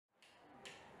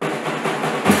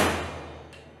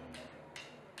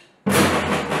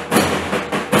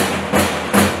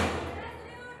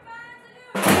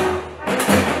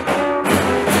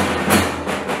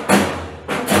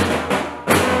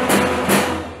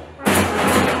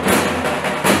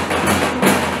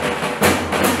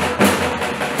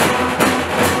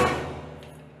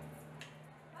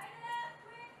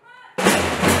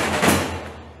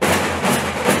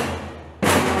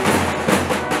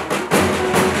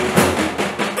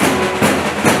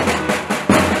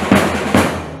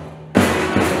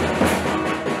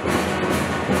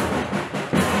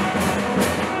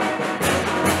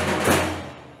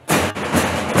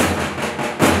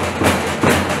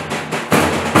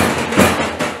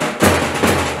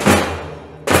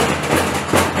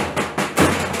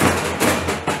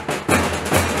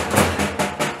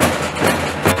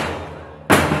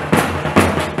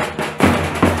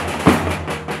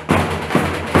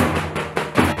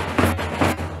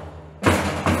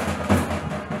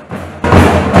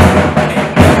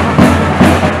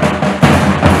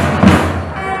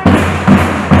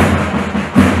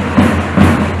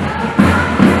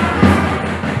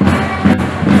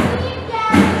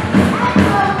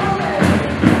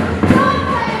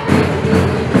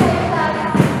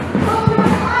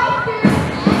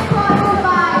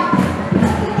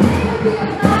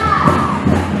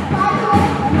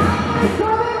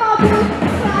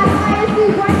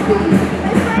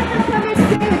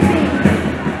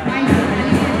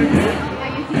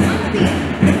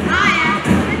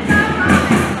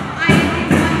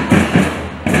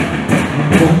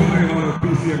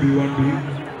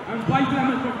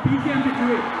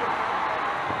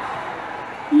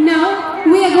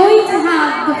are going to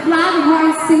have the flag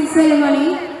hoisting ceremony,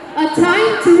 a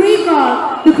time to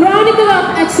recall the chronicle of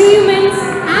achievements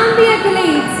and the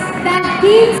accolades that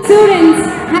keen students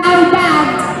have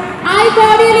bagged. I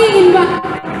cordially invite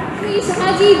Sri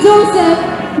Shahaji Joseph,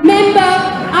 member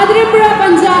Adrimpura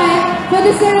Panchayat, for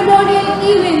the ceremonial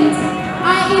event.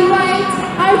 I invite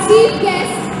our chief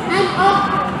guests and all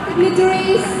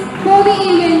dignitaries for the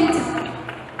event.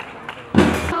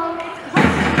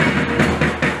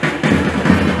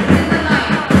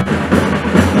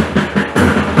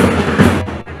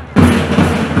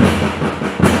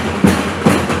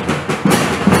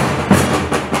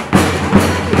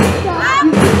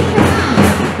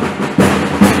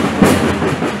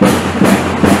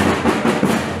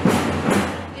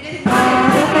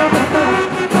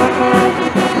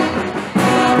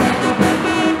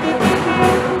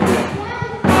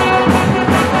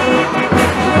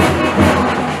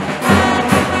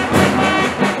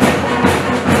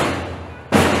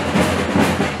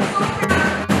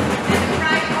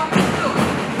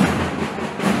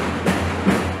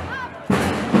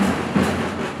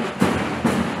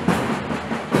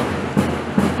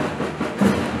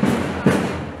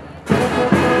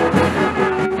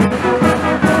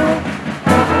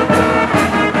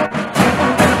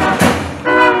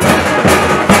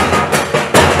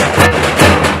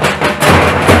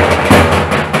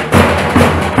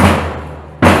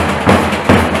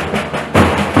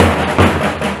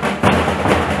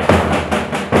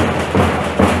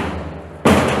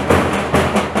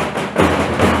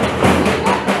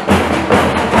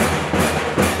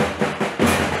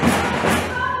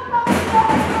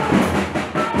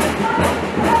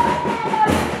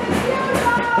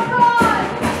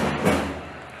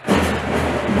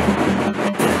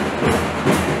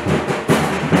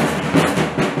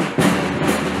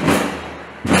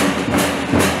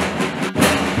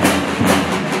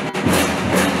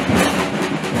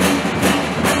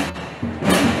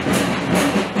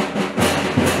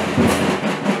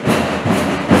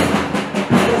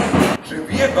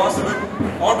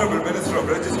 Honorable Minister of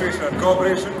Registration and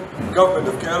Corporation, Government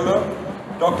of Kerala,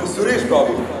 Dr. Suresh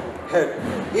Babu, Head,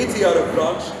 ATRF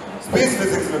Branch, Space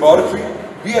Physics Laboratory,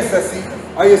 VSSC,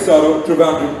 ISRO,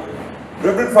 Trivandrum,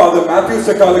 Reverend Father Matthew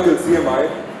Chakalikal, CMI,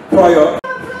 Prior.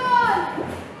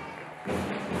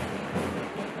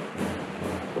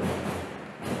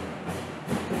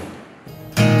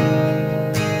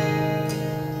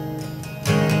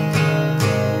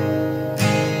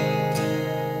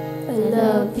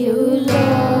 Love you,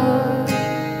 Lord,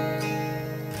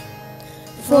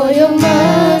 for your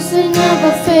mercy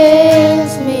never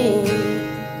fails me.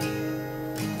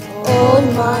 All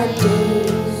my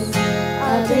days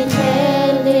I've been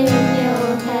held in your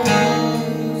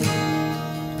hands.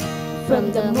 From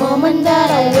the moment that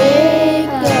I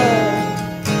wake up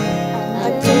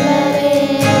until I lay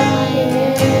my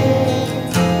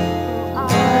head,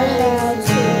 I have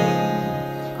seen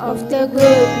of the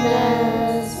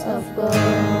goodness of God.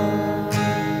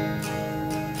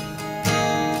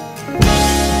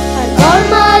 And all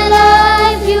my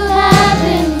life you have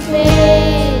been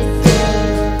faithful.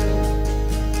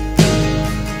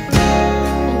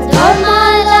 And all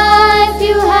my life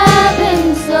you have been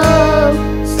so,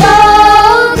 so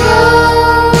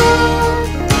good.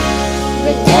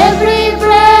 With every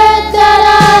breath that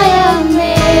I am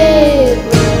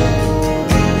able,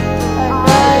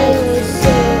 I will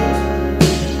sing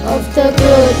of the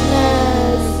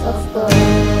goodness of God.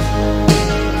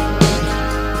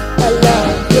 I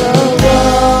love your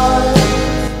word.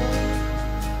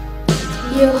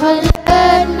 You have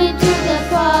led me to the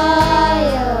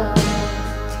fire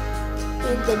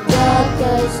in the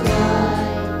darkest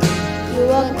night. You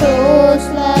are close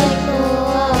like no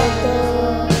other.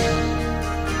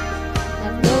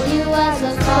 I've known you as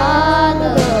a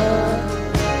father.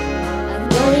 I've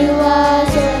known you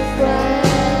as a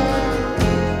friend.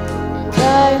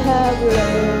 I have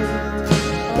learned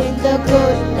in the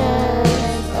goodness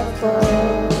of God.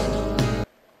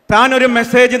 താൻ ഒരു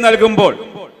message നൽകുമ്പോൾ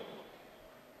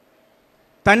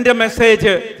തൻ്റെ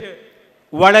message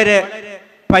വളരെ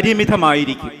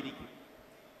പരിമിതമായിരിക്കും.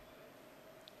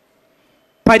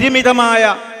 പരിമിതമായ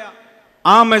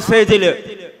ആ മെസ്സേജിൽ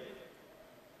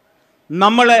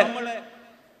നമ്മളെ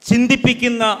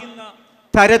ചിന്തിപ്പിക്കുന്ന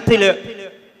തരത്തിൽ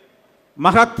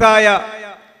മഹത്തായ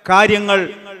കാര്യങ്ങൾ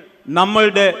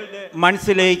നമ്മളുടെ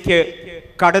മനസ്സിലേക്ക്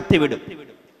കടത്തിവിടും.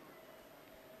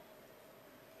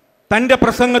 തൻ്റെ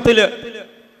പ്രസംഗത്തിൽ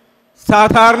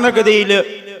സാധാരണഗതിയിൽ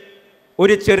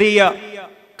ഒരു ചെറിയ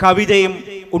കവിതയും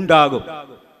ഉണ്ടാകും.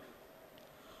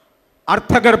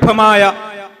 അർത്ഥഗർഭമായ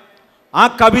ആ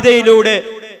കവിതയിലൂടെ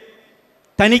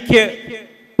തനിക്ക്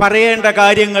പറയേണ്ട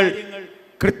കാര്യങ്ങൾ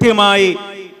കൃത്യമായി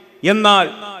എന്നാൽ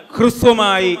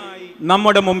ഹ്രസ്വമായി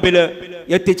നമ്മുടെ മുമ്പിൽ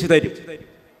എത്തിച്ചു തരും.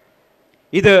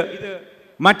 ഇത്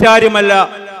മറ്റാരുമല്ല,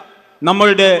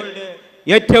 നമ്മളുടെ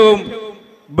ഏറ്റവും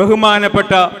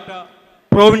ബഹുമാനപ്പെട്ട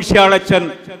പ്രൊവിൻഷ്യാളച്ചൻ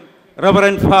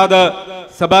reverend father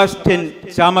Sebastian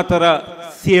Chamathara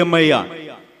CMI ആണ്.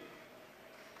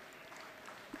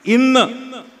 ഇന്ന്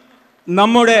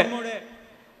നമ്മുടെ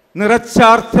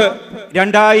നിറച്ചാർത്ത്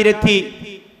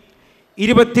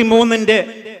 2023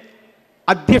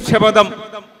 അധ്യക്ഷപദം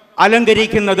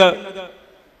അലങ്കരിക്കുന്നത്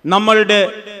നമ്മളുടെ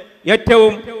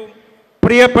ഏറ്റവും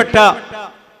പ്രിയപ്പെട്ട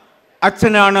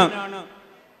അച്ഛനാണ്.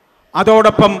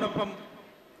 അതോടൊപ്പം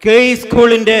KE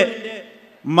സ്കൂളിൻ്റെ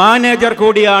മാനേജർ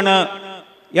കൂടിയാണ്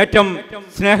ഏറ്റവും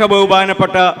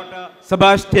സ്നേഹബഹുമാനപ്പെട്ട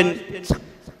സെബാസ്റ്റ്യൻ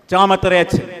ചാമത്തറ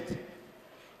അച്ഛൻ.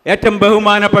 ഏറ്റവും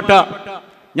ബഹുമാനപ്പെട്ട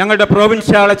ഞങ്ങളുടെ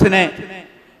പ്രൊവിൻഷ്യാളച്ചനെ,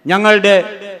 ഞങ്ങളുടെ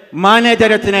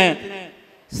മാനേജരച്ചനെ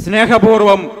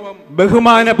സ്നേഹപൂർവം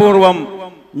ബഹുമാനപൂർവം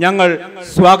ഞങ്ങൾ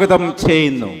സ്വാഗതം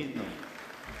ചെയ്യുന്നു.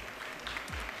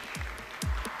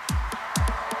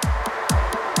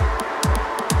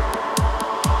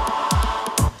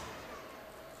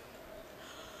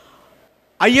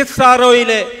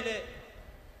 ISROയിലെ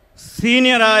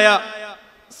സീനിയറായ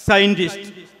സയന്റിസ്റ്റ്,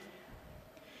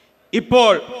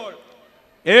 ഇപ്പോൾ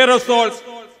aerosols,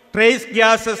 trace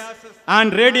gases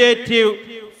and radiative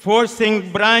forcing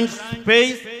branch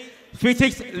space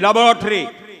physics laboratory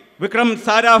Vikram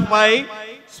Sarabhai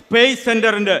space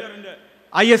സെന്ററിന്റെ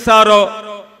ISRO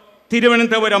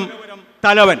തിരുവനന്തപുരം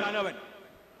തലവൻ.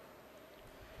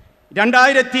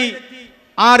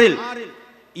 2006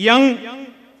 യങ്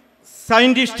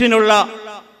സയന്റിസ്റ്റിനുള്ള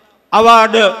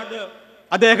അവാർഡ്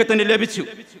അദ്ദേഹത്തിന് ലഭിച്ചു.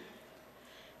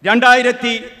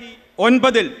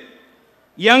 2009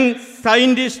 യങ്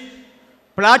സയന്റിസ്റ്റ്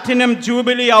പ്ലാറ്റിനം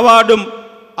ജൂബിലി അവാർഡും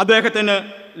അദ്ദേഹത്തിന്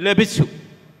ലഭിച്ചു.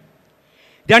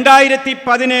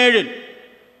 2017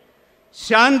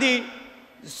 ശാന്തി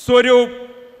സ്വരൂപ്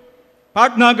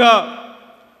പാട്നാഗർ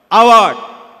അവാർഡ്,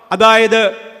 അതായത്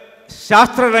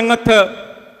ശാസ്ത്രരംഗത്ത്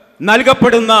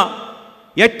നൽകപ്പെടുന്ന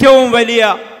ഏറ്റവും വലിയ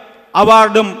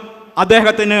അവാർഡും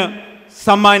അദ്ദേഹത്തിന്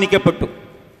സമ്മാനിക്കപ്പെട്ടു.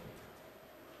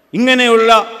 ഇങ്ങനെയുള്ള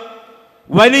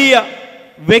വലിയ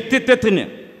വ്യക്തിത്വത്തിന്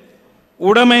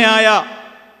ഉടമയായ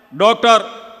ഡോക്ടർ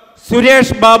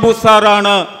സുരേഷ് ബാബു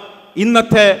സാറാണ്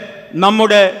ഇന്നത്തെ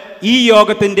നമ്മുടെ ഈ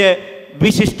യോഗത്തിൻ്റെ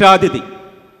വിശിഷ്ടാതിഥി.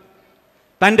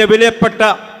 തൻ്റെ വിലപ്പെട്ട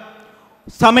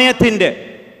സമയത്തിൻ്റെ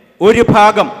ഒരു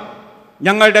ഭാഗം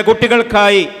ഞങ്ങളുടെ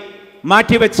കുട്ടികൾക്കായി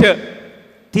മാറ്റിവെച്ച്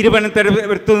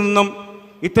തിരുവനന്തപുരത്തു നിന്നും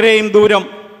ഇത്രയും ദൂരം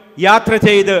യാത്ര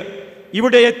ചെയ്ത്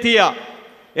ഇവിടെ എത്തിയ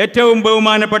ഏറ്റവും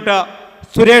ബഹുമാനപ്പെട്ട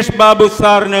സുരേഷ് ബാബു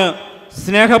സാറിന്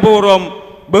സ്നേഹപൂർവം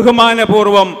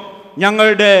ബഹുമാനപൂർവം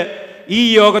ഞങ്ങളുടെ ഈ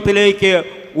യോഗത്തിലേക്ക്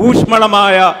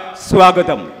ഊഷ്മളമായ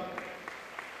സ്വാഗതം.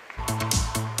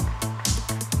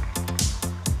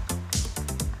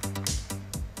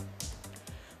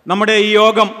 നമ്മുടെ ഈ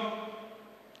യോഗം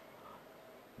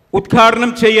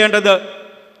ഉദ്ഘാടനം ചെയ്യേണ്ടത്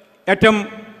ഏറ്റവും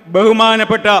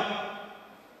ബഹുമാനപ്പെട്ട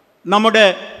നമ്മുടെ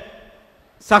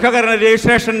സഹകരണ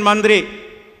രജിസ്ട്രേഷൻ മന്ത്രി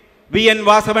VN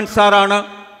വാസവൻ സാറാണ്.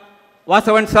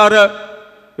 വാസവൻ സാറ്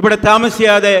ഇവിടെ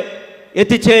താമസിയാതെ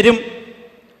എത്തിച്ചേരും.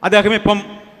 അദ്ദേഹം ഇപ്പം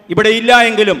ഇവിടെ ഇല്ല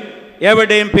എങ്കിലും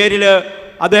എവിടെയും പേരിൽ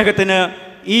അദ്ദേഹത്തിന്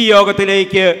ഈ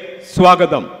യോഗത്തിലേക്ക്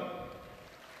സ്വാഗതം.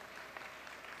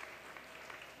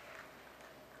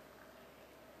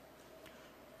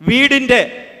 വീടിൻ്റെ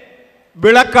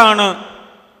വിളക്കാണ്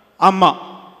അമ്മ.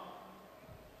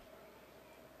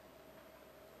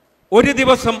 ഒരു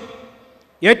ദിവസം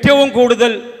ഏറ്റവും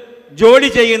കൂടുതൽ ജോലി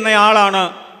ചെയ്യുന്നയാളാണ്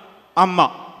അമ്മ.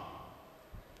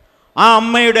 ആ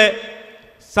അമ്മയുടെ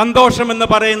സന്തോഷമെന്ന്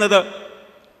പറയുന്നത്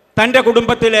തൻ്റെ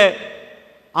കുടുംബത്തിലെ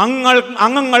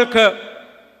അംഗങ്ങൾക്ക്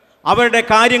അവരുടെ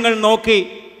കാര്യങ്ങൾ നോക്കി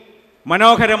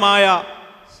മനോഹരമായ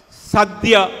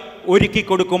സദ്യ ഒരുക്കി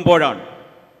കൊടുക്കുമ്പോഴാണ്.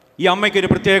 ഈ അമ്മയ്ക്കൊരു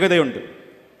പ്രത്യേകതയുണ്ട്.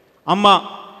 അമ്മ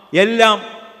എല്ലാം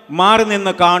മാറി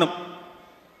നിന്ന് കാണും.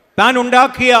 താൻ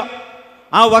ഉണ്ടാക്കിയ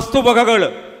ആ വസ്തുവകകൾ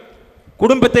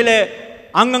കുടുംബത്തിലെ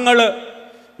അംഗങ്ങൾ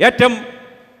ഏറ്റവും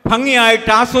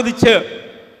ഭംഗിയായിട്ട് ആസ്വദിച്ച്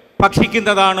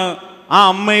ഭക്ഷിക്കുന്നതാണ് ആ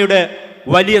അമ്മയുടെ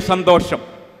വലിയ സന്തോഷം.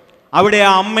 അവിടെ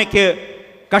ആ അമ്മയ്ക്ക്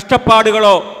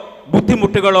കഷ്ടപ്പാടുകളോ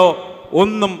ബുദ്ധിമുട്ടുകളോ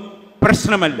ഒന്നും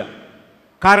പ്രശ്നമല്ല.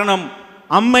 കാരണം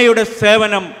അമ്മയുടെ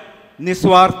സേവനം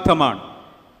നിസ്വാർത്ഥമാണ്.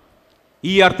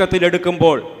 ഈ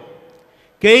അർത്ഥത്തിലെടുക്കുമ്പോൾ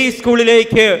KE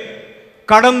സ്കൂളിലേക്ക്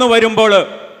കടന്നു വരുമ്പോൾ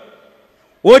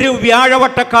ഒരു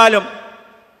വ്യാഴവട്ടക്കാലം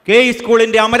KE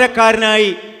സ്കൂളിൻ്റെ അമരക്കാരനായി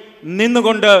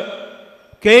നിന്നുകൊണ്ട്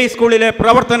KE സ്കൂളിലെ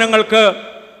പ്രവർത്തനങ്ങൾക്ക്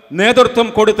നേതൃത്വം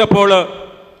കൊടുത്തപ്പോൾ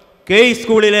KE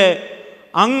സ്കൂളിലെ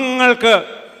അംഗങ്ങൾക്ക്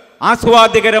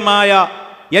ആസ്വാദ്യകരമായ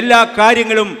എല്ലാ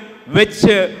കാര്യങ്ങളും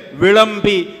വെച്ച്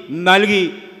വിളമ്പി നൽകി.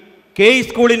 കെ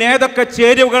സ്കൂളിന് ഏതൊക്കെ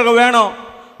ചേരുവകൾ വേണോ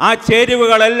ആ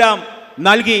ചേരുവകളെല്ലാം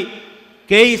നൽകി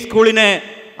കെ സ്കൂളിനെ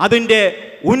അതിൻ്റെ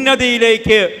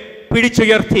ഉന്നതിയിലേക്ക്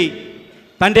പിടിച്ചുയർത്തി.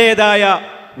 തൻ്റേതായ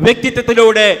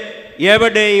വ്യക്തിത്വത്തിലൂടെ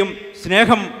എവിടെയും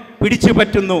സ്നേഹം പിടിച്ചു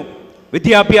പറ്റുന്നു.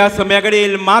 വിദ്യാഭ്യാസ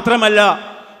മേഖലയിൽ മാത്രമല്ല,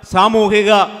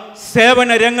 സാമൂഹിക സേവന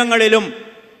രംഗങ്ങളിലും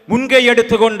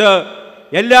മുൻകൈയെടുത്തുകൊണ്ട്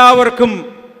എല്ലാവർക്കും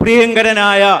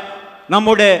പ്രിയങ്കരനായ,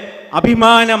 നമ്മുടെ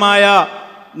അഭിമാനമായ,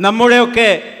 നമ്മുടെയൊക്കെ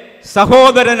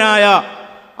സഹോദരനായ,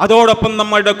 അതോടൊപ്പം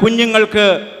നമ്മളുടെ കുഞ്ഞുങ്ങൾക്ക്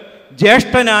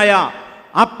ജ്യേഷ്ഠനായ,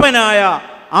 അപ്പനായ,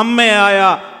 അമ്മയായ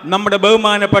നമ്മുടെ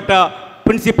ബഹുമാനപ്പെട്ട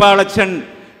പ്രിൻസിപ്പാൾ അച്ഛൻ,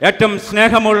 ഏറ്റവും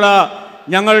സ്നേഹമുള്ള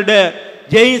ഞങ്ങളുടെ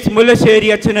ജെയിംസ് മുല്ലശ്ശേരി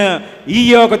അച്ഛന് ഈ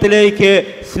യോഗത്തിലേക്ക്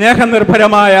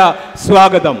സ്നേഹനിർഭരമായ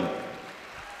സ്വാഗതം.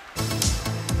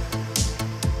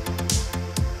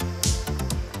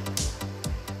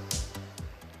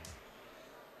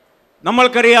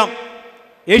 നമ്മൾക്കറിയാം,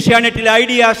 ഏഷ്യാനെറ്റിൽ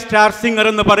ഐഡിയ സ്റ്റാർ സിംഗർ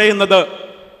എന്ന് പറയുന്നത്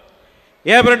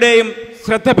ഏവരുടെയും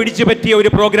ശ്രദ്ധ പിടിച്ചു പറ്റിയ ഒരു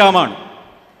പ്രോഗ്രാമാണ്.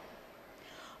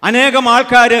 അനേകം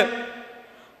ആൾക്കാർ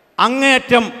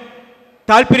അങ്ങേയറ്റം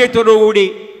താല്പര്യത്തോടുകൂടി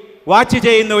വാച്ച്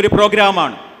ചെയ്യുന്ന ഒരു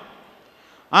പ്രോഗ്രാമാണ്.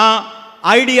 ആ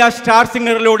ഐഡിയ സ്റ്റാർ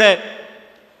സിംഗറിലൂടെ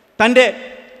തൻ്റെ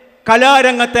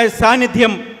കലാരംഗത്തെ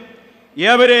സാന്നിധ്യം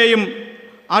ഏവരെയും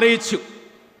അറിയിച്ചു.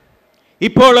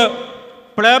 ഇപ്പോൾ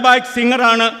പ്ലേബാക്ക്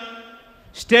സിംഗറാണ്,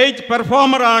 സ്റ്റേജ്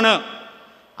പെർഫോമറാണ്,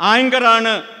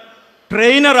 ആങ്കറാണ്,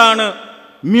 ട്രെയിനറാണ്,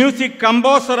 മ്യൂസിക്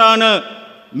കമ്പോസറാണ്,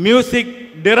 മ്യൂസിക്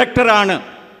ഡയറക്ടറാണ്.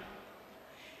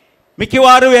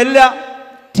 മിക്കവാറും എല്ലാ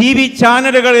TV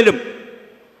ചാനലുകളിലും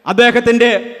അദ്ദേഹത്തിൻ്റെ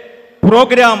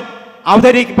പ്രോഗ്രാം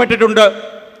അവതരിപ്പിക്കപ്പെട്ടിട്ടുണ്ട്.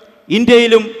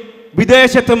 ഇന്ത്യയിലും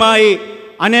വിദേശത്തുമായി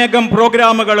അനേകം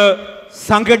പ്രോഗ്രാമുകൾ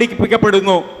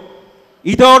സംഘടിപ്പിക്കപ്പെടുന്നു.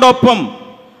 ഇതോടൊപ്പം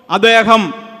അദ്ദേഹം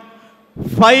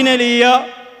ഫൈനൽ ഇയർ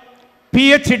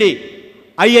PhD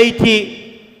IIT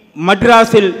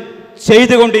മദ്രാസിൽ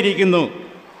ചെയ്തുകൊണ്ടിരിക്കുന്നു.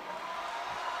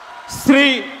 ശ്രീ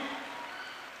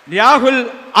രാഹുൽ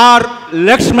R.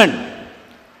 ലക്ഷ്മൺ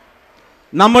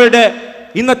നമ്മളുടെ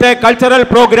ഇന്നത്തെ കൾച്ചറൽ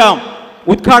പ്രോഗ്രാം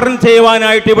ഉദ്ഘാടനം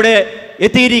ചെയ്യുവാനായിട്ട് ഇവിടെ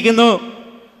എത്തിയിരിക്കുന്നു.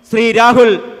 ശ്രീ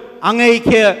രാഹുൽ,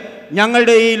 അങ്ങേക്ക്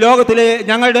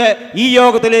ഞങ്ങളുടെ ഈ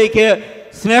യോഗത്തിലേക്ക്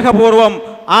സ്നേഹപൂർവം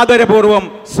ആദരപൂർവം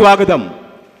സ്വാഗതം.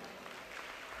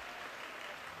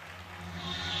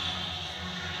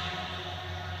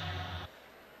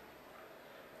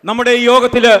 നമ്മുടെ ഈ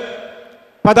യോഗത്തിൽ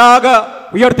പതാക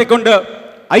ഉയർത്തിക്കൊണ്ട്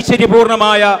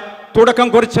ഐശ്വര്യപൂർണമായ തുടക്കം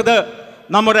കുറിച്ചത്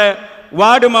നമ്മുടെ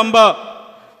വാർഡ് മെമ്പർ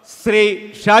ശ്രീ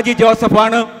ഷാജി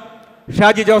ജോസഫാണ്.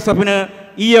 ഷാജി ജോസഫിന്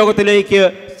ഈ യോഗത്തിലേക്ക്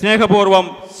സ്നേഹപൂർവം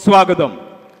സ്വാഗതം.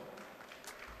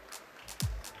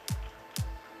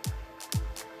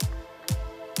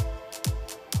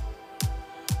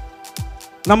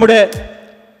 നമ്മുടെ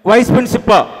വൈസ്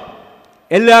പ്രിൻസിപ്പൽ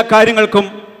എല്ലാ കാര്യങ്ങൾക്കും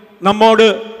നമ്മോട്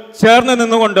ചേർന്ന്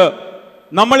നിന്നുകൊണ്ട്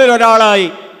നമ്മളിൽ ഒരാളായി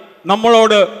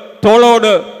നമ്മളോട്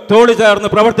തോളോട് തോള് ചേർന്ന്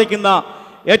പ്രവർത്തിക്കുന്ന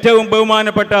ഏറ്റവും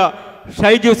ബഹുമാനപ്പെട്ട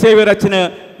ഷൈജു സേവ്യർ അച്ഛന്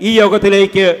ഈ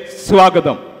യോഗത്തിലേക്ക്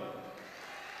സ്വാഗതം.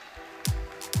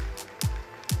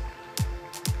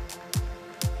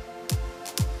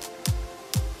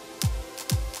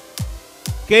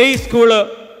 കെ സ്കൂള്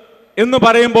എന്ന്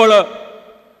പറയുമ്പോൾ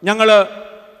ഞങ്ങൾ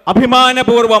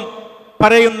അഭിമാനപൂർവം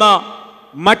പറയുന്ന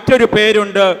മറ്റൊരു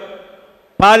പേരുണ്ട്,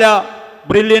 പാല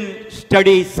ബ്രില്യൻ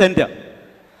സ്റ്റഡി സെന്റർ.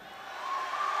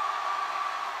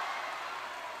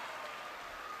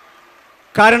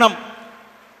 കാരണം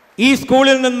ഈ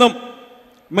സ്കൂളിൽ നിന്നും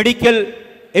മെഡിക്കൽ,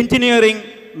 എഞ്ചിനീയറിംഗ്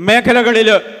മേഖലകളിൽ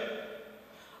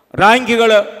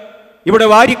റാങ്കുകൾ ഇവിടെ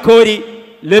വാരിക്കോരി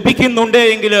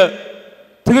ലഭിക്കുന്നുണ്ടെങ്കിൽ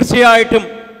തീർച്ചയായിട്ടും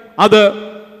അത്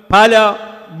പാല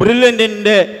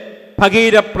ബ്രില്യൻറ്റിൻ്റെ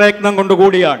ഭഗീര പ്രയത്നം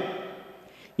കൊണ്ടുകൂടിയാണ്.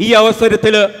 ഈ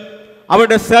അവസരത്തിൽ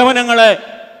അവരുടെ സേവനങ്ങളെ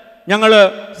ഞങ്ങൾ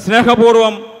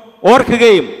സ്നേഹപൂർവം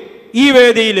ഓർക്കുകയും ഈ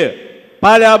വേദിയിൽ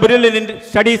പാല ബ്രില്യൻ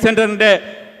സ്റ്റഡി സെൻറ്ററിൻ്റെ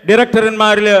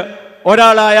ഡയറക്ടർമാരിൽ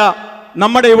ഒരാളായ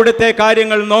നമ്മുടെ ഇവിടുത്തെ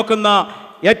കാര്യങ്ങൾ നോക്കുന്ന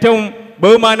ഏറ്റവും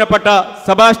ബഹുമാനപ്പെട്ട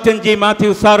സെബാസ്റ്റ്യൻ ജി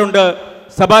മാത്യു സാറുണ്ട്.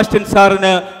 സെബാസ്റ്റ്യൻ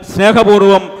സാറിന്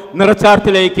സ്നേഹപൂർവം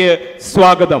നിറച്ചാർത്തിലേക്ക്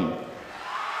സ്വാഗതം.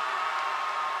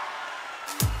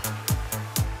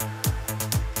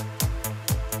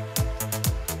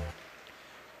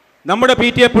 നമ്മുടെ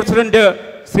PTA president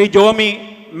Shri Jomy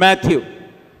Mathew,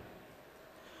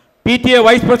 PTA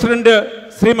vice president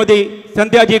Shrimati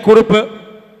സന്ധ്യാജി Kurup,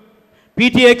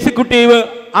 PTA executive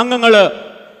അംഗങ്ങൾ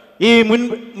ഈ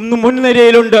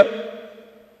മുൻനിരയിലുണ്ട്.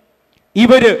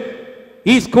 ഇവർ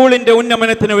ഈ സ്കൂളിൻ്റെ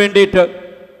ഉന്നമനത്തിന് വേണ്ടിയിട്ട്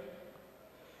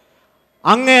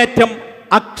അങ്ങേയറ്റം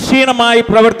അക്ഷീണമായി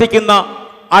പ്രവർത്തിക്കുന്ന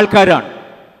ആൾക്കാരാണ്.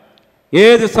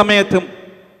 ഏത് സമയത്തും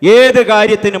ഏത്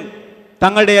കാര്യത്തിനും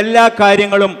തങ്ങളുടെ എല്ലാ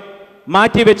കാര്യങ്ങളും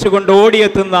മാറ്റിവെച്ചുകൊണ്ട്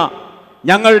ഓടിയെത്തുന്ന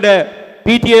ഞങ്ങളുടെ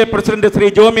PTA president Shri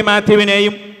Jomy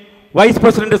മാത്യുവിനെയും vice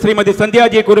president Shrimati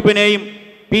സന്ധ്യാജി കുറുപ്പിനെയും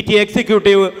PTA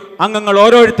executive അംഗങ്ങൾ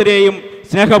ഓരോരുത്തരെയും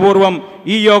സ്നേഹപൂർവ്വം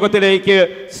ഈ യോഗത്തിലേക്ക്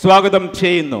സ്വാഗതം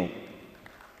ചെയ്യുന്നു.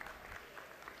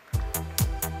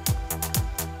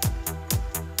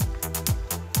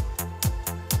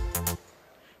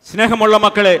 സ്നേഹമുള്ള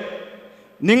മക്കളെ,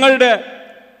 നിങ്ങളുടെ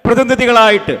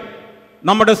പ്രതിനിധികളായിട്ട്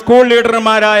നമ്മുടെ സ്കൂൾ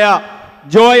ലീഡർമാരായ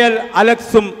ജോയൽ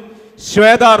അലക്സും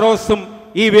ശ്വേത റോസും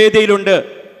ഈ വേദിയിലുണ്ട്.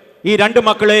 ഈ രണ്ട്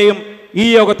മക്കളെയും ഈ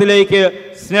യോഗത്തിലേക്ക്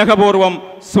സ്നേഹപൂർവ്വം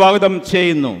സ്വാഗതം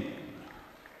ചെയ്യുന്നു.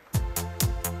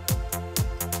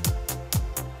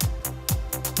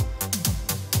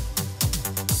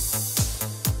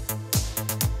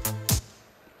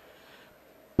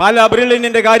 പാല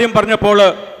ബ്രില്യന്റിൻ്റെ കാര്യം പറഞ്ഞപ്പോൾ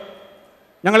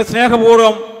ഞങ്ങൾ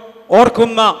സ്നേഹപൂർവ്വം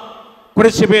ഓർക്കുന്ന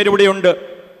കുറച്ച് പേരിവിടെയുണ്ട്.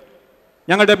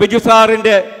 ഞങ്ങളുടെ ബിജു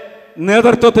സാറിൻ്റെ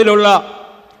നേതൃത്വത്തിലുള്ള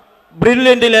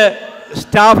ബ്രില്യൻറ്റിലെ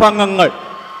സ്റ്റാഫ് അംഗങ്ങൾ,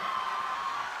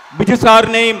 ബിജു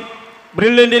സാറിനെയും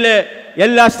ബ്രില്യൻറ്റിലെ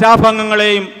എല്ലാ സ്റ്റാഫ്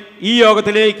അംഗങ്ങളെയും ഈ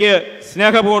യോഗത്തിലേക്ക്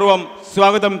സ്നേഹപൂർവ്വം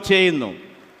സ്വാഗതം ചെയ്യുന്നു.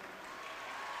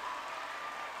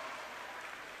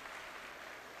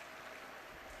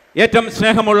 ഏറ്റവും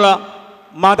സ്നേഹമുള്ള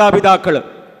മാതാപിതാക്കൾ,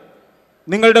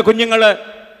 നിങ്ങളുടെ കുഞ്ഞുങ്ങൾ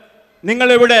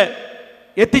നിങ്ങളിവിടെ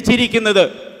എത്തിച്ചിരിക്കുന്നത്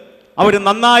അവർ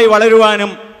നന്നായി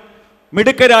വളരുവാനും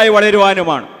മിടുക്കരായി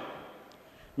വളരുവാനുമാണ്.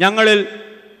 ഞങ്ങളിൽ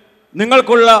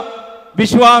നിങ്ങൾക്കുള്ള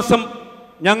വിശ്വാസം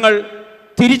ഞങ്ങൾ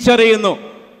തിരിച്ചറിയുന്നു.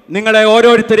 നിങ്ങളെ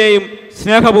ഓരോരുത്തരെയും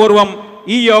സ്നേഹപൂർവ്വം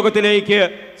ഈ യോഗത്തിലേക്ക്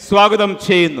സ്വാഗതം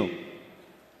ചെയ്യുന്നു.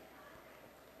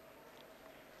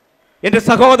 എൻ്റെ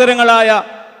സഹോദരങ്ങളായ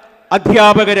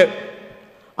അധ്യാപകർ,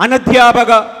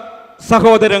 അനധ്യാപക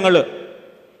സഹോദരങ്ങൾ,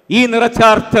 ഈ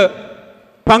നിറച്ചാർത്ത്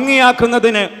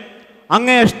ഭംഗിയാക്കുന്നതിന്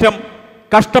അങ്ങേയറ്റം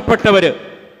കഷ്ടപ്പെട്ടവർ,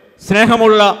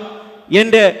 സ്നേഹമുള്ള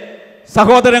എൻ്റെ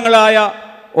സഹോദരങ്ങളായ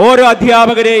ഓരോ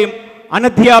അധ്യാപകരെയും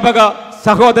അനധ്യാപക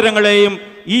സഹോദരങ്ങളെയും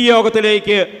ഈ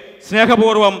യോഗത്തിലേക്ക്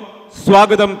സ്നേഹപൂർവ്വം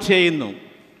സ്വാഗതം ചെയ്യുന്നു.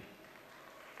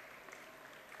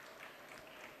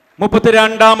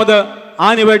 32ാമത്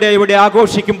ആനുവൽ ഡേ ഇവിടെ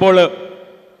ആഘോഷിക്കുമ്പോൾ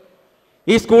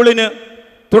ഈ സ്കൂളിന്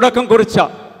തുടക്കം കുറിച്ച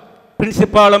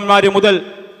പ്രിൻസിപ്പാളന്മാർ മുതൽ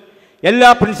എല്ലാ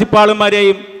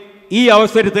പ്രിൻസിപ്പാളന്മാരെയും ഈ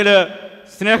അവസരത്തിൽ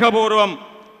സ്നേഹപൂർവ്വം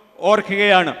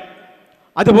ഓർക്കുകയാണ്.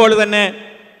 അതുപോലെ തന്നെ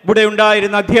ഇവിടെ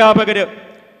ഉണ്ടായിരുന്ന അധ്യാപകർ,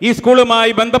 ഈ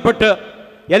സ്കൂളുമായി ബന്ധപ്പെട്ട്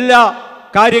എല്ലാ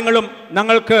കാര്യങ്ങളും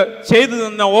ഞങ്ങൾക്ക് ചെയ്തു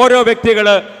തന്ന ഓരോ വ്യക്തികൾ,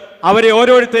 അവരെ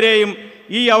ഓരോരുത്തരെയും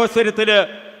ഈ അവസരത്തിൽ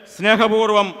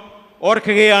സ്നേഹപൂർവ്വം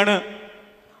ഓർക്കുകയാണ്.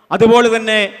 അതുപോലെ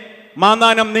തന്നെ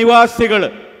മാന്നാനം നിവാസികൾ,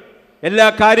 എല്ലാ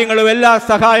കാര്യങ്ങളും എല്ലാ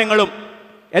സഹായങ്ങളും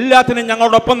എല്ലാത്തിനും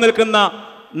ഞങ്ങളോടൊപ്പം നിൽക്കുന്ന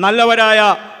നല്ലവരായ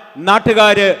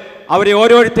നാട്ടുകാർ, അവരെ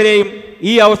ഓരോരുത്തരെയും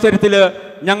ഈ അവസരത്തിൽ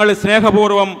ഞങ്ങൾ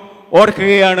സ്നേഹപൂർവ്വം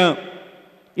ഓർക്കുകയാണ്.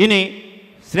 ഇനി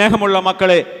സ്നേഹമുള്ള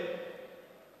മക്കളെ,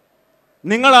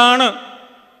 നിങ്ങളാണ്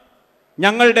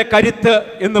ഞങ്ങളുടെ കരുത്ത്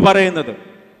എന്ന് പറയുന്നത്.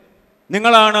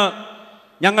 നിങ്ങളാണ്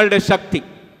ഞങ്ങളുടെ ശക്തി.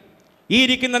 ഈ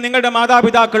ഇരിക്കുന്ന നിങ്ങളുടെ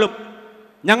മാതാപിതാക്കളും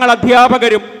ഞങ്ങൾ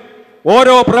അധ്യാപകരും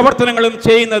ഓരോ പ്രവർത്തനങ്ങളും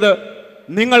ചെയ്യുന്നത്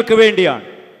നിങ്ങൾക്ക് വേണ്ടിയാണ്.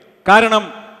 കാരണം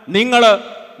നിങ്ങൾ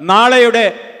നാളെയുടെ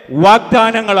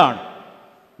വാഗ്ദാനങ്ങളാണ്.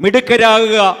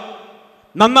 മിടുക്കരാകുക,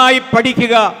 നന്നായി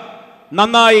പഠിക്കുക,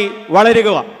 നന്നായി വളരുക.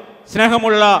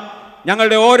 സ്നേഹമുള്ള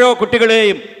ഞങ്ങളുടെ ഓരോ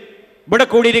കുട്ടികളെയും, ഇവിടെ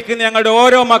കൂടിയിരിക്കുന്ന ഞങ്ങളുടെ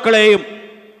ഓരോ മക്കളെയും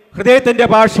ഹൃദയത്തിൻ്റെ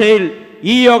ഭാഷയിൽ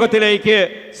ഈ യോഗത്തിലേക്ക്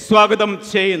സ്വാഗതം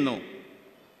ചെയ്യുന്നു.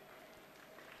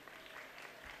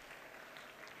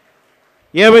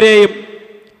 ഏവരെയും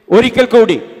ഒരിക്കൽ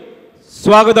കൂടി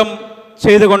സ്വാഗതം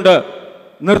ചെയ്തുകൊണ്ട്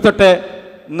നിർത്തട്ടെ.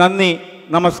 നന്ദി,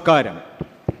 നമസ്കാരം.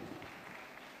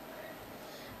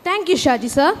 Thank you, Shaji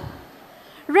sir.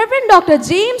 Reverend Dr.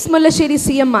 James Mullasheri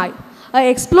CMI, an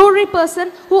exploratory person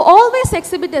who always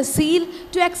exhibits a zeal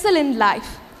to excel in life,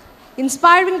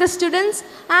 inspiring the students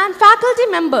and faculty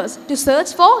members to search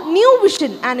for new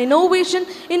vision and innovation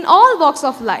in all walks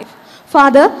of life.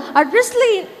 Father,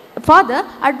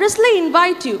 addressly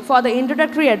invite you for the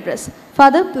introductory address.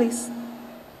 Father, please.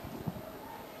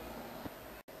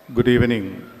 Good evening,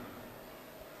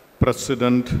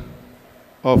 President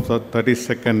of the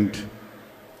 32nd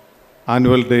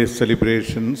Annual Day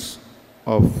celebrations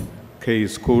of K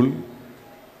School,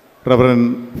 Reverend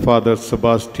Father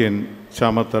Sebastian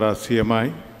Chamatara CMI,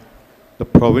 the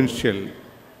Provincial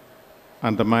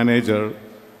and the Manager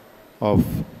of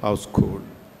our school.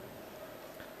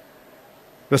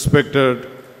 Respected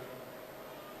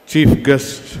Chief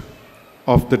Guest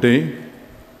of the day,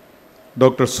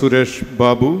 Dr. Suresh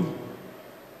Babu,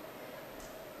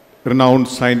 renowned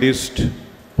scientist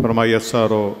from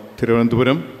ISRO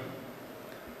Thiruvananthapuram,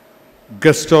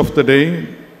 Guest of the day,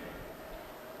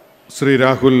 Sri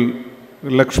Rahul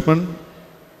Lakshman,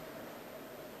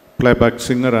 playback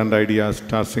singer and idea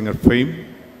star singer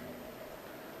fame.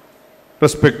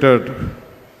 Respected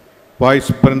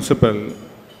Vice Principal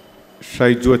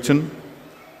Shaiju Achan,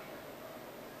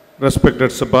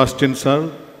 respected Sebastian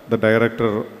Sir, the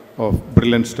Director of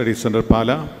Brilliant Study Center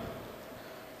Pala,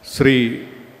 Sri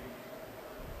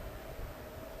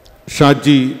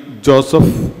Shaji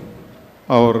Joseph,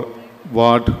 our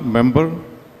ward member,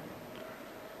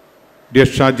 dear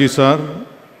Shaji Sir,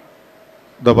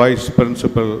 the Vice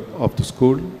Principal of the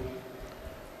school,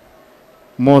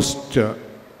 most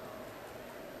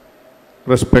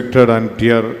respected and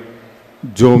dear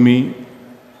Jomi,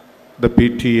 the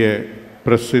PTA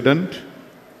President,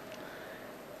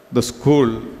 the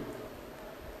school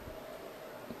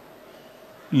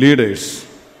leaders,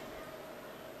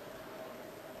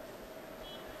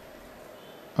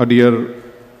 our dear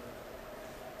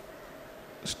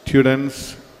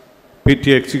students,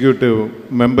 PTA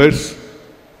executive members,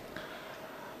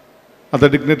 other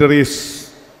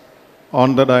dignitaries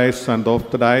on the dais and off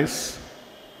the dais,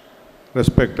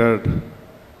 respected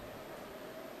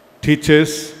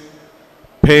teachers,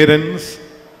 parents,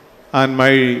 and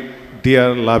my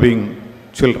dear loving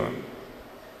children.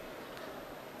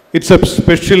 It's a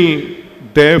special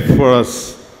day for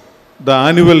us. The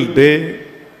annual day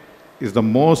is the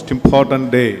most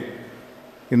important day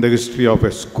in the history of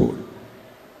a school,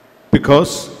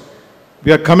 because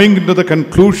we are coming into the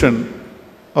conclusion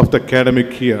of the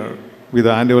academic year with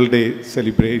the annual day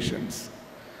celebrations.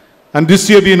 And this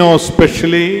year we know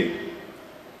especially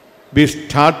we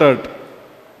started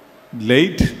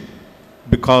late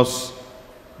because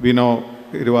we know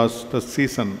it was the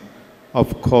season of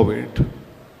COVID.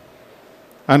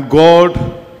 And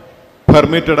God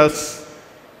permitted us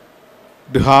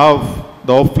to have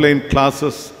the offline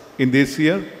classes in this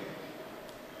year,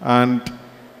 and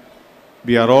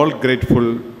we are all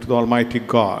grateful to the Almighty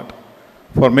God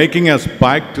for making us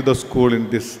back to the school in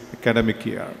this academic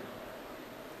year.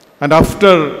 And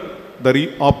after the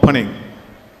reopening,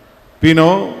 we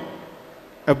know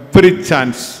every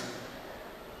chance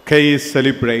K is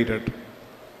celebrated,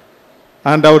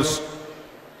 and our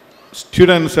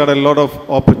students had a lot of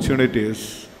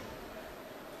opportunities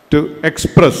to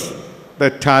express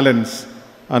their talents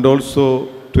and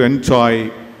also to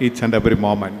enjoy each and every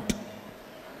moment.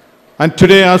 And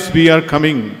today, as we are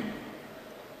coming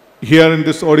here in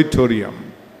this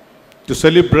auditorium to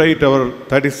celebrate our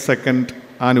 32nd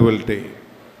annual day,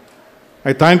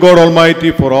 I thank God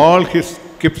Almighty for all His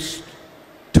gifts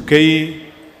to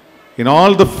KE in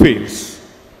all the fields,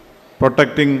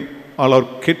 protecting all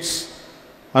our kids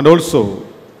and also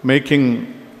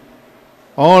making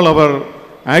all our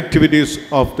activities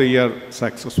of the year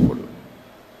successful.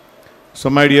 So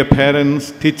my dear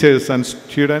parents, teachers and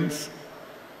students,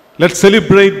 let's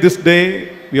celebrate this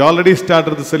day. We already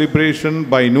started the celebration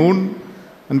by noon,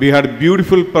 and we had a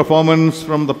beautiful performance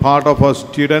from the part of our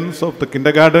students of the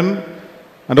kindergarten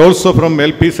and also from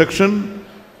LP section.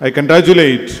 I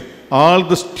congratulate all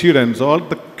the students, all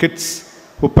the kids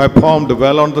who performed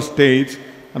well on the stage,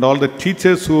 and all the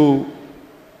teachers who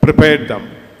prepared them.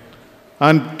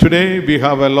 And today we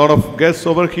have a lot of guests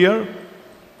over here.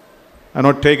 I'm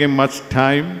not taking much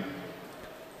time.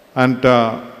 And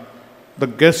the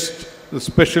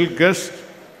special guest,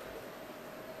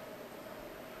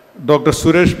 Dr.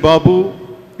 Suresh Babu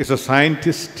is a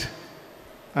scientist,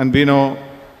 and we know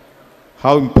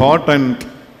how important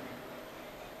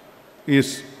it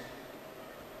is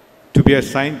to be a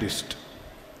scientist.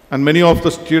 And many of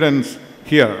the students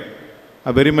here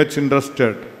are very much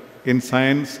interested in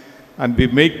science, and we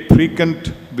make frequent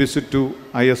visit to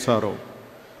ISRO.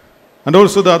 And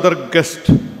also the other guest,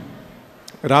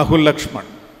 Rahul Lakshman,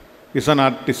 is an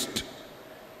artist.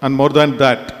 And more than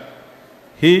that,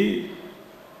 he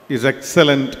is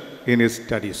excellent in his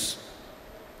studies.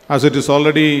 As it is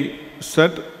already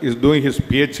said, he is doing his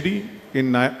PhD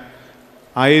in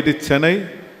IIT Chennai,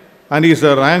 and he is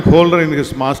a rank holder in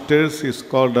his masters. He is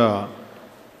called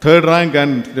third rank,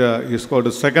 and he is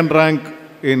called second rank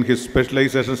in his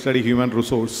specialization study human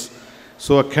resource.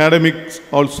 So academics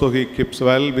also he keeps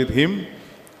well with him,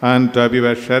 and we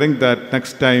were sharing that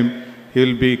next time he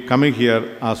will be coming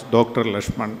here as Dr.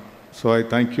 Lakshman. So I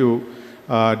thank you,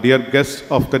 dear guests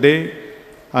of the day,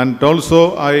 and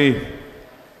also I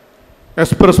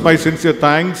express my sincere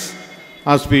thanks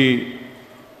as we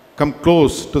come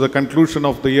close to the conclusion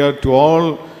of the year to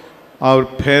all our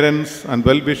parents and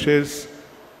well-wishers,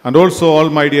 and also all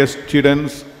my dear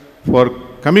students for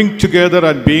coming together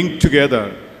and being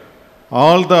together.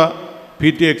 All the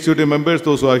PTA executive members,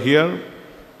 those who are here,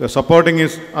 They're supporting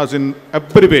us in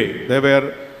every way. They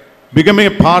were becoming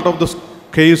a part of the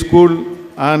K school,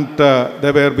 and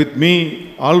they were with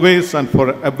me always and for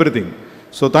everything.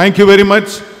 So thank you very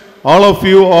much, all of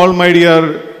you, all my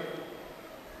dear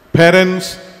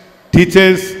parents,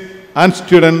 teachers and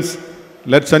students.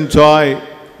 Let's enjoy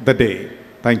the day.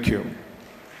 Thank you.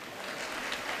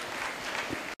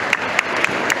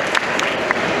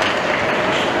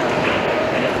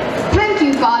 Thank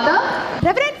you, Father.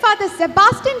 Reverend Father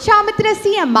Sebastian Chamitra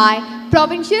CMI,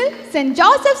 Provincial, St.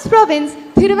 Joseph's Province,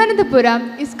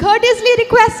 Thiruvananthapuram, is courteously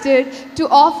requested to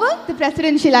offer the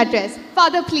presidential address.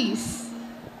 Father, please.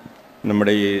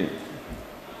 നമ്മുടെ ഈ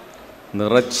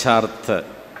നിറച്ചാർത്ത്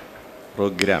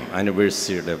programme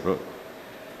ആനിവേഴ്സറിയുടെ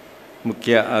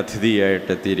മുഖ്യ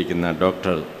അതിഥിയായിട്ട് എത്തിയിരിക്കുന്ന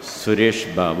doctor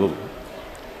Suresh Babu,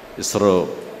 ISRO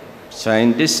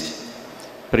scientist,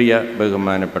 പ്രിയ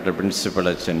ബഹുമാനപ്പെട്ട principal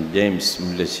അച്ഛൻ James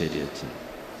Mullassery അച്ഛൻ,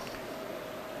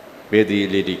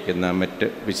 വേദിയിലിരിക്കുന്ന മറ്റ്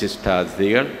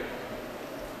വിശിഷ്ടാതിഥികൾ,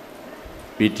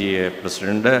 PTA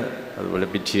president, അതുപോലെ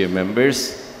PTA members,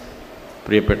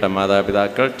 പ്രിയപ്പെട്ട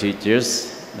മാതാപിതാക്കൾ, teachers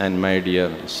and my dear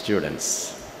students.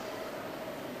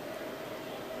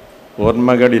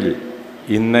 ഓർമ്മകളിൽ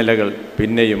ഇന്നലകൾ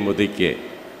പിന്നെയും ഉദിക്കെ,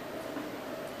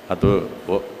 അത്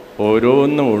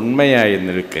ഓരോന്നും ഉണ്മയായി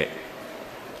നിൽക്കെ,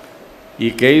 ഈ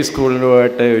K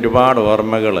സ്കൂളിലുമായിട്ട് ഒരുപാട്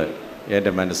ഓർമ്മകൾ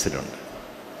എൻ്റെ മനസ്സിലുണ്ട്.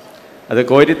 അത്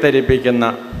കോരിത്തരിപ്പിക്കുന്ന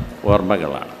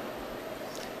ഓർമ്മകളാണ്.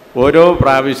 ഓരോ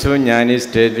പ്രാവശ്യവും ഞാൻ ഈ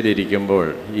സ്റ്റേജിലിരിക്കുമ്പോൾ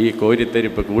ഈ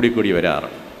കോരിത്തരിപ്പ് കൂടിക്കൂടി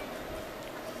വരാറുണ്ട്.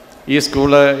 ഈ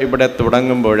സ്കൂള് ഇവിടെ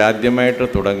തുടങ്ങുമ്പോൾ, ആദ്യമായിട്ട്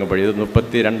തുടങ്ങുമ്പോൾ, ഇത്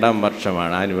 32ാം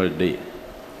വർഷമാണ് ആനുവൽ ഡേ.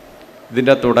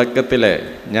 ഇതിൻ്റെ തുടക്കത്തിൽ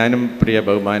ഞാനും പ്രിയ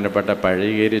ബഹുമാനപ്പെട്ട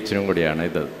പഴയകേരിയച്ഛനും കൂടിയാണ്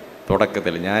ഇത്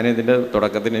തുടക്കത്തിൽ. ഞാനിതിൻ്റെ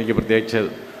തുടക്കത്തിൽ എനിക്ക് പ്രത്യേകിച്ച്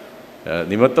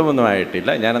നിമിത്തമൊന്നും ആയിട്ടില്ല.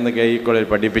 ഞാനന്ന് K കോളേജിൽ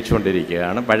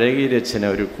പഠിപ്പിച്ചുകൊണ്ടിരിക്കുകയാണ്. പഴയകേരിയച്ഛനെ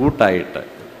ഒരു കൂട്ടായിട്ട്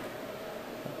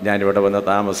ഞാനിവിടെ വന്ന്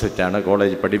താമസിച്ചാണ്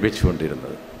കോളേജ്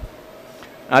പഠിപ്പിച്ചുകൊണ്ടിരുന്നത്.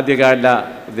 ആദ്യകാല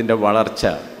ഇതിൻ്റെ വളർച്ച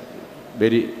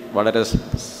വളരെ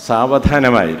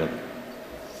സാവധാനമായിരുന്നു.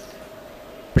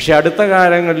 പക്ഷെ അടുത്ത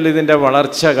കാലങ്ങളിൽ ഇതിൻ്റെ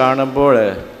വളർച്ച കാണുമ്പോൾ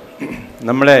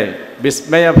നമ്മളെ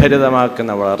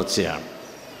വിസ്മയഭരിതമാക്കുന്ന വളർച്ചയാണ്.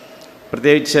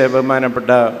 പ്രത്യേകിച്ച്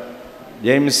ബഹുമാനപ്പെട്ട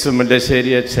ജെയിംസ്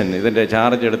മുല്ലശ്ശേരി അച്ഛൻ ഇതിൻ്റെ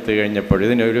ചാർജ് എടുത്തു കഴിഞ്ഞപ്പോൾ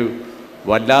ഇതിനൊരു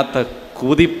വല്ലാത്ത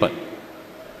കുതിപ്പ്,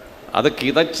 അത്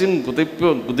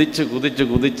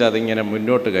കുതിച്ച് അതിങ്ങനെ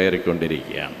മുന്നോട്ട്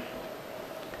കയറിക്കൊണ്ടിരിക്കുകയാണ്.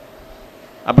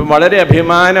 അപ്പം വളരെ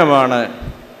അഭിമാനമാണ്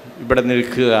ഇവിടെ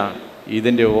നിൽക്കുക,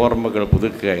 ഇതിൻ്റെ ഓർമ്മകൾ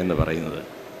പുതുക്കുക എന്ന് പറയുന്നത്.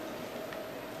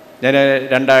 ഞാൻ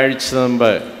 2 ആഴ്ച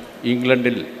മുമ്പ്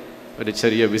ഇംഗ്ലണ്ടിൽ ഒരു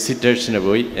ചെറിയ വിസിറ്റേഷന്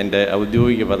പോയി. എൻ്റെ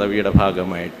ഔദ്യോഗിക പദവിയുടെ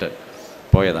ഭാഗമായിട്ട്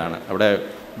പോയതാണ്. അവിടെ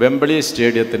വെംബിളി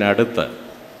സ്റ്റേഡിയത്തിനടുത്ത്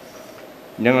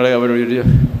ഞങ്ങൾ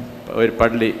ഒരു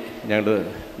പള്ളി ഞങ്ങൾ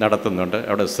നടത്തുന്നുണ്ട്.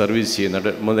 അവിടെ സർവീസ്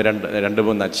ചെയ്യുന്നുണ്ട്.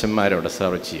 2-3 അച്ഛന്മാരവിടെ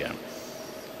സർവ് ചെയ്യാണ്.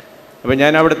 അപ്പോൾ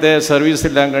ഞാൻ അവിടുത്തെ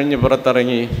സർവീസെല്ലാം കഴിഞ്ഞ്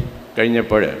പുറത്തിറങ്ങി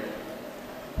കഴിഞ്ഞപ്പോൾ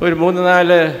ഒരു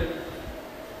 3-4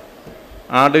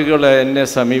 ആളുകൾ എന്നെ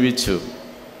സമീപിച്ചു.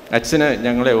 അച്ഛന്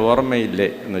ഞങ്ങളെ ഓർമ്മയില്ലേ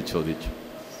എന്ന് ചോദിച്ചു.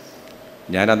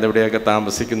 ഞാൻ അന്നിവിടെയൊക്കെ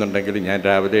താമസിക്കുന്നുണ്ടെങ്കിൽ ഞാൻ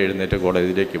രാവിലെ എഴുന്നേറ്റ്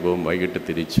കോളേജിലേക്ക് പോകും, വൈകിട്ട്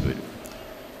തിരിച്ചു വരും.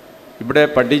 ഇവിടെ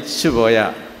പഠിച്ചു പോയ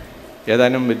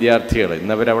ഏതാനും വിദ്യാർത്ഥികൾ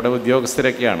ഇന്നവരവിടെ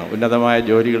ഉദ്യോഗസ്ഥരൊക്കെയാണ്, ഉന്നതമായ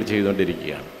ജോലികൾ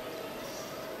ചെയ്തുകൊണ്ടിരിക്കുകയാണ്.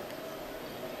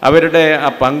 അവരുടെ ആ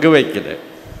പങ്കുവയ്ക്കൽ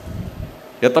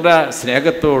എത്ര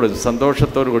സ്നേഹത്തോടും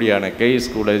സന്തോഷത്തോടു കൂടിയാണ് K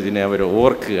കോളേജിനെ അവർ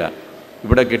ഓർക്കുക.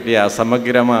 ഇവിടെ കിട്ടിയ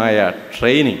സമഗ്രമായ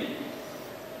ട്രെയിനിങ്,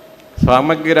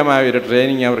 സമഗ്രമായൊരു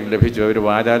ട്രെയിനിങ് അവർക്ക് ലഭിച്ചു. അവർ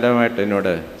വാചാലമായിട്ട്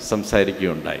എന്നോട്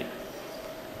സംസാരിക്കുകയുണ്ടായി.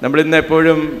 നമ്മളിന്ന്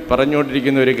എപ്പോഴും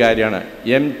പറഞ്ഞുകൊണ്ടിരിക്കുന്ന ഒരു കാര്യമാണ്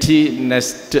എംപ്റ്റി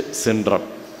നെസ്റ്റ് സിൻഡ്രം.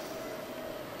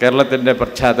 കേരളത്തിൻ്റെ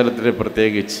പശ്ചാത്തലത്തിൽ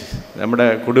പ്രത്യേകിച്ച് നമ്മുടെ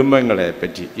കുടുംബങ്ങളെ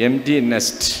പറ്റി എംപ്റ്റി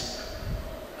നെസ്റ്റ്,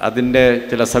 അതിൻ്റെ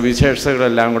ചില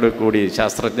സവിശേഷതകളെല്ലാം കൂടി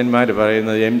ശാസ്ത്രജ്ഞന്മാർ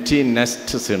പറയുന്നത് എംപ്റ്റി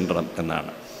നെസ്റ്റ് സിൻഡ്രം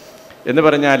എന്നാണ്. എന്ന്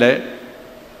പറഞ്ഞാൽ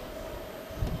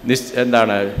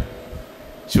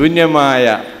ശൂന്യമായ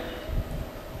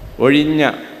ഒഴിഞ്ഞ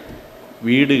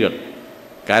വീടുകൾ.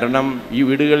 കാരണം ഈ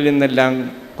വീടുകളിൽ നിന്നെല്ലാം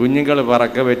കുഞ്ഞുങ്ങൾ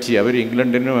പറക്ക പറ്റി അവർ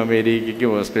ഇംഗ്ലണ്ടിനും അമേരിക്കയ്ക്കും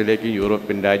ഓസ്ട്രേലിയയ്ക്കും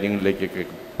യൂറോപ്യൻ രാജ്യങ്ങളിലേക്കൊക്കെ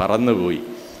പറന്നുപോയി,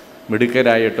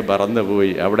 മിടുക്കരായിട്ട്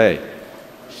പറന്നുപോയി അവിടെ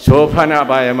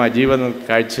ശോഭനാപായമായ ജീവിതം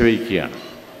കാഴ്ചവെക്കുകയാണ്.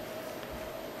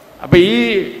 അപ്പോൾ ഈ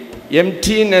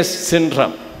എംപ്റ്റിനെസ്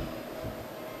സിൻഡ്രം,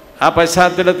 ആ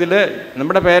പശ്ചാത്തലത്തിൽ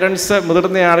നമ്മുടെ പേരൻസ്,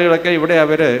 മുതിർന്ന ആളുകളൊക്കെ ഇവിടെ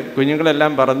അവർ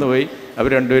കുഞ്ഞുങ്ങളെല്ലാം പറന്നുപോയി, അവർ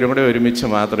രണ്ടുപേരും കൂടെ ഒരുമിച്ച്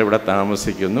മാത്രം ഇവിടെ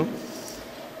താമസിക്കുന്നു.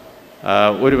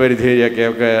 ഒരു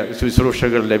പരിധിയൊക്കെ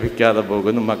ശുശ്രൂഷകൾ ലഭിക്കാതെ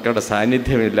പോകുന്നു, മക്കളുടെ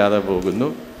സാന്നിധ്യമില്ലാതെ പോകുന്നു,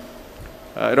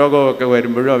 രോഗമൊക്കെ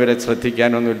വരുമ്പോഴും അവരെ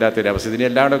ശ്രദ്ധിക്കാനൊന്നും ഇല്ലാത്തൊരവസ്ഥ.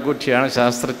 ഇതിനെല്ലാം കൂടെ കൂട്ടിയാണ്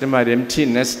ശാസ്ത്രജ്ഞന്മാർ എംപ്റ്റി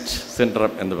നെസ്റ്റ്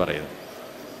സിൻഡ്രം എന്ന് പറയുന്നത്.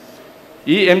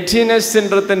 ഈ എംപ്റ്റിനെസ്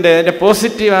സിൻഡ്രത്തിൻ്റെ അതിൻ്റെ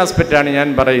പോസിറ്റീവ് ആസ്പെക്റ്റാണ് ഞാൻ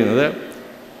പറയുന്നത്.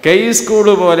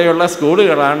 സ്കൂള് പോലെയുള്ള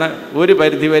സ്കൂളുകളാണ് ഒരു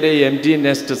പരിധിവരെ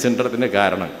എംപ്റ്റിനെസ് സിൻഡ്രത്തിന്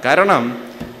കാരണം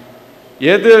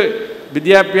ഏത്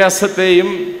വിദ്യാഭ്യാസത്തെയും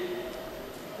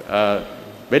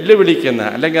വെല്ലുവിളിക്കുന്ന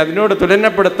അല്ലെങ്കിൽ അതിനോട്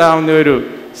തുലനപ്പെടുത്താവുന്ന ഒരു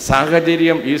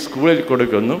സാഹചര്യം ഈ സ്കൂളിൽ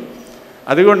കൊടുക്കുന്നു.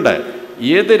 അതുകൊണ്ട്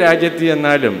ഏത് രാജ്യത്ത്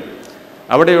ചെന്നാലും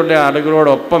അവിടെയുള്ള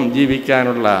ആളുകളോടൊപ്പം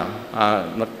ജീവിക്കാനുള്ള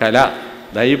കല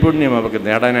നൈപുണ്യം അവർക്ക്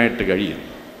നേടാനായിട്ട് കഴിയും.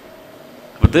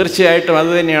 അപ്പോൾ തീർച്ചയായിട്ടും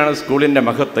അതുതന്നെയാണ് സ്കൂളിൻ്റെ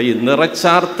മഹത്വം. ഈ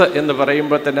നിറച്ചാർത്ത് എന്ന്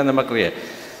പറയുമ്പോൾ തന്നെ നമുക്കറിയാം,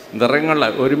 നിറങ്ങൾ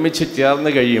ഒരുമിച്ച് ചേർന്ന്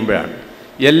കഴിയുമ്പോഴാണ്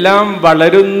എല്ലാം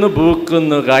വളരുന്നു,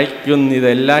 പൂക്കുന്നു, കായ്ക്കുന്നു,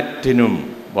 ഇതെല്ലാറ്റിനും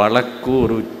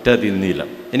വളക്കൂറുറ്റതിന്നിലം.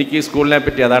 എനിക്ക് ഈ സ്കൂളിനെ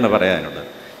പറ്റി അതാണ് പറയാനുള്ളത്.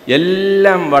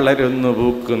 എല്ലാം വളരുന്നു,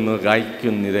 പൂക്കുന്നു,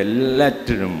 കായ്ക്കുന്നു,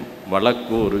 ഇതെല്ലാറ്റിനും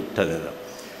വളക്കൂറുറ്റതിന്നിലം.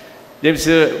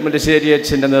 ജെയിംസ് മുല്ലശ്ശേരി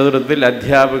അച്ഛൻ്റെ നേതൃത്വത്തിൽ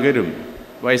അധ്യാപകരും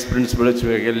വൈസ് പ്രിൻസിപ്പൽസും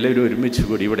എല്ലാവരും ഒരുമിച്ച്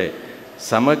കൂടി ഇവിടെ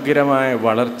സമഗ്രമായ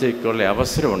വളർച്ചയ്ക്കുള്ള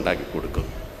അവസരം ഉണ്ടാക്കി കൊടുക്കും.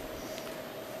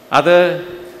 അത്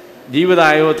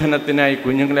ജീവിതായോധനത്തിനായി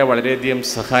കുഞ്ഞുങ്ങളെ വളരെയധികം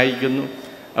സഹായിക്കുന്നു.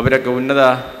 അവരൊക്കെ ഉന്നത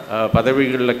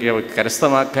പദവികളിലൊക്കെ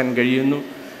കരസ്ഥമാക്കാൻ കഴിയുന്നു,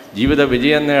 ജീവിത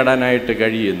വിജയം നേടാനായിട്ട്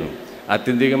കഴിയുന്നു.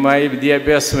 ആത്യന്തികമായി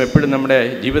വിദ്യാഭ്യാസം എപ്പോഴും നമ്മുടെ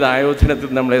ജീവിതായോധനത്തിൽ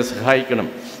നമ്മളെ സഹായിക്കണം,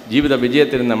 ജീവിത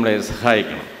വിജയത്തിന് നമ്മളെ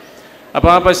സഹായിക്കണം. അപ്പോൾ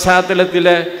ആ പശ്ചാത്തലത്തിൽ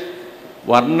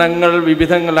വർണ്ണങ്ങൾ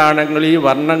വിവിധങ്ങളാണെങ്കിൽ, ഈ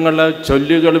വർണ്ണങ്ങൾ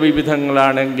ചൊല്ലുകൾ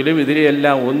വിവിധങ്ങളാണെങ്കിലും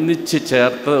ഇതിനെയെല്ലാം ഒന്നിച്ച്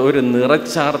ചേർത്ത് ഒരു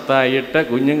നിറച്ചാർത്തായിട്ട്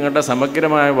കുഞ്ഞുങ്ങളുടെ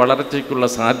സമഗ്രമായ വളർച്ചയ്ക്കുള്ള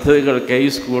സാധ്യതകൾ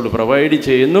സ്കൂൾ പ്രൊവൈഡ്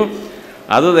ചെയ്യുന്നു.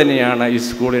 അതുതന്നെയാണ് ഈ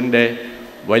സ്കൂളിൻ്റെ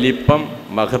വലിപ്പം,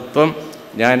 മഹത്വം.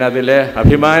 ഞാനതിൽ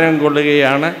അഭിമാനം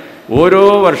കൊള്ളുകയാണ്. ഓരോ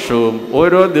വർഷവും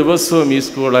ഓരോ ദിവസവും ഈ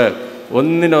സ്കൂള്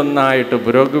ഒന്നിനൊന്നായിട്ട്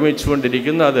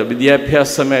പുരോഗമിച്ചുകൊണ്ടിരിക്കുന്നു. അത്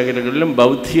വിദ്യാഭ്യാസ മേഖലകളിലും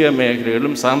ബൗദ്ധിക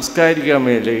മേഖലകളിലും സാംസ്കാരിക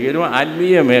മേഖലയിലും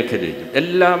ആത്മീയ മേഖലയിലും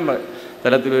എല്ലാ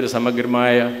തരത്തിലൊരു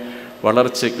സമഗ്രമായ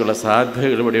വളർച്ചയ്ക്കുള്ള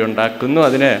സാധ്യതകൾ ഇവിടെ ഉണ്ടാക്കുന്നു.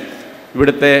 അതിന്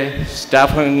ഇവിടുത്തെ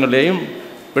സ്റ്റാഫംഗങ്ങളെയും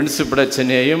പ്രിൻസിപ്പൽ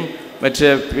അച്ഛനെയും മറ്റ്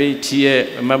PTA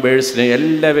മെമ്പേഴ്സിനെയും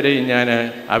എല്ലാവരെയും ഞാൻ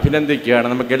അഭിനന്ദിക്കുകയാണ്.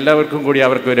 നമുക്കെല്ലാവർക്കും കൂടി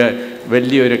അവർക്കൊരു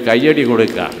വലിയൊരു കയ്യടി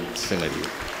കൊടുക്കാം. സംഗതി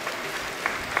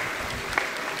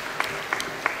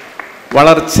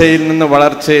വളർച്ചയിൽ നിന്ന്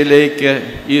വളർച്ചയിലേക്ക്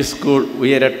ഈ സ്കൂൾ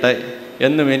ഉയരട്ടെ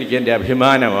എന്നും എനിക്ക്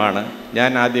അഭിമാനമാണ്. ഞാൻ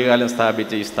ആദ്യകാലം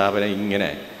സ്ഥാപിച്ച ഈ സ്ഥാപനം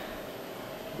ഇങ്ങനെ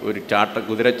ഒരു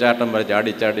കുതിരച്ചാട്ടം പോലെ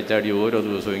ചാടി ഓരോ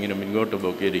ദിവസവും ഇങ്ങനെ മുന്നോട്ട്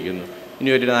പോക്കിയിരിക്കുന്നു.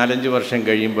 ഇനി ഒരു 4-5 വർഷം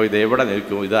കഴിയുമ്പോൾ ഇത് എവിടെ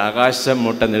നിൽക്കും, ഇത് ആകാശം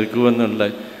മുട്ട നിൽക്കുമെന്നുള്ള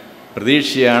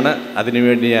പ്രതീക്ഷയാണ്.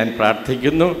 അതിനുവേണ്ടി ഞാൻ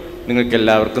പ്രാർത്ഥിക്കുന്നു.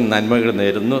 നിങ്ങൾക്കെല്ലാവർക്കും നന്മകൾ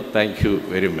നേരുന്നു. Thank you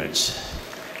very much.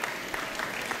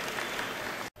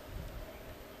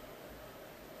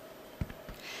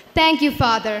 Thank you,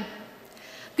 Father.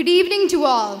 Good evening to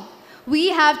all. We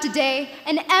have today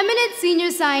an eminent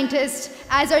senior scientist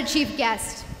as our chief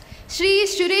guest. Shri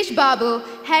Suresh Babu,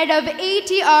 head of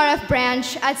ATRF branch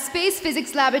at Space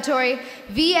Physics Laboratory,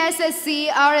 VSSC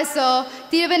RSO,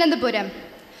 Thiruvananthapuram.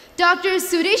 Dr.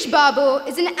 Suresh Babu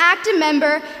is an active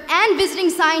member and visiting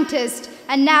scientist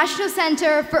at National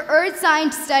Center for Earth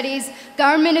Science Studies,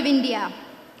 Government of India.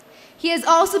 He has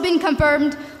also been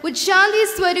confirmed with Shanti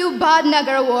Swarup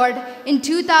Bhatnagar Award in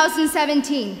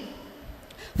 2017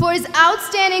 for his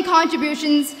outstanding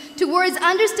contributions towards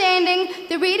understanding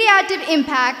the radioactive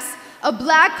impacts of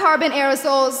black carbon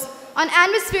aerosols on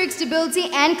atmospheric stability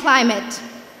and climate,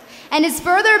 and his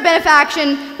further benefaction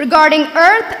regarding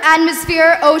Earth,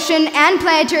 atmosphere, ocean, and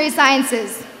planetary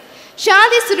sciences.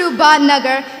 Shanti Swarup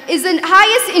Bhatnagar is the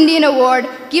highest Indian award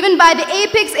given by the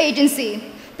APEX agency,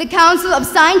 the Council of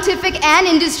Scientific and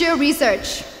Industrial Research.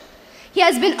 He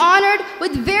has been honored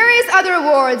with various other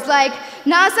awards like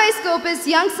NASA Scopus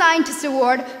Young Scientist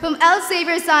Award from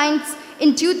Elsevier Science in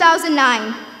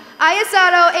 2009,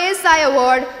 ISRO ASI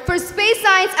Award for Space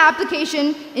Science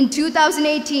Application in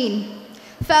 2018,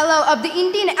 Fellow of the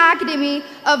Indian Academy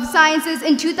of Sciences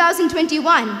in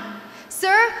 2021.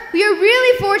 Sir, we are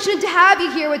really fortunate to have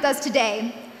you here with us today.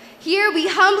 Here we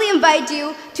humbly invite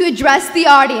you to address the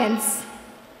audience.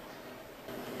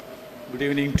 Good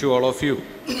evening to all of you.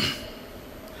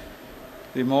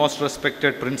 The most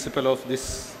respected principal of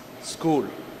this school,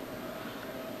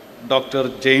 Dr.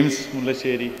 James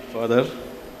Mullasheri, Father,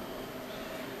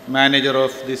 manager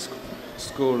of this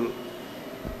school,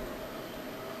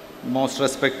 most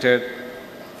respected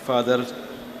Father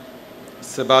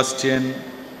Sebastian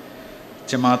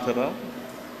Chamathara,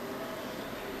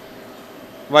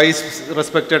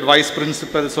 respected vice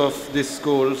principals of this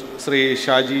school, Sri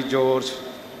Shaji George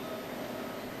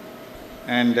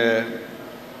and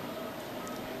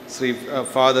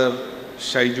Father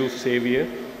Shaiju Xavier,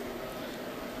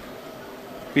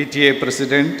 PTA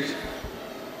President,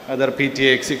 other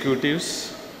PTA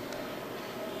executives,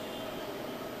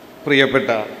 പ്രിയപ്പെട്ട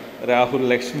രാഹുൽ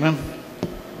ലക്ഷ്മൺ,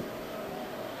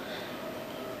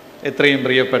 എത്രയും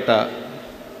പ്രിയപ്പെട്ട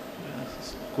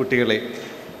കുട്ടികളെ,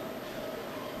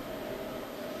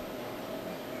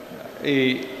 ഈ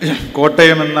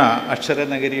കോട്ടയം എന്ന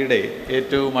അക്ഷരനഗരിയുടെ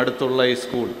ഏറ്റവും അടുത്തുള്ള ഈ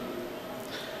school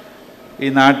ഈ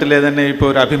നാട്ടിലെ തന്നെ ഇപ്പോൾ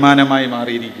ഒരു അഭിമാനമായി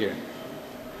മാറിയിരിക്കുകയാണ്.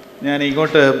 ഞാൻ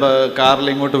ഇങ്ങോട്ട് കാറിൽ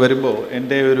ഇങ്ങോട്ട് വരുമ്പോൾ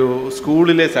എൻ്റെ ഒരു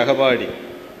സ്കൂളിലെ സഹപാഠി,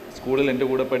 സ്കൂളിൽ എൻ്റെ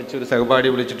കൂടെ പഠിച്ച ഒരു സഹപാഠി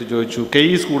വിളിച്ചിട്ട് ചോദിച്ചു,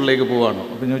 KE സ്കൂളിലേക്ക് പോവാണോ?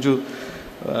 അപ്പം ചോദിച്ചു,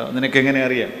 നിനക്കെങ്ങനെ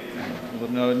അറിയാം?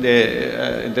 പറഞ്ഞു,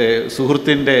 എൻ്റെ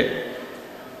സുഹൃത്തിൻ്റെ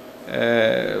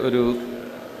ഒരു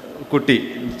കുട്ടി,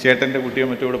 ചേട്ടൻ്റെ കുട്ടിയോ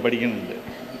മറ്റോ ഇവിടെ പഠിക്കുന്നുണ്ട്.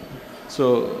 So,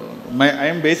 I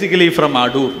am basically from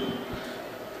Adur,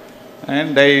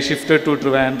 and I shifted to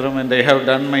Trivandrum, and I have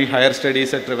done my higher studies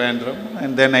at Trivandrum,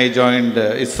 and then I joined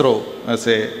ISRO as a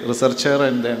researcher,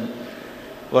 and then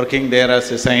working there as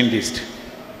a scientist.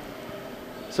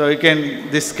 So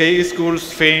this KE school's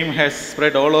fame has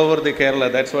spread all over the Kerala,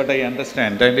 that's what I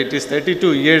understand, and it is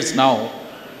 32 years now.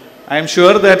 I am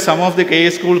sure that some of the KE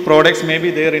school products may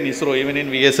be there in ISRO, even in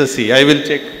VSSC. I will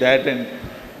check that. And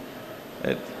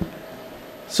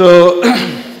so,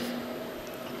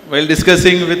 while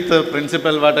discussing with the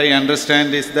principal, what I understand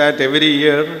is that every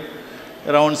year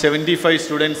around 75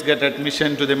 students get admission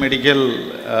to the medical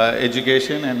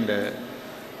education, and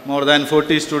more than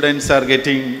 40 students are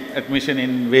getting admission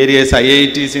in various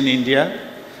IITs in India.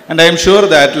 And I am sure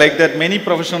that, like that, many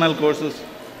professional courses,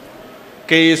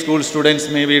 KE school students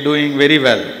may be doing very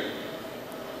well.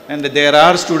 And there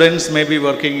are students may be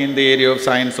working in the area of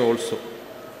science also.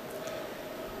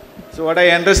 So what I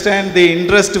understand, the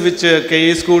interest which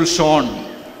KE school shown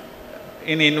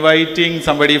in inviting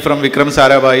somebody from Vikram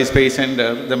Sarabhai Space Center,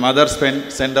 the mother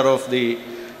center of the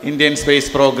Indian space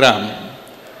program,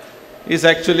 is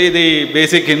actually the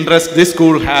basic interest this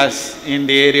school has in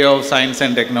the area of science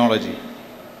and technology.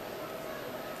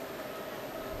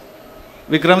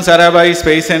 Vikram Sarabhai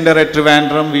Space Center at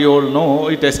Trivandrum, we all know,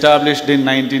 it established in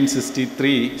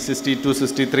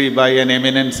 1962-63 by an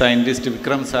eminent scientist,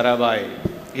 Vikram Sarabhai.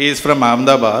 He is from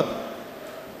Ahmedabad.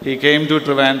 He came to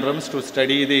Trivandrum to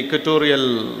study the equatorial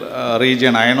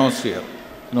region, ionosphere.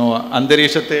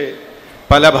 അന്തരീക്ഷത്തെ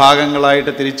പല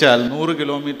ഭാഗങ്ങളായിട്ട് തിരിച്ചാൽ 100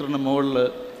 കിലോമീറ്ററിന് മുകളിൽ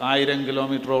 1000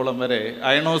 കിലോമീറ്ററോളം വരെ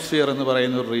ionosphere എന്ന്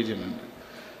പറയുന്ന ഒരു റീജിയനുണ്ട്.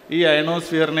 ഈ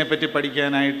അയണോസ്ഫിയറിനെ പറ്റി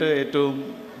പഠിക്കാനായിട്ട് ഏറ്റവും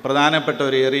പ്രധാനപ്പെട്ട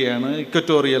ഒരു ഏരിയയാണ്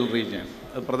ഇക്വറ്റോറിയൽ റീജിയൻ.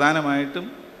 അത് പ്രധാനമായിട്ടും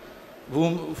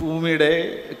ഭൂമിയുടെ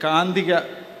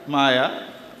കാന്തികമായ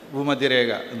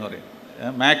ഭൂമധ്യരേഖ എന്ന് പറയും.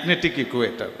 Magnetic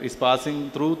equator is passing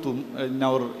through in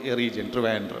our region,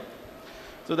 Trivandrum.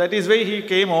 So that is why he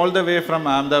came all the way from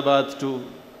Ahmedabad to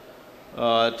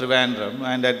Trivandrum,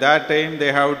 and at that time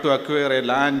they have to acquire a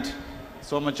land,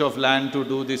 so much of land to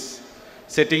do this,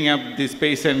 setting up the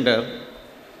space center.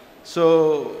 So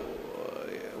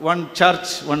one church,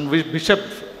 one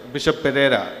Bishop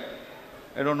Pereira,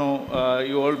 I don't know,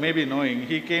 you all may be knowing,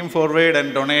 he came forward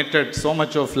and donated so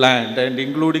much of land, and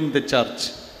including the church.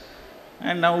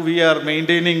 And now we are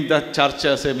maintaining that church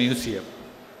as a museum.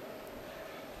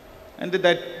 And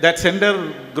that center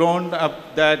grown up,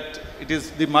 that it is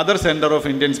the mother center of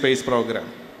Indian space program.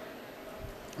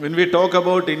 When we talk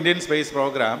about Indian space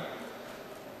program,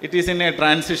 it is in a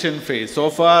transition phase. So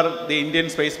far, the Indian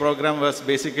space program was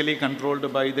basically controlled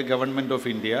by the government of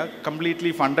India,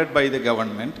 completely funded by the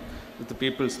government with the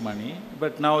people's money.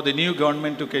 But now the new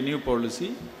government took a new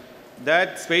policy. That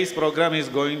space program is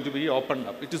going to be opened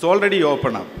up. It is already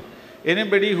open up.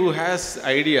 Anybody who has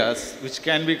ideas which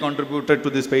can be contributed to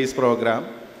the space program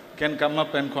can come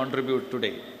up and contribute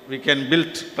today. We can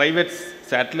build private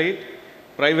satellite,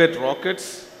 private rockets.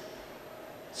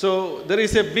 So there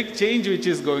is a big change which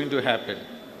is going to happen.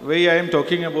 Why I am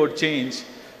talking about change,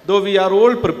 though we are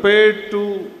all prepared to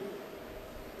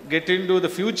get into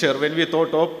the future, when we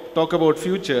talk about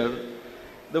future,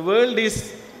 the world is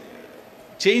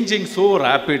changing so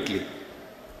rapidly.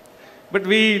 But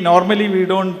we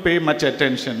don't pay much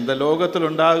attention. The ലോകത്തിൽ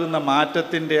ഉണ്ടാകുന്ന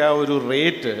മാറ്റത്തിൻ്റെ ആ ഒരു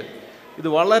rate ഇത്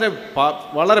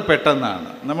വളരെ പെട്ടെന്നാണ്.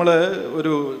 നമ്മൾ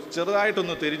ഒരു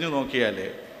ചെറുതായിട്ടൊന്ന് തിരിഞ്ഞു നോക്കിയാൽ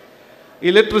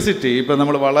ഇലക്ട്രിസിറ്റി ഇപ്പം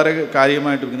നമ്മൾ വളരെ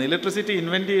കാര്യമായിട്ട് വെക്കുന്നത്, ഇലക്ട്രിസിറ്റി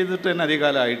ഇൻവെൻറ്റ് ചെയ്തിട്ട് തന്നെ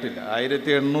അധികകാലമായിട്ടില്ല.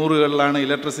 1800-കളിലാണ്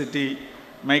ഇലക്ട്രിസിറ്റി.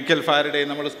 മൈക്കൽ ഫാരഡേ,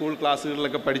 നമ്മൾ സ്കൂൾ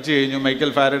ക്ലാസ്സുകളിലൊക്കെ പഠിച്ചു കഴിഞ്ഞു.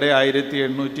 മൈക്കൽ ഫാരഡേ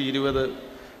 1820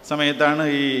 സമയത്താണ്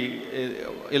ഈ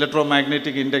ഇലക്ട്രോ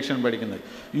മാഗ്നറ്റിക് ഇൻഡക്ഷൻ പഠിക്കുന്നത്.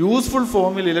 യൂസ്ഫുൾ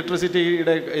ഫോമിൽ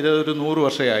ഇലക്ട്രിസിറ്റിയുടെ ഇതൊരു 100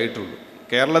 വർഷമേ ആയിട്ടുള്ളൂ.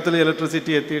 കേരളത്തിൽ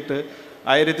ഇലക്ട്രിസിറ്റി എത്തിയിട്ട്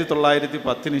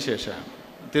 1910 ശേഷമാണ്.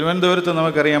 തിരുവനന്തപുരത്ത്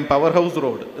നമുക്കറിയാം പവർ ഹൗസ്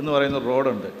റോഡ് എന്ന് പറയുന്ന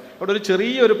റോഡുണ്ട്. അവിടെ ഒരു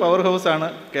ചെറിയൊരു പവർ ഹൗസാണ്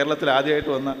കേരളത്തിൽ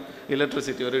ആദ്യമായിട്ട് വന്ന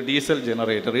ഇലക്ട്രിസിറ്റി, ഒരു ഡീസൽ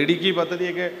ജനറേറ്റർ. ഇടുക്കി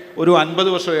പദ്ധതിയൊക്കെ ഒരു 50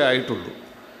 വർഷമേ ആയിട്ടുള്ളൂ.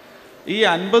 ഈ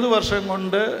 50 വർഷം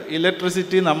കൊണ്ട്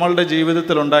ഇലക്ട്രിസിറ്റി നമ്മളുടെ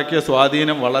ജീവിതത്തിൽ ഉണ്ടാക്കിയ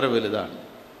സ്വാധീനം വളരെ വലുതാണ്.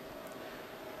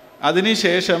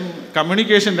 അതിനുശേഷം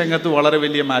കമ്മ്യൂണിക്കേഷൻ രംഗത്ത് വളരെ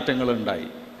വലിയ മാറ്റങ്ങളുണ്ടായി.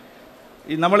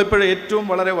 നമ്മളിപ്പോൾ ഏറ്റവും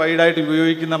വളരെ വൈഡായിട്ട്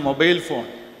ഉപയോഗിക്കുന്ന മൊബൈൽ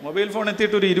ഫോൺ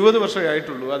എത്തിയിട്ട് ഒരു 20 വർഷമേ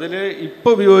ആയിട്ടുള്ളൂ. അതിൽ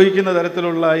ഇപ്പോൾ ഉപയോഗിക്കുന്ന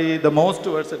തരത്തിലുള്ള ഈ the most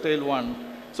versatile one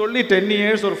it's only 10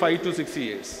 years or 5 to 6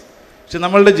 years. പക്ഷെ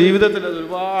നമ്മളുടെ ജീവിതത്തിൽ അത്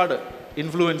ഒരുപാട്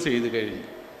ഇൻഫ്ലുവൻസ് ചെയ്ത് കഴിഞ്ഞു.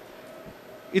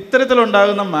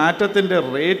 ഇത്തരത്തിലുണ്ടാകുന്ന മാറ്റത്തിൻ്റെ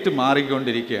റേറ്റ്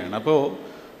മാറിക്കൊണ്ടിരിക്കുകയാണ്. അപ്പോൾ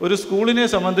ഒരു സ്കൂളിനെ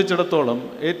സംബന്ധിച്ചിടത്തോളം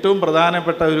ഏറ്റവും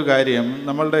പ്രധാനപ്പെട്ട ഒരു കാര്യം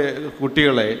നമ്മളുടെ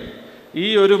കുട്ടികളെ ഈ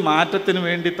ഒരു മാറ്റത്തിന്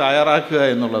വേണ്ടി തയ്യാറാക്കുക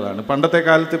എന്നുള്ളതാണ്. പണ്ടത്തെ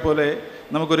കാലത്തെ പോലെ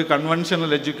നമുക്കൊരു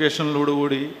കൺവെൻഷണൽ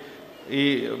എഡ്യൂക്കേഷനിലോടുകൂടി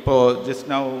ഇപ്പോൾ ജസ്റ്റ്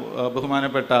നൗ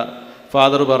ബഹുമാനപ്പെട്ട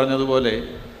ഫാദർ പറഞ്ഞതുപോലെ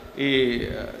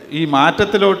ഈ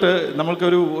മാറ്റത്തിലോട്ട്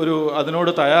നമ്മൾക്കൊരു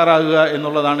അതിനോട് തയ്യാറാകുക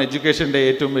എന്നുള്ളതാണ് എഡ്യൂക്കേഷൻ്റെ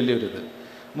ഏറ്റവും വലിയൊരിത്.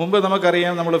 മുമ്പ്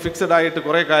നമുക്കറിയാം, നമ്മൾ ഫിക്സഡ് ആയിട്ട്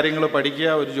കുറേ കാര്യങ്ങൾ പഠിക്കുക,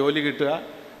 ഒരു ജോലി കിട്ടുക,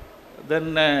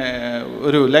 തന്നെ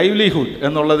ഒരു ലൈവ്ലിഹുഡ്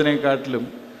എന്നുള്ളതിനെക്കാട്ടിലും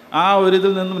ആ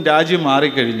ഒരിതിൽ നിന്നും രാജ്യം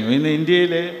മാറിക്കഴിഞ്ഞു. ഇന്ന്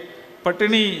ഇന്ത്യയിലെ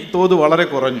പട്ടിണി തോത് വളരെ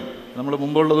കുറഞ്ഞു. നമ്മൾ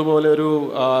മുമ്പുള്ളതുപോലെ ഒരു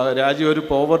രാജ്യം ഒരു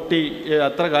പോവർട്ടി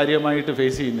അത്ര കാര്യമായിട്ട്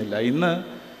ഫേസ് ചെയ്യുന്നില്ല. ഇന്ന്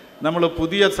നമ്മൾ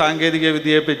പുതിയ സാങ്കേതിക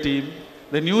വിദ്യയെപ്പറ്റിയും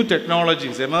the new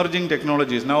technologies, emerging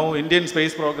technologies. Now Indian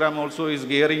space program also is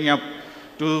gearing up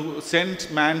to send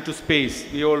man to space.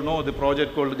 We all know the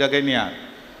project called Gaganyaan.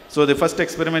 So the first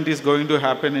experiment is going to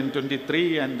happen in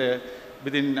 2023, and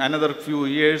within another few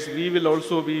years we will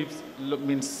also be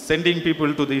sending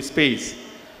people to the space.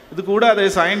 ഇത് കൂടാതെ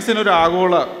സയൻസിനൊരു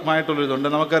ആഗോളമായിട്ടുള്ളതുണ്ട്.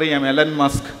 നമുക്കറിയാം Ellen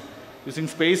Musk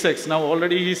using space X now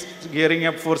already he is gearing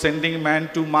up for sending man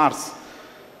to Mars.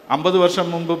 50 വർഷം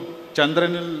മുമ്പ്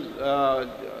ചന്ദ്രനിൽ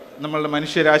നമ്മളുടെ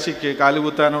മനുഷ്യരാശിക്ക്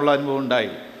കാലുകുത്താനുള്ള അനുഭവം ഉണ്ടായി.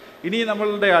 ഇനി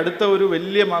നമ്മളുടെ അടുത്ത ഒരു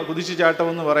വലിയ കുതിച്ചുചാട്ടം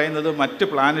എന്ന് പറയുന്നത് മറ്റ്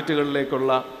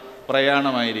പ്ലാനറ്റുകളിലേക്കുള്ള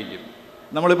പ്രയാണമായിരിക്കും.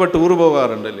 നമ്മളിപ്പോൾ ടൂർ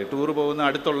പോകാറുണ്ടല്ലേ, ടൂർ പോകുന്ന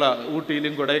അടുത്തുള്ള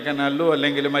ഊട്ടിയിലും കൊടൈക്കനാലിലോ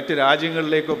അല്ലെങ്കിൽ മറ്റ്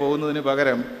രാജ്യങ്ങളിലേക്കോ പോകുന്നതിന്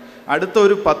പകരം അടുത്ത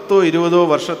ഒരു 10-20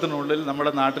 വർഷത്തിനുള്ളിൽ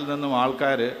നമ്മുടെ നാട്ടിൽ നിന്നും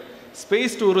ആൾക്കാർ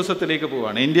സ്പേസ് ടൂറിസത്തിലേക്ക്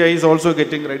പോവുകയാണ്. India is also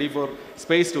getting ready for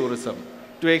space tourism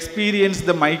to experience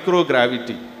the micro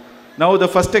gravity. Now the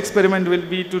first experiment will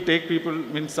be to take people,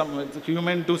 some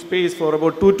human to space for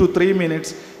about 2 to 3 minutes,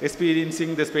 experiencing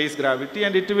the space gravity,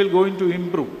 and it will going to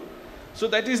improve. So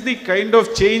that is the kind of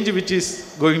change which is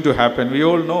going to happen. We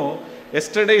all know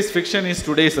yesterday's fiction is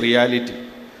today's reality.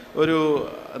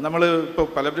 നമ്മൾ ഇപ്പോൾ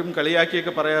പലരും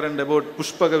കളിയാക്കിയൊക്കെ പറയാറുണ്ട് about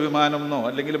Pushpaka വിമാനം എന്നോ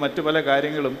അല്ലെങ്കിൽ മറ്റു പല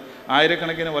കാര്യങ്ങളും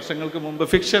ആയിരക്കണക്കിന് വർഷങ്ങൾക്ക് മുമ്പ്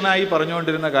ഫിക്ഷനായി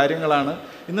പറഞ്ഞുകൊണ്ടിരുന്ന കാര്യങ്ങളാണ്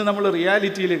ഇന്ന് നമ്മൾ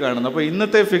റിയാലിറ്റിയിൽ കാണുന്നത്. അപ്പോൾ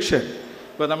ഇന്നത്തെ ഫിക്ഷൻ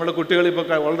ഇപ്പോൾ നമ്മൾ കുട്ടികളിപ്പോൾ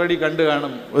ഓൾറെഡി കണ്ടു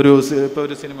കാണും. ഇപ്പോൾ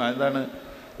ഒരു സിനിമ എന്താണ്,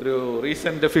 ഒരു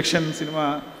റീസെൻ്റ് ഫിക്ഷൻ സിനിമ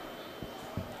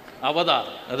അവതാർ.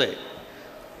 അതെ,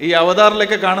 ഈ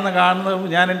അവതാറിലൊക്കെ കാണുന്ന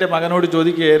ഞാൻ എൻ്റെ മകനോട്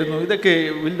ചോദിക്കുകയായിരുന്നു, ഇതൊക്കെ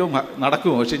വല്ലതും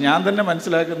നടക്കുമോ? പക്ഷെ ഞാൻ തന്നെ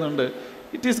മനസ്സിലാക്കുന്നുണ്ട്,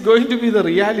 it is going to be the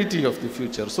reality of the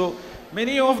future. So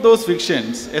many of those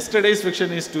fictions, yesterday's fiction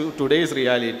is to today's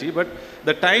reality, but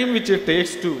the time which it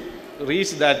takes to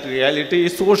reach that reality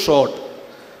is so short.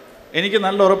 എനിക്ക്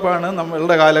നല്ല ഉറപ്പാണ്,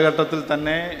 നമ്മളുടെ കാലഘട്ടത്തിൽ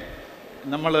തന്നെ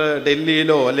നമ്മൾ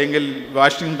ഡൽഹിയിലോ അല്ലെങ്കിൽ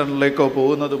വാഷിങ്ടണിലേക്കോ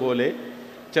പോകുന്നത് പോലെ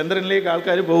ചന്ദ്രനിലേക്ക്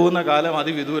ആൾക്കാർ പോകുന്ന കാലം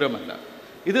അതിവിദൂരമല്ല.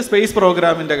 ഇത് സ്പേസ്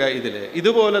പ്രോഗ്രാമിൻ്റെ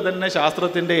ഇതുപോലെ തന്നെ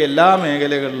ശാസ്ത്രത്തിൻ്റെ എല്ലാ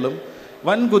മേഖലകളിലും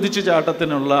വൻ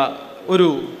കുതിച്ചുചാട്ടത്തിനുള്ള ഒരു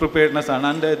പ്രിപ്പയർഡ്നെസ് ആണ്.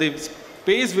 And the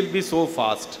space will be so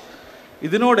fast.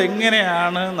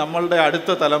 ഇതിനോടെങ്ങനെയാണ് നമ്മളുടെ അടുത്ത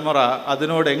തലമുറ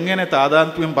അതിനോടെങ്ങനെ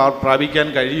താതാത്മ്യം പ്രാപിക്കാൻ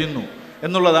കഴിയുന്നു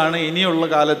എന്നുള്ളതാണ് ഇനിയുള്ള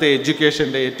കാലത്തെ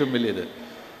എഡ്യൂക്കേഷൻ്റെ ഏറ്റവും വലിയത്.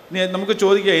 നമുക്ക്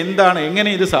ചോദിക്കുക, എങ്ങനെ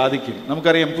ഇത് സാധിക്കും?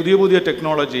 നമുക്കറിയാം പുതിയ പുതിയ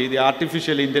technology, the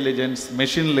artificial intelligence,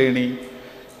 machine learning,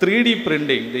 3D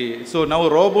printing. So now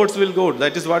robots will go.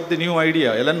 That is what the new idea.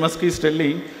 Elon Musk is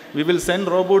telling, we will send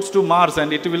robots to Mars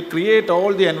and it will create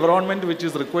all the environment which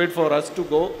is required for us to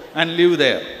go and live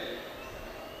there.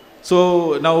 So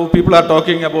now people are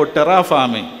talking about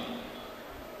terraforming.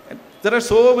 There are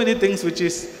so many things which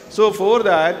is, so for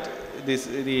that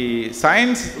the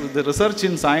science, the research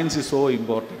in science is so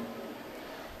important.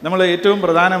 നമ്മൾ ഏറ്റവും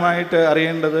പ്രധാനമായിട്ട്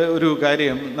അറിയേണ്ടത് ഒരു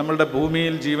കാര്യം, നമ്മളുടെ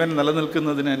ഭൂമിയിൽ ജീവൻ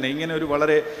നിലനിൽക്കുന്നതിന് തന്നെ ഇങ്ങനെ ഒരു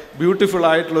വളരെ ബ്യൂട്ടിഫുൾ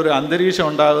ആയിട്ടുള്ളൊരു അന്തരീക്ഷം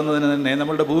ഉണ്ടാകുന്നതിന് തന്നെ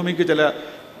നമ്മളുടെ ഭൂമിക്ക് ചില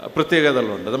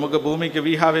പ്രത്യേകതകളുണ്ട്. നമുക്ക് ഭൂമിക്ക്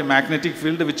we have A magnetic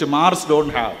field which Mars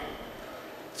don't have.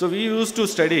 So we use to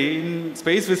study in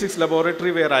space physics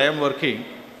laboratory where I am working.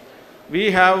 We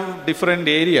have different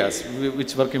areas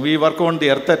which working. We work on the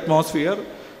Earth atmosphere.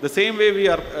 The same way we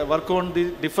are work on the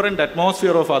different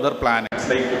atmosphere of other planets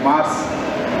like Mars,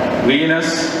 Venus,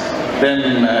 then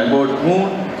about Moon.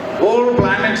 All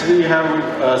planets we have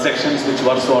sections which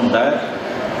works on that.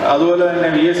 അതുപോലെ തന്നെ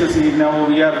VSSC now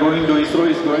we are going to, ISRO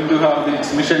is going to have its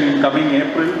mission in coming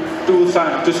April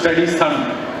to study sun.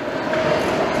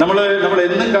 നമ്മൾ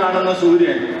എന്നും കാണുന്ന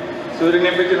സൂര്യൻ സൂര്യനെ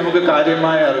പറ്റി നമുക്ക്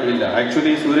കാര്യമായ അറിവില്ല.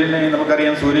 ആക്ച്വലി സൂര്യനെ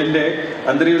നമുക്കറിയാം, സൂര്യൻ്റെ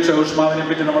അന്തരീക്ഷ ഊഷ്മാവിനെ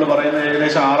പറ്റി നമ്മൾ പറയുന്നത്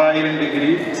ഏകദേശം 6000 ഡിഗ്രി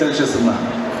സെൽഷ്യസ് എന്നാണ്.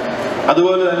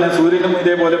 അതുപോലെ തന്നെ സൂര്യനും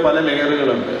ഇതേപോലെ പല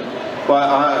ലെയറുകളുണ്ട്.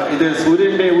 ഇത്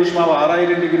സൂര്യൻ്റെ ഊഷ്മാവ്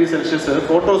 6000 ഡിഗ്രി സെൽഷ്യസ്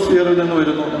ഫോട്ടോസ്ഫിയറിൽ നിന്ന്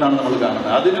വരുന്നു എന്നാണ് നമ്മൾ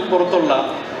കാണുന്നത്. അതിനും പുറത്തുള്ള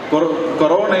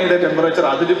കൊറോണയുടെ ടെമ്പറേച്ചർ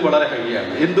അതിലും വളരെ ഹൈ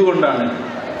ആണ്. എന്തുകൊണ്ടാണ്?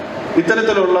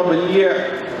 ഇത്തരത്തിലുള്ള വലിയ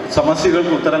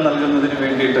സമസ്യകൾക്ക് ഉത്തരം നൽകുന്നതിന്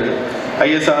വേണ്ടിയിട്ട്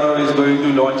ISRO is going to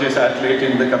launch a satellite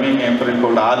in the coming April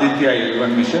called Aditya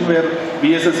L1 mission, where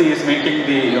BSSC is making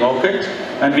the rocket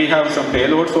and we have some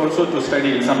payloads also to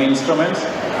study some instruments.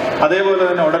 അതേപോലെ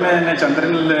തന്നെ ഉടനെ തന്നെ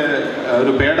ചന്ദ്രനിൽ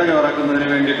ഒരു പേടകം ഇറക്കുന്നതിന്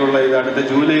വേണ്ടിയിട്ടുള്ള ഇത് അടുത്ത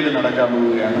ജൂലൈയിൽ നടക്കാൻ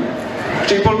പോവുകയാണ്.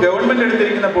 പക്ഷെ ഇപ്പോൾ ഗവൺമെൻറ്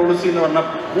എടുത്തിരിക്കുന്ന പോളിസി എന്ന് പറഞ്ഞാൽ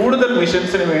കൂടുതൽ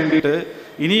മിഷൻസിന് വേണ്ടിയിട്ട്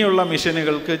ഇനിയുള്ള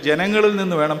മിഷനുകൾക്ക് ജനങ്ങളിൽ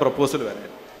നിന്ന് വേണം പ്രപ്പോസൽ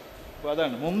വരാൻ. അപ്പോൾ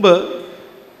അതാണ് മുമ്പ്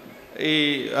ഈ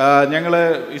ഞങ്ങൾ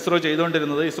ഇസ്രോ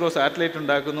ചെയ്തുകൊണ്ടിരുന്നത്, ഇസ്രോ സാറ്റലൈറ്റ്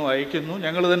ഉണ്ടാക്കുന്നു, അയക്കുന്നു,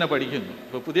 ഞങ്ങൾ തന്നെ പഠിക്കുന്നു.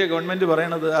 ഇപ്പോൾ പുതിയ ഗവൺമെൻറ്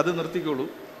പറയണത് അത് നിർത്തിക്കോളൂ.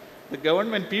 The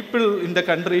government, people in the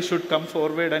country should come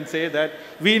forward and say that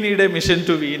we need a mission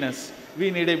to Venus, we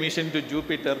need a mission to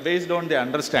Jupiter based on the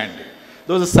understanding.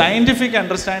 Those scientific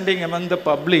understanding among the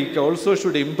public also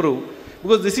should improve,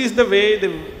 because this is the way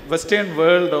the Western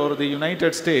world or the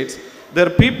United States,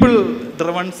 their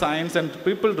people-driven science and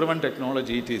people-driven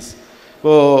technology it is.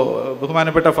 ഇപ്പോൾ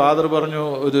ബഹുമാനപ്പെട്ട father പറഞ്ഞു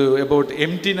ഇത് about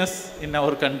emptiness in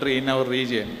our country, in our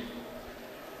region.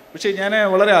 പക്ഷേ ഞാൻ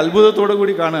വളരെ അത്ഭുതത്തോടു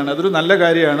കൂടി കാണുകയാണ്. അതൊരു നല്ല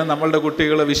കാര്യമാണ് നമ്മളുടെ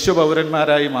കുട്ടികൾ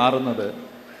വിശ്വപൗരന്മാരായി മാറുന്നത്.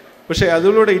 പക്ഷേ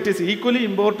അതിലൂടെ it is equally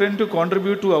important to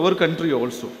contribute to our country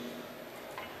also.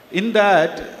 In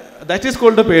that is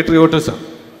called patriotism,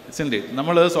 ഇസ്ന്റ് it?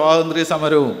 നമ്മൾ സ്വാതന്ത്ര്യ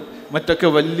സമരവും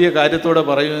മറ്റൊക്കെ വലിയ കാര്യത്തോടെ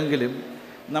പറയുമെങ്കിലും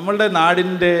നമ്മളുടെ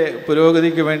നാടിൻ്റെ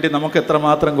പുരോഗതിക്ക് വേണ്ടി നമുക്ക്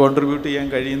എത്രമാത്രം കോൺട്രിബ്യൂട്ട് ചെയ്യാൻ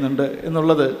കഴിയുന്നുണ്ട്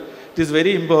എന്നുള്ളത് it is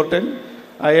very important.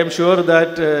 I am sure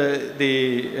that the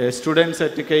students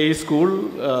at KE school,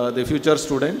 the future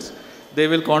students, they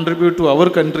will contribute to our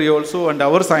country also and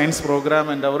our science program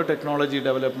and our technology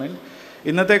development.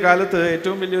 ഇന്നത്തെ കാലത്ത്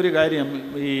ഏറ്റവും വലിയൊരു കാര്യം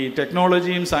ഈ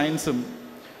ടെക്നോളജിയും സയൻസും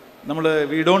നമ്മൾ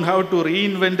we don't have to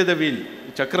reinvent the wheel.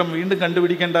 ചക്രം വീണ്ടും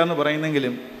കണ്ടുപിടിക്കേണ്ട എന്ന്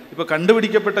പറയുന്നെങ്കിലും ഇപ്പോൾ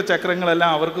കണ്ടുപിടിക്കപ്പെട്ട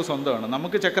ചക്രങ്ങളെല്ലാം അവർക്ക് സ്വന്തമാണ്.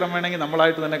 നമുക്ക് ചക്രം വേണമെങ്കിൽ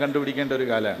നമ്മളായിട്ട് തന്നെ കണ്ടുപിടിക്കേണ്ട ഒരു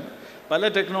കാലമാണ്. പല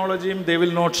ടെക്നോളജിയും they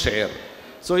will not share.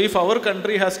 So if our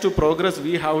country has to progress,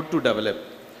 we have to develop.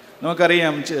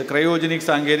 നമുക്കറിയാം ക്രയോജനിക്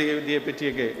സാങ്കേതികവിദ്യയെ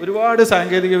പറ്റിയൊക്കെ ഒരുപാട്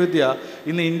സാങ്കേതികവിദ്യ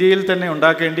ഇന്ന് ഇന്ത്യയിൽ തന്നെ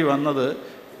ഉണ്ടാക്കേണ്ടി വന്നത്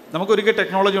നമുക്കൊരിക്കൽ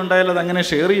ടെക്നോളജി ഉണ്ടായാൽ അതങ്ങനെ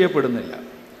ഷെയർ ചെയ്യപ്പെടുന്നില്ല.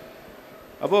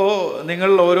 അപ്പോൾ നിങ്ങൾ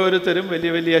ഓരോരുത്തരും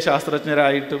വലിയ വലിയ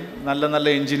ശാസ്ത്രജ്ഞരായിട്ടും നല്ല നല്ല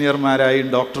എൻജിനീയർമാരായും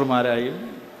ഡോക്ടർമാരായും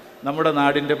നമ്മുടെ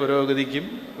നാടിൻ്റെ പുരോഗതിക്കും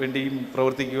വേണ്ടിയും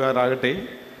പ്രവർത്തിക്കുവാറാകട്ടെ.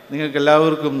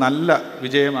 നിങ്ങൾക്കെല്ലാവർക്കും നല്ല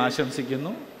വിജയം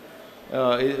ആശംസിക്കുന്നു.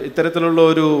 ഇത്തരത്തിലുള്ള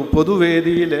ഒരു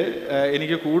പൊതുവേദിയിൽ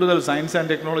എനിക്ക് കൂടുതൽ സയൻസ് ആൻഡ്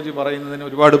ടെക്നോളജി പറയുന്നതിന്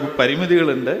ഒരുപാട്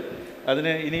പരിമിതികളുണ്ട്.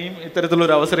 അതിന് ഇനിയും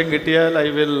ഇത്തരത്തിലൊരു അവസരം കിട്ടിയാൽ I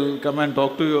will come and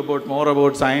talk to you about more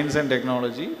about science and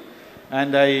technology.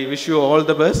 And I wish you all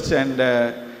the best. And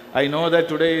I know that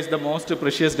today is the most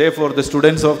precious day for the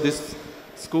students of this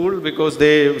school, because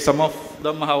some of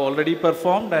them have already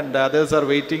performed and others are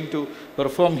waiting to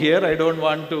perform here. I don't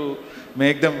want to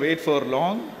make them wait for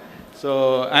long. So,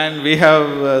 and we have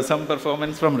some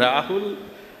performance from Rahul.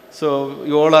 So,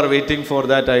 you all are waiting for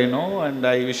that, I know, and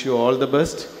I wish you all the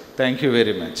best. Thank you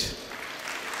very much.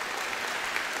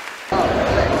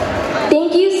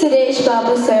 Thank you, Suresh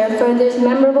Babu, sir, for those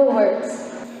memorable words.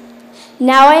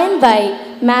 Now I invite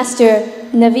Master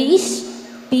Navish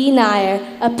B. Nair,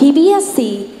 a PBSC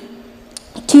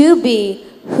 2B,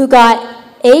 who got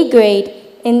A grade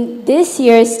in this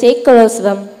year's state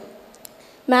Colosseum.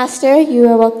 Master, you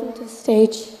are welcome to the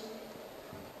stage.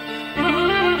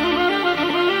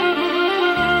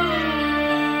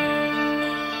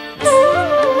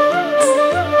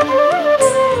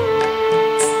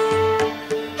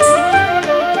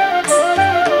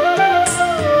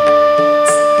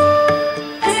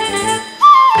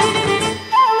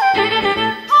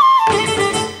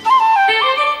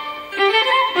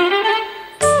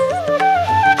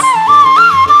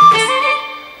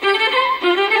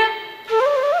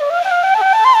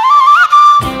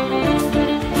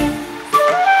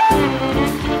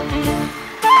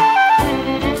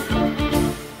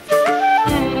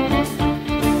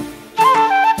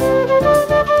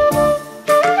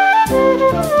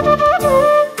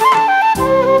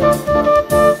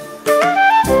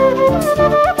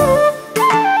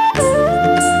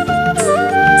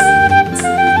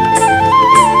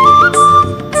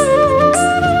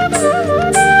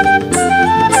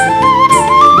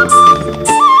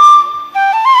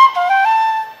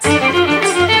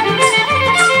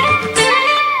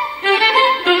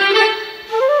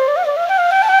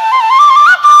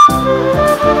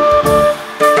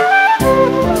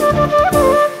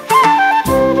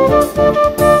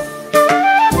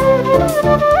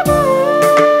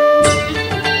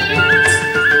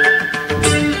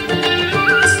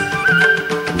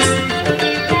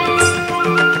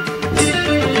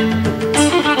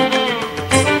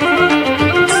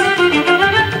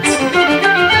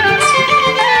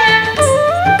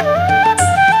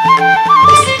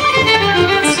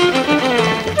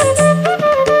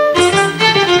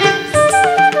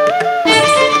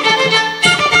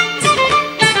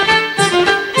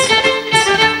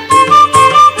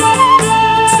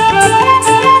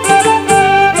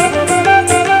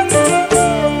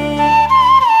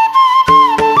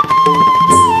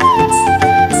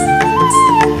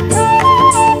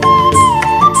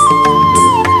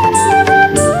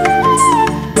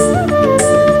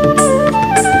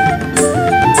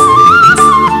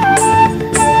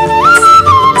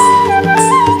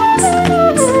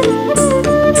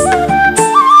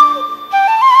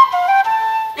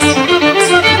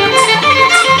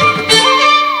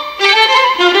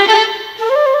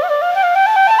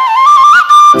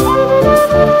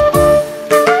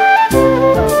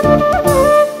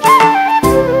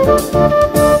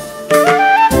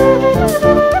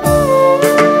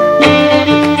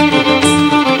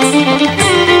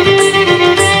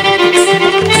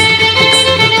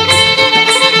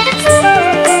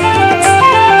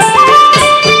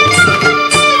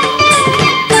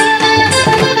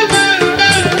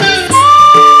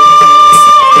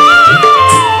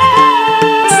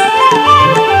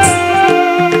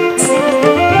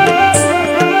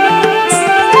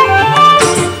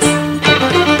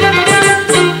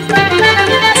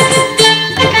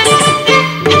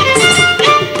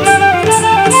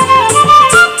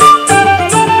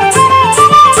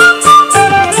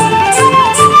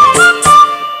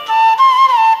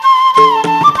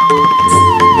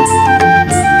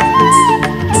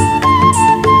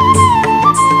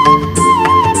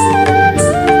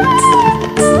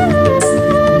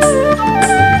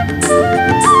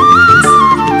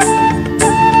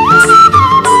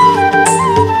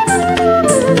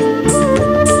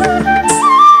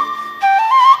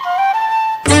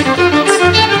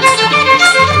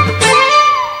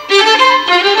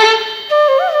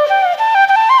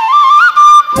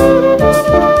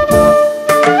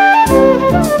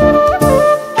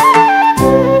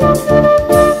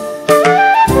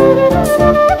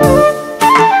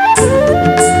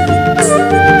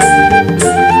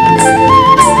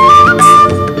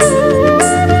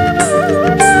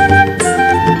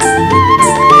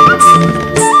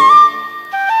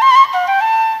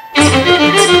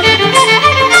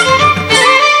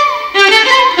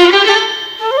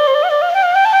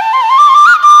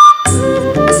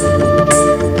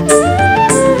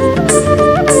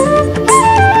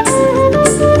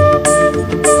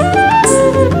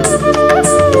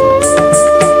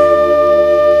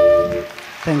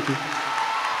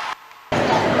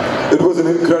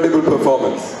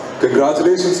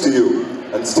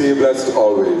 Stay blessed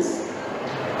always.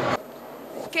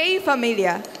 K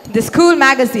Familia, the school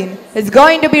magazine, is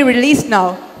going to be released now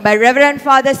by Reverend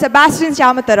Father Sebastian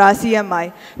Chamathara,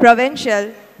 CMI, Provincial,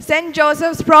 St.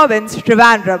 Joseph's Province,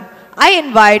 Trivandrum. I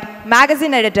invite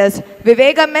magazine editors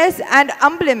Viveka Miss and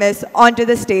Ampli Miss onto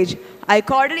the stage. I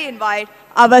cordially invite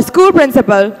our school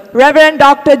principal, Reverend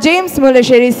Dr. James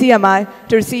Mulasheri, CMI,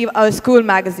 to receive our school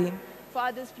magazine.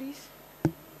 Fathers, please.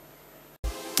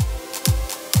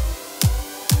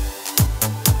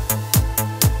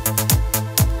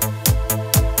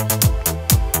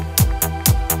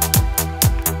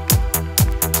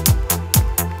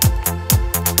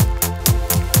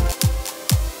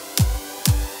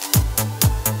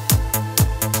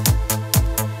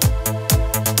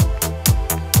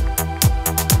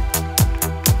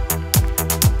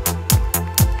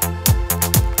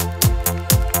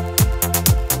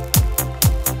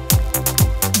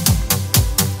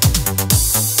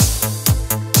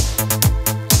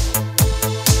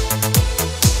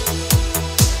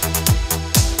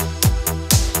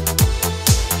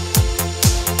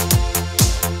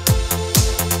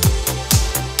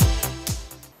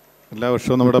 എല്ലാ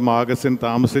വർഷവും നമ്മുടെ magazine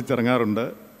താമസിച്ചിറങ്ങാറുണ്ട്.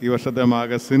 ഈ വർഷത്തെ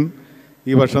magazine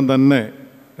ഈ വർഷം തന്നെ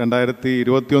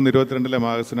 2021-22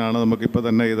 മാഗസിനാണ് നമുക്കിപ്പോൾ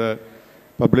തന്നെ ഇത്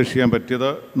പബ്ലിഷ് ചെയ്യാൻ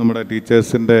പറ്റിയത്. നമ്മുടെ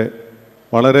ടീച്ചേഴ്സിൻ്റെ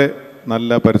വളരെ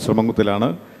നല്ല പരിശ്രമത്തിലാണ്.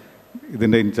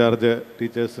 ഇതിൻ്റെ ഇൻചാർജ്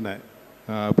ടീച്ചേഴ്സിനെ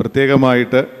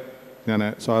പ്രത്യേകമായിട്ട് ഞാൻ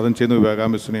സ്വാഗതം ചെയ്യുന്നു. വിവേകാ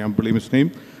മിസ്സിനെയും അമ്പിളി മിസ്സിനെയും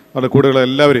അവരുടെ കൂടെയുള്ള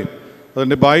എല്ലാവരെയും.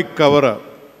 അതിൻ്റെ ബാക്ക് കവർ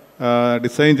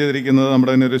ഡിസൈൻ ചെയ്തിരിക്കുന്നത്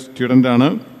നമ്മുടെ തന്നെ ഒരു സ്റ്റുഡൻ്റാണ്,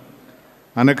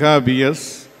 Anagha BS,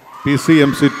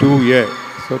 PCMC 2A.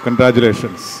 So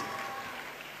congratulations.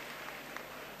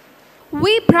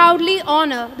 We proudly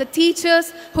honor the teachers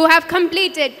who have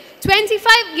completed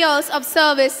 25 years of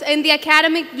service in the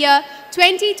academic year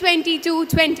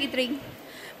 2022-23.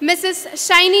 Mrs.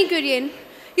 Shiny Kurian,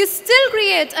 you still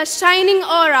create a shining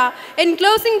aura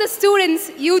enclosing the students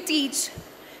you teach.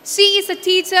 She is a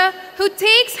teacher who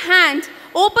takes hand,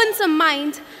 opens her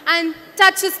mind and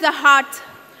touches the heart.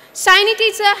 Shiny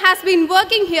teacher has been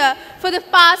working here for the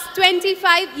past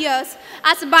 25 years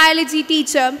as a biology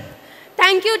teacher.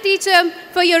 Thank you, teacher,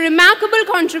 for your remarkable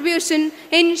contribution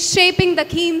in shaping the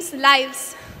Keem's lives.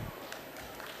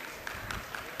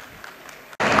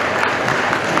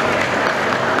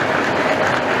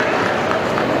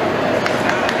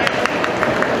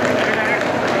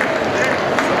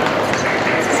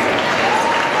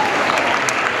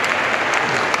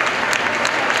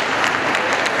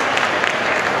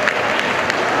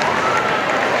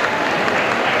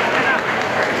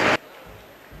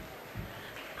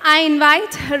 I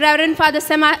invite Reverend Father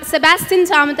Sebastian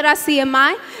Chamathara,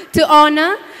 CMI, to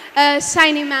honor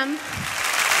Shiny ma'am.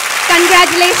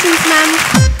 Congratulations, ma'am.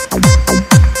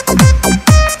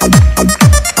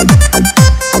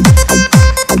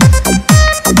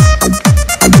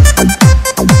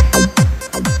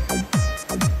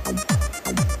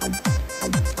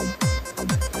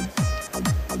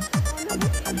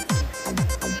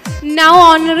 Now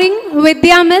honoring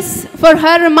Vidya Miss for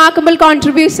her remarkable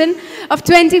contribution of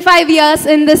 25 years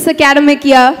in this academic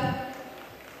year.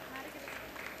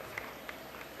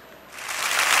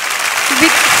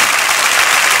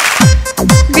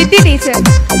 Vidya teacher,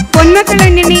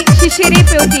 പൊന്മക്കളെണ്ണി ശിഷ്യരെ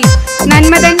Potti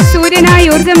നന്മതൻ സൂര്യനായി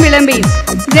ഊർജം വിളമ്പിയും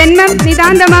ജന്മം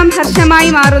നിതാന്തമാം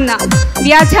ഹർഷമായി മാറുന്ന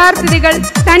വ്യാജാർത്ഥികൾ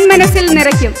തൻ മനസ്സിൽ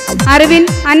നിറയ്ക്കും അറിവിൻ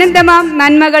അനന്തമാം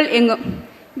നന്മകൾ എങ്ങും.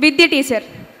 വിദ്യ teacher,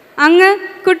 അങ്ങ്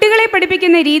കുട്ടികളെ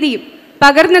പഠിപ്പിക്കുന്ന രീതിയും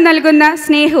പകർന്നു നൽകുന്ന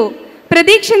സ്നേഹവും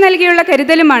പ്രതീക്ഷ നൽകിയുള്ള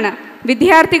കരുതലുമാണ്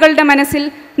വിദ്യാർത്ഥികളുടെ മനസ്സിൽ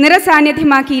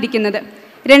നിറസാന്നിധ്യമാക്കിയിരിക്കുന്നത്.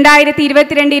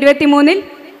 2022-23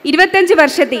 25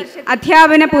 വർഷത്തെ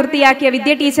അധ്യാപന പൂർത്തിയാക്കിയ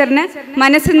വിദ്യ ടീച്ചറിന്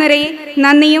മനസ്സ് നിറയെ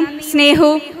നന്ദിയും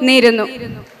സ്നേഹവും നേരുന്നു.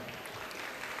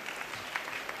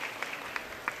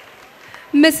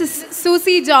 Mrs.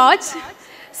 Susie George.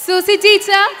 Susie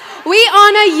teacher, we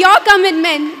honor your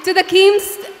commitment to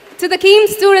the Keem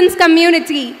students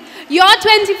community. Your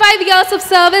 25 years of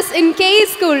service in K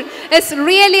School is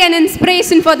really an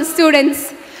inspiration for the students.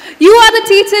 You are the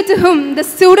teacher to whom the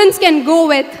students can go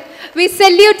with. We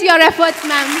salute your efforts,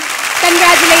 ma'am.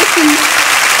 Congratulations.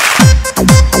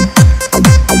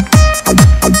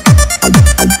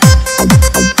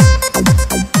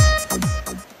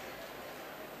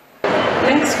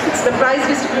 Next, it's the prize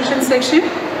distribution section.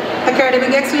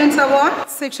 Academic Excellence Award,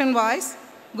 section wise,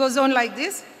 goes on like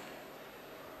this.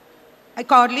 I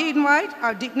cordially invite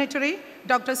our dignitary,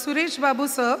 Dr. Suresh Babu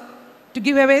sir, to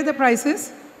give away the prizes.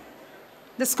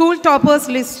 The school toppers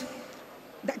list,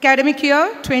 the academic year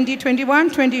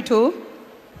 2021-22,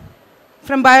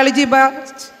 from biology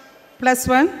batch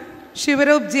 +1,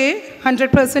 Shivarup J,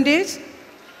 100%,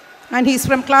 and he's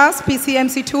from class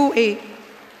PCMC 2A.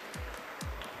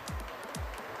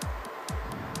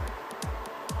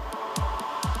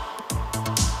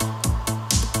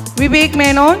 Vivek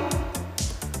Menon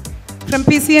from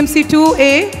PCMC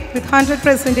 2A with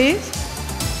 100%.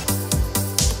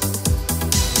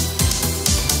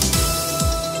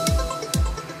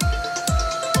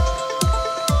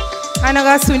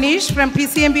 Anaga Sunish from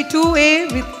PCMB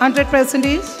 2A with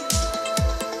 100%.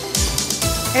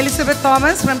 Elizabeth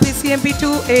Thomas from PCMB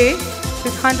 2A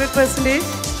with 100%.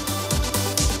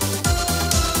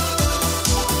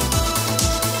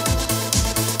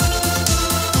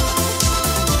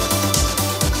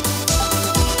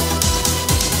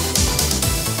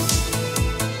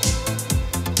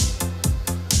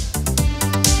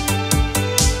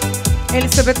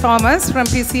 Elizabeth Thomas from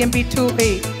PCMB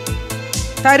 2A.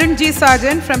 Tarun G.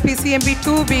 Sargent from PCMB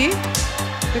 2B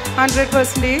with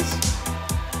 100%.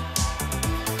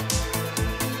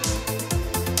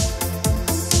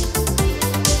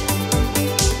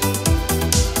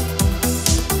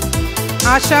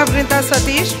 Asha Vrinda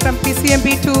Satish from PCMB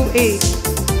 2A.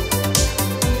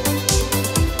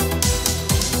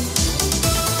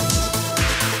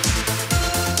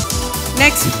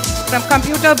 Next, from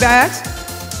Computer Batch,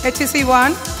 HEC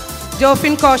 1,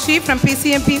 Jofin Koshi from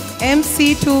PCMP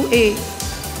MC2A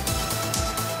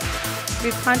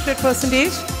with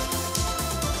 100%.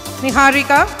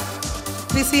 Niharika,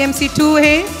 PCMC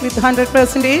 2A with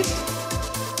 100%.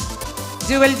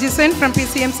 Jewel Jisen from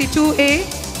PCMC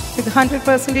 2A with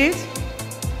 100%.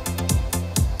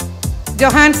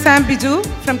 Johan Sam Biju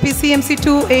from PCMC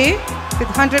 2A with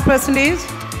 100%.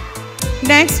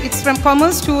 Next, it's from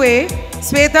Commerce 2A,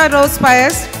 Sweta Rose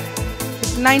Pius,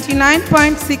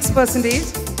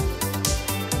 99.6%.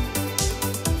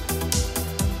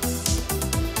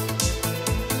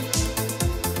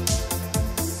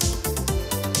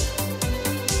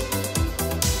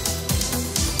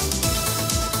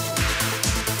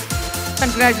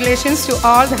 Congratulations to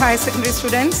all the higher secondary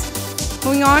students.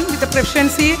 Moving on with the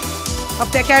proficiency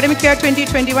of the academic year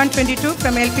 2021-22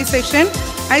 from LP section.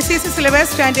 ICSE syllabus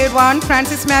standard 1,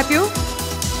 Francis Matthew,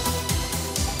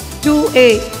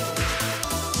 2A.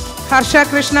 Harsha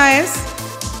Krishna S,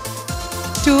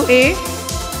 2A.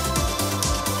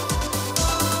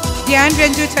 Dhyan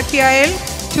Renju Chakiael,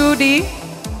 2D.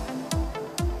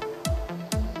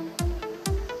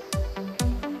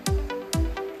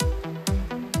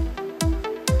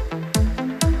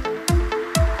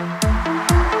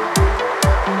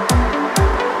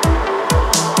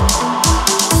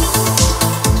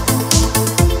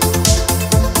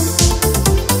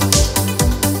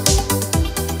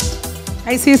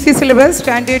 ICSE syllabus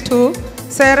standard 2,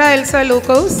 Sarah Elsa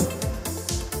Lucas,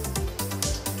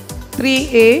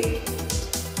 3A.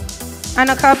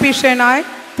 Anaka P. Shenai,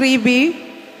 3B.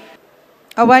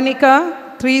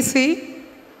 Avanika, 3C.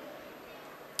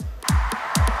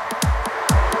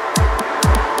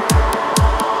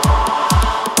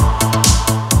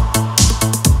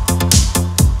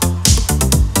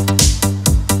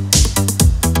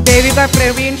 Devika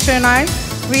Praveen Shenai,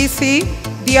 3C.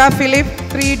 Dia Philip,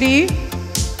 3D.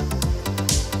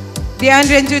 Dhyan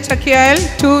Renju Chakiael,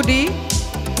 2D.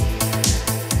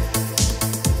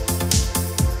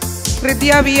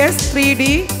 Pridya VS,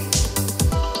 3D.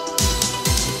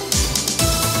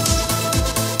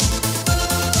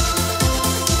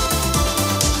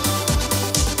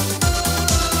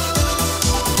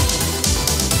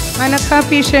 Anaka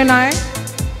P. Shenai.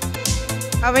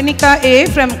 Avanika A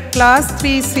from class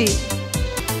 3C.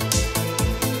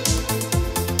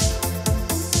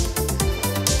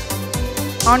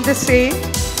 On the stage,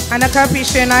 Anaka P.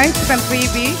 Shenai from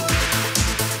 3B.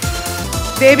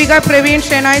 Devika Praveen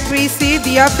Shenai 3C,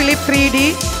 Dia Philip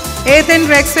 3D. Ethan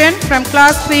Rexon from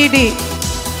class 3D.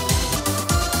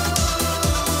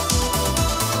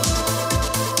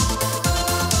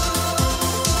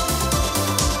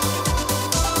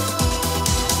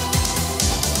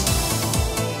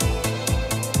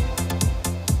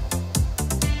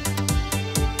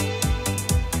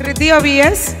 Kridya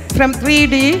VS from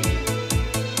 3D.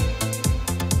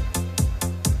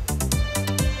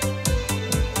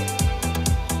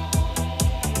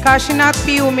 Kashinath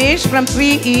P. Umesh from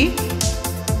 3E.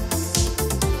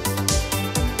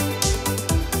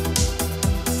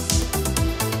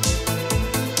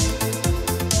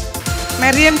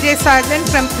 Mariam J. Sargent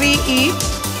from 3E.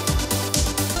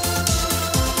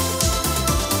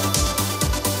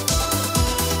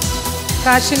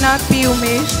 Kashinath P.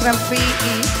 Umesh from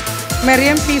 3E.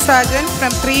 Mariam P. Sargent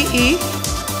from 3E.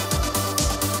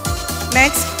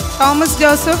 Next, Thomas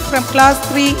Joseph from class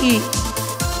 3E.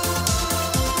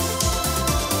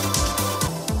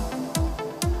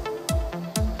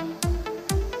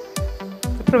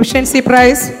 Proficiency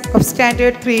Prize of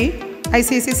Standard 3,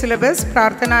 ICC syllabus,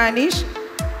 Prarthana Anish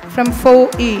from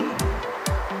 4E.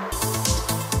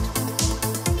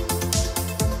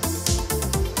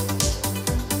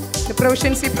 The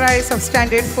Proficiency Prize of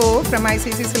Standard 4 from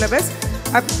ICC syllabus,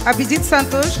 Abhijit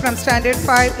Santosh from Standard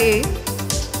 5A.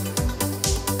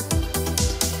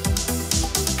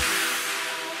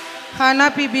 Hana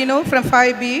P. Bino from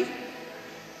 5B.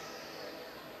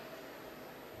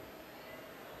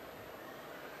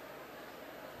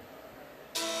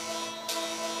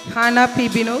 Hana P.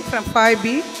 Bino from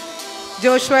 5B.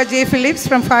 Joshua J. Phillips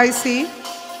from 5C.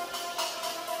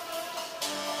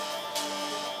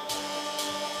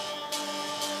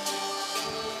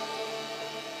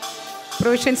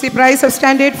 Proficiency Prize of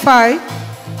Standard 5,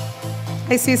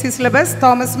 ICC syllabus,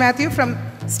 Thomas Matthew from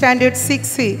Standard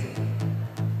 6C.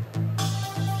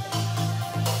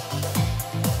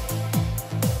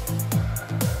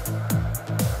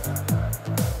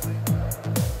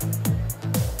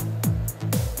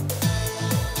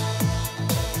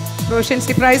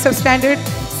 Proficiency Prize of Standard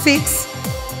 6,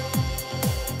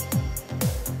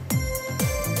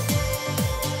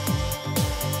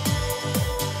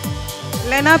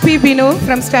 Lena P. Binu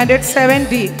from Standard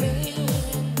 7D.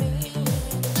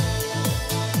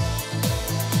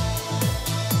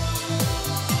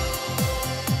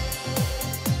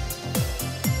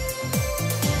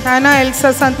 Hannah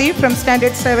Elsa Santi from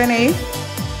Standard 7A.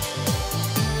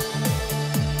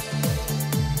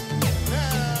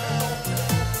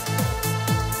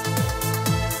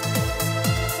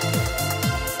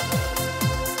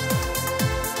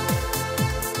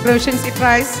 Proficiency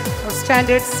Prize of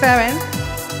Standard 7,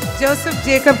 Joseph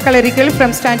Jacob Kalarikal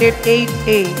from Standard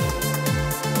 8A.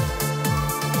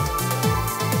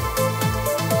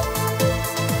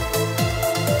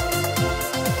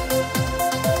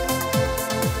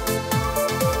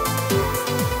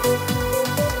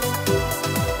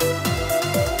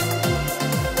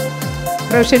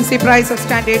 Proficiency Prize of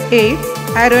Standard 8,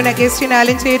 Aaron Agustin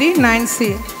Alancheri,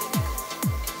 9C.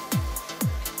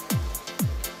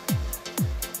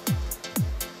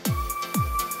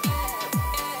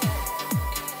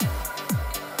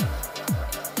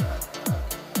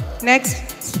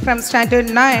 Next, from Standard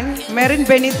 9, Marin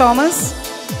Benny Thomas,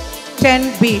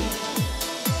 10B.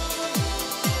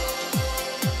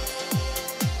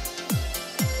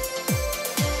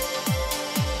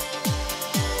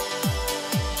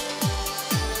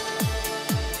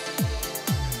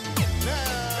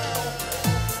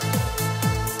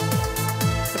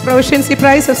 The Proficiency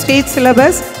Prize of State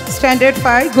Syllabus, Standard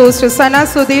 5, goes to Sana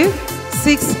Sudhir,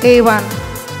 6A1.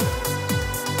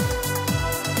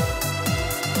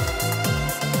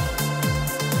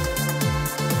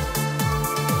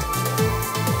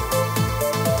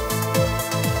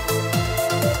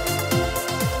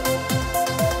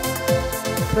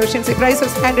 Proficiency Prize of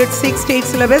Standard 6 State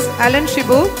Syllabus, Alan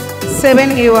Shibu,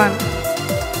 7A1.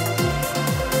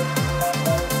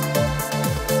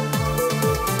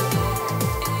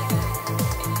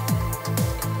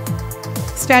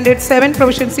 Standard 7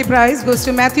 Proficiency Prize goes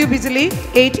to Matthew Bijali,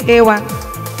 8A1.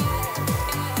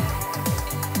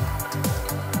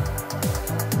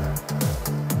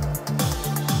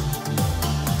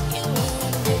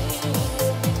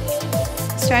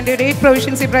 Standard 8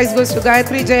 Proficiency Prize goes to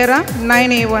Gayatri Jayaram,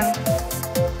 9A1.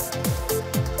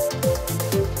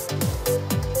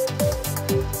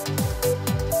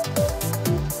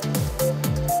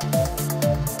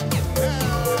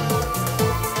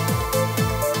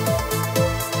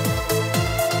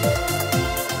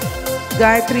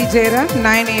 Gayatri Jayaram,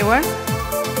 9A1.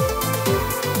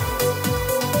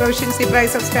 Proficiency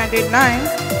Prize of Standard 9,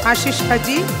 Ashish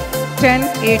Haji,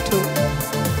 10A2.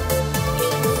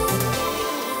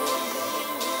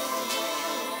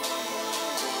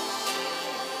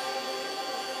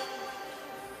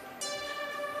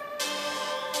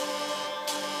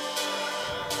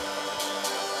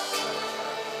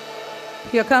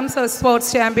 Here comes our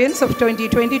sports champions of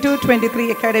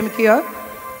 2022-23 academic year.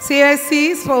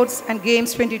 CIC Sports and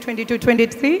Games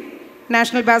 2022-23,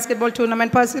 National Basketball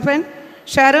Tournament participant,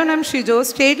 Sharon M. Shijo,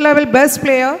 State Level Best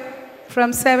Player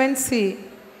from 7C.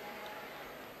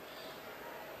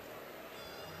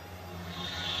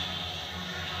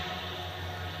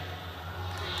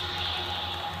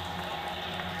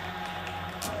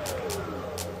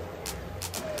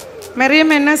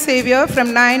 Mariam Enna Xavier from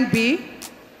 9B.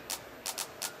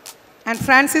 And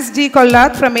Francis G.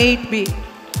 Kollat from 8B.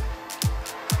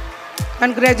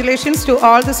 Congratulations to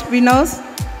all the winners.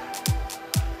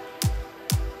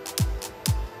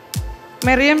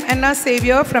 Mariam Enna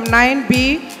Xavier from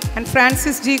 9B and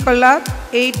Francis G. Kollat,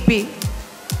 8B.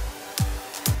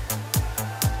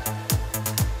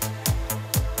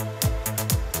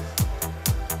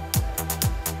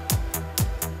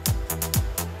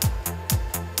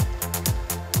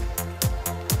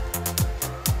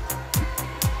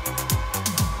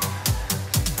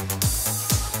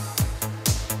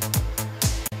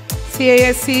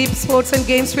 CASC Sports and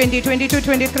Games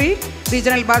 2022-23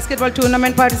 Regional Basketball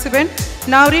Tournament participant.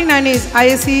 Naurin Anis,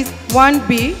 ISC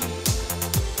 1B.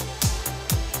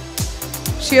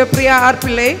 Shiopriya R.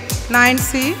 Pillai,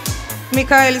 9C.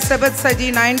 Mika Elizabeth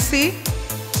Saji, 9C.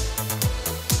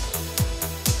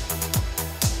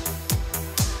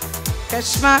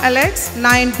 Kashma Alex,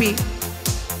 9B.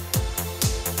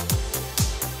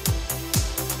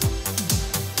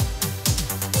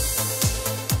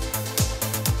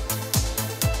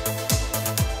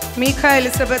 Mika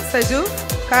Elizabeth Saju,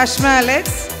 Kashma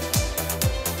Alex.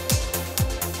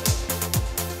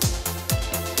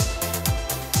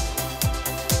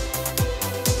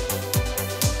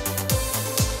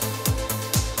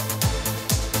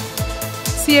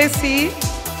 CSC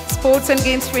Sports and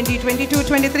Games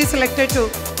 2022-23 selected to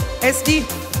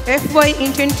SDFY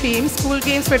Indian Team, School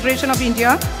Games Federation of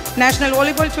India, National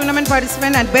Volleyball Tournament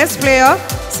participant and best player,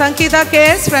 Sankita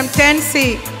KS from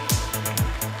 10C.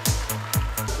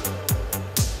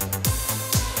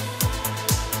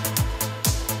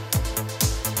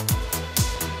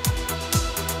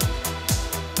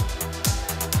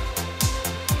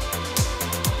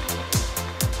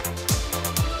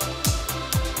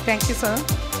 Thank you, sir.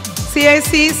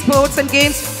 CIC Sports and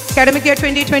Games Academic Year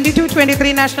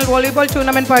 2022-23 National Volleyball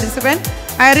Tournament participant,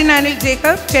 Irene Anil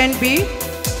Jacob, 10B.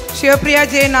 Shiopriya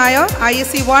J. Nair,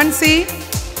 ISC 1C.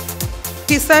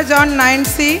 Tissa John,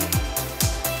 9C.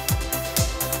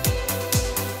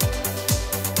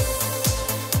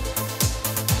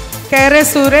 Kare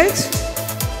Suraj.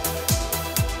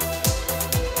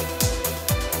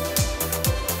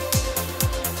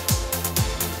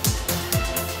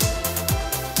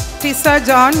 Tissa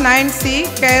John, 9C.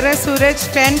 Kare Suraj,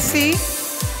 10C.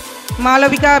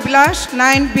 Malavika Abhilash,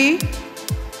 9B.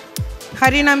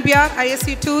 Hari Nambiar,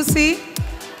 ISC 2C.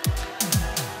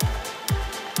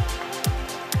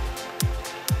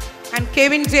 And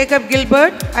Kevin Jacob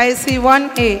Gilbert, ISC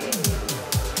 1A.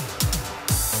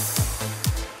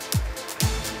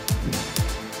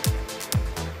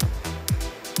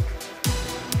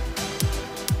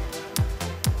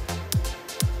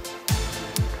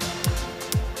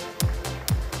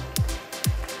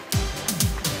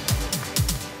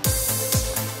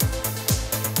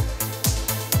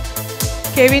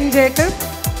 Kevin Jacob.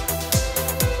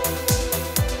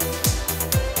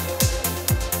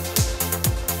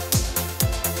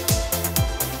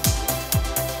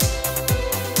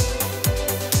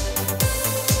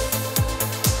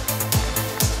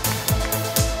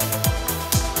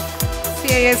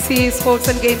 CISC Sports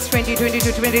and Games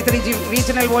 2022-23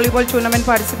 Regional Volleyball Tournament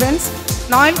participants.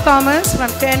 Noel Thomas from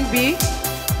 10B.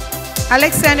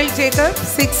 Alex Anil Jacob,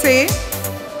 6A.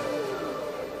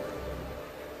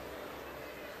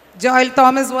 Joel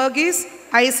Thomas Verghese,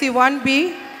 ISC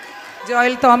 1B.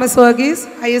 Joel Thomas Verghese,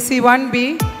 ISC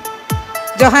 1B.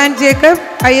 Johan Jacob,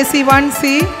 ISC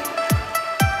 1C.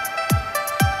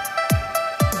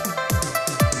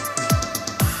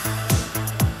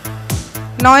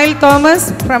 Noel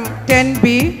Thomas from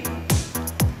 10B.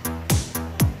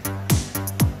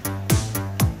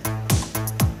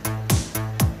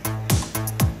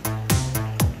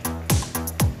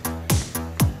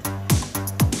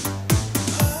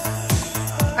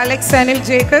 Alex Anil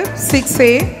Jacob,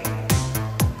 6A.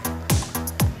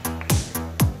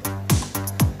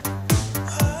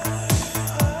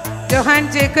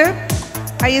 Johan Jacob,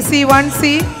 ISC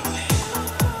 1C.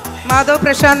 Madhav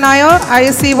Prashant Nair,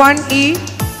 ISC 1E.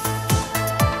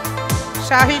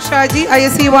 Shahil Shaji,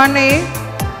 ISC 1A.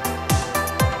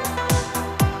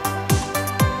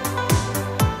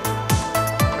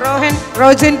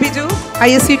 Rojan Biju,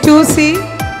 ISC 2C.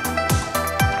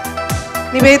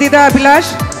 Nivedita Abhilash,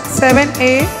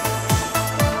 7A.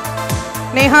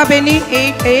 Neha Beni,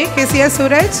 8A. KCS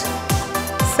Suraj,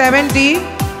 7D.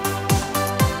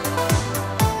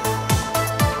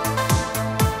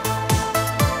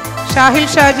 Shahil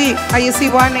Shaji, ISC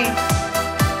 1A.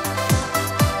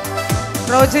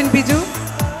 Rojan Biju.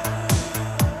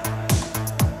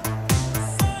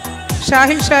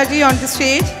 Shahil Shaji on the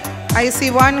stage,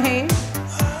 ISC 1A.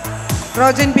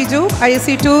 Rojan Biju,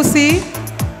 ISC 2C.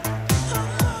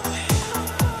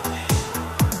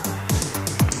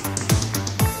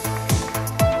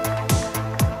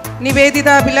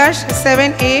 Nivedita Abhilash,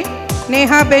 7A.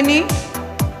 Neha Beni,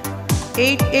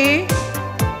 8A.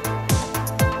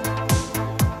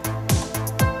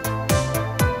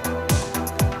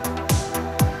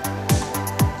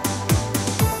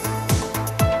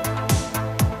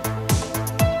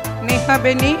 Neha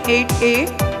Beni, 8A.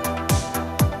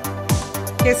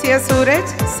 KCS Suraj,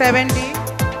 7D.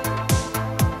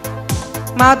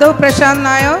 Madhav Prashant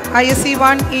Nair, ISC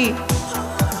 1E.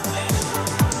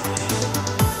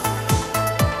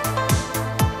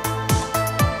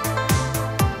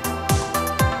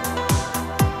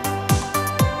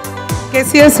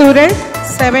 Kesia Suraj,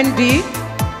 7D.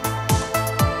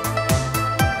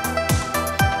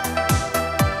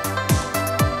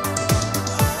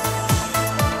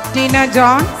 Tina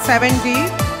John,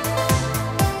 7D.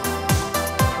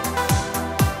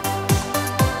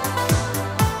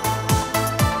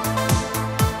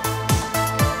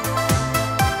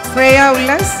 Freya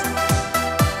Ullas,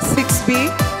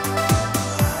 6B.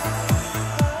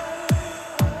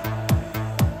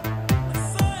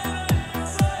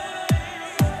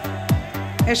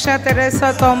 Esha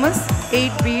Teresa Thomas,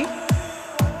 8B.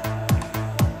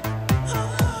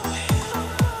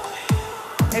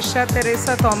 Esha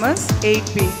Teresa Thomas,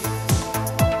 8B.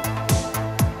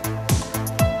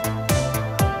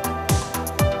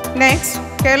 Next,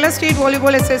 Kerala State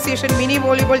Volleyball Association Mini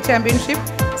Volleyball Championship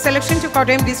Selection to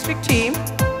Kottayam District Team,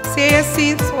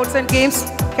 CSC Sports and Games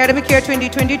Academic Year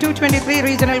 2022-23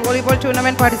 Regional Volleyball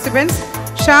Tournament Participants,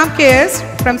 Sham KS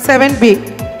from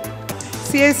 7B.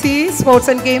 CSC Sports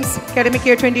and Games Academic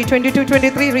Year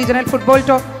 2022-23 Regional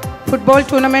Football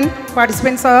Tournament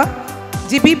Participants are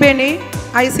GB Benny,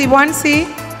 IC1C,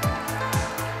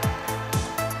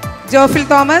 Jophil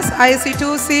Thomas,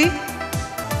 IC2C,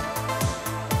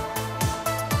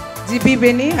 GB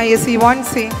Benny,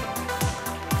 IC1C,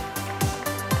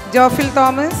 Jophil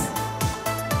Thomas,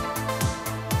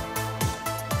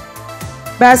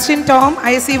 Bastian Tom,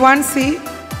 IC1C,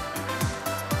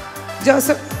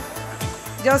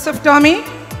 Joseph Tommy,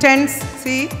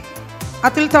 10C,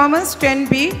 Atul Thomas,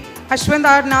 10B, Ashwant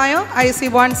R. Nayak,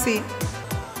 IC1C.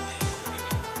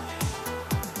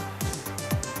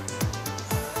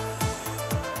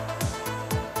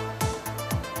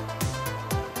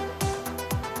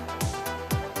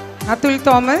 Atul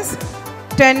Thomas,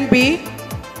 10B,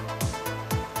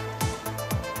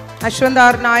 Ashwant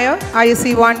R. Nayak,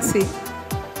 IC1C.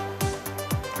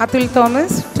 Atul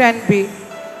Thomas, 10B.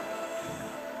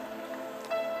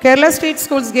 Kerala State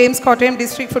Schools Games Kottayam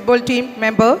District Football Team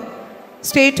member,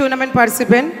 State Tournament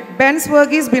participant, Benz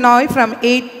Verghese Binoy from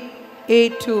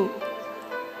 8A2.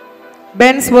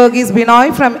 Benz Verghese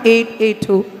Binoy from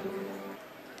 8A2.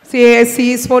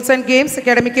 CASC Sports and Games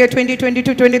Academic Year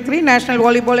 2022-23 National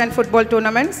Volleyball and Football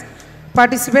Tournaments.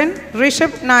 Participant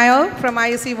Rishabh Nair from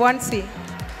IC1C.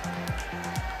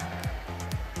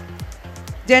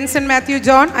 Jensen Matthew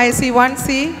John,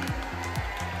 IC1C.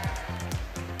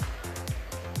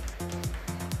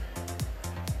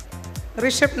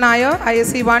 Rishabh Nair,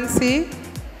 IC1C.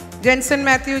 Jensen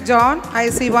Matthew John,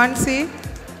 IC1C.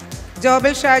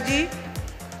 Jobel Shaji,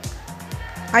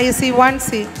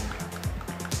 IC1C.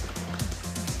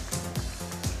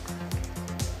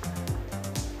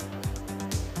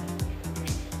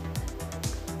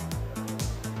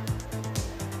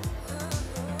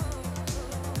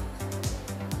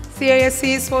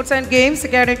 CISC Sports and Games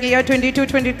Academic Year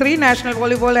 22-23 National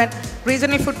Volleyball and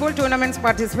Regional Football Tournaments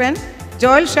participant,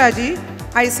 Joel Shaji,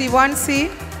 IC1C.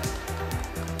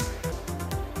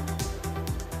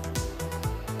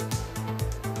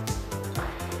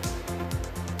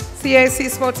 CISC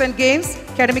Sports and Games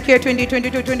Academic Year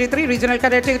 2022-23 Regional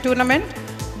Karate Tournament.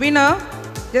 Winner,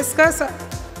 Jessica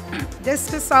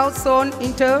South Zone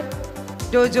Inter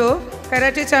Dojo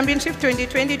Karate Championship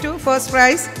 2022. First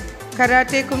prize,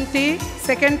 Karate Kumti.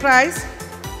 Second prize,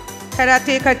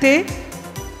 Karate Kate.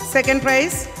 Second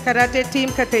prize, Karate Team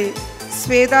Kate.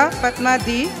 Sweda Padma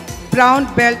D, brown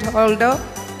belt holder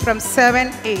from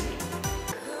 7A.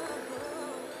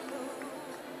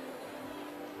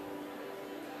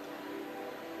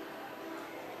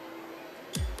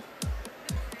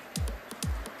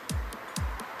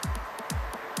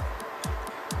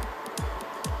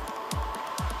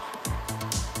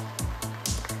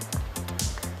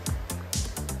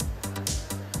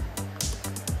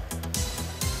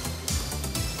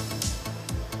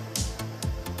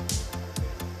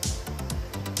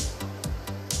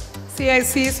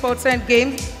 CIC Sports and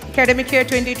Games Academic Year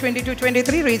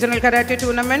 2022-23 Regional Karate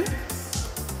Tournament.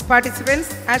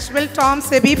 Participants, Ashwell Tom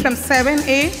Sebi from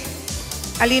 7A,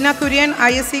 Alina Kurian,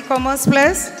 ISC Commerce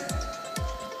Plus,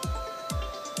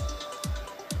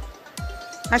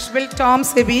 Ashwell Tom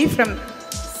Sebi from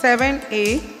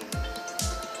 7A,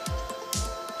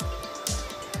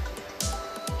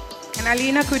 and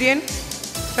Alina Kurian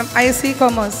from ISC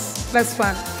Commerce Plus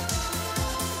 1.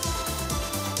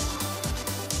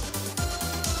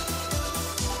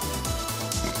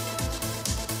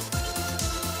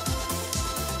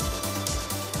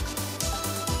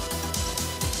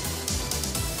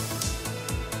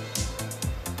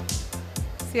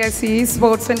 CIC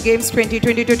Sports and Games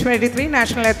 2022-23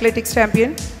 National Athletics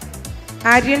Champion,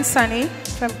 Aryan Sunny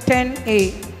from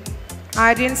 10A.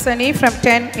 Aryan Sunny from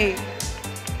 10A.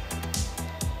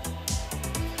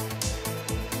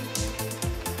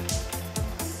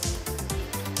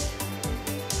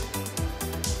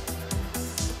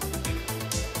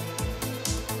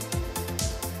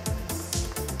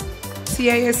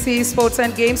 CISC Sports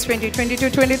and Games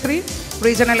 2022-23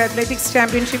 Regional Athletics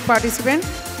Championship participant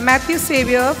Matthew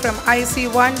Xavier from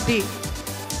IC1D.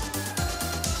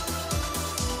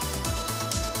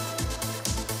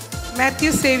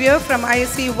 Matthew Xavier from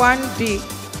IC1D.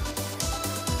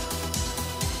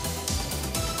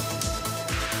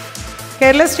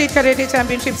 Kerala State Karate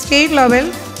Championship State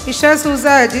Level, Isha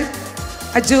Souza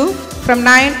Aju from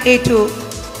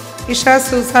 9A2. Isha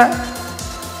Souza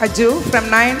Aju from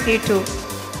 9A2.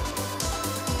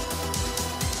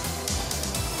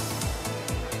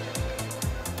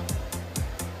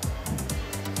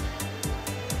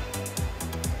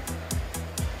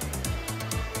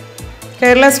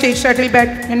 Kerala State Shuttle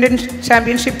Badminton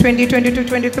Championship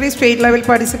 2022-23 State Level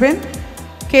participant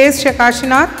K.S.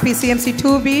 Kashinath, PCMC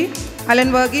 2B,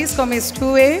 Alan Verghese, Commerce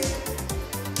 2A,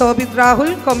 Tobit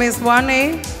Rahul, Commerce 1A,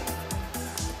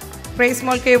 Praise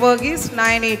Molke Verghese,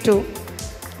 9A2.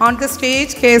 On the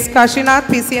stage, K.S. Kashinath,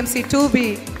 PCMC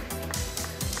 2B.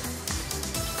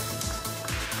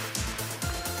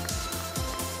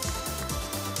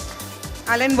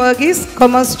 Alan Verghese,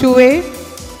 Commerce 2A.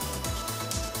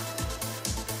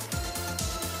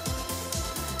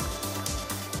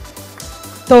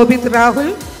 Tobit Rahul,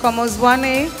 Commerce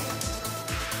 1A.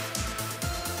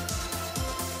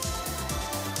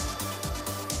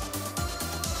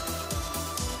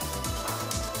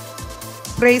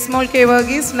 Praise Molke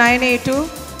Verghese, 9A2.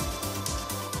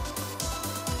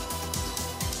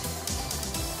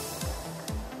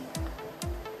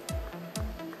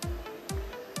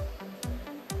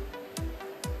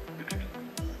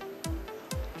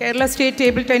 Kerala State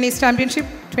Table Tennis Championship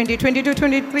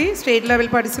 2022-23 State Level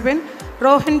participant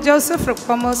Rohan Joseph from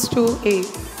Commerce 2A.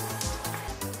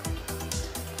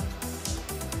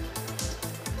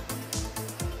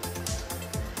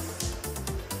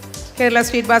 Kerala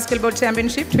State Basketball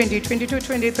Championship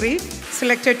 2022-23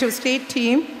 selected to state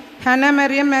team Hannah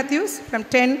Mariam Matthews from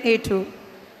 10A2.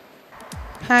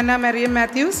 Hannah Mariam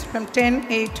Matthews from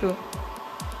 10A2.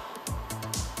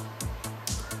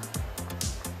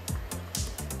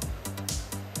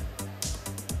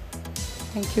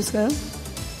 Thank you, sir.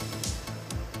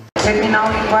 Let me now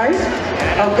invite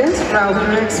our guest, Rahul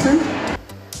Rexman,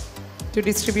 to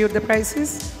distribute the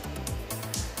prizes.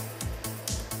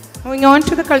 Moving on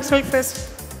to the Cultural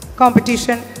Fest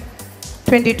competition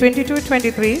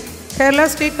 2022-23, Kerala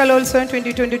State Kalolsavam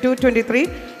 2022-23,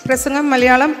 Prasangam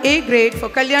Malayalam A grade for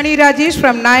Kalyani Rajesh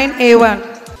from 9A1.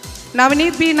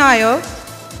 Navneet B. Nayak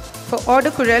for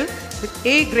Odakural with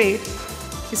A grade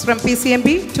is from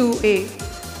PCMB 2A.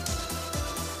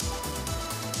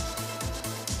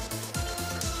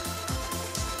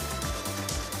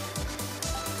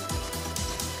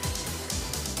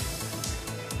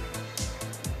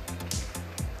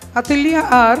 Atulya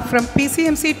R from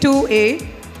PCMC 2A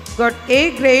got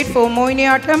A grade for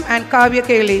Mohiniyattam and Kavya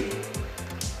Keli.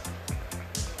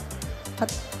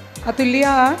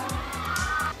 Atulya R.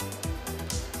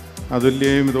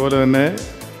 അതുല്യയും ഇതുപോലെ തന്നെ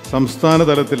സംസ്ഥാന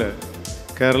തലത്തിൽ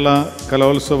കേരള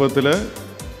കലോത്സവത്തിൽ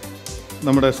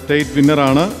നമ്മുടെ state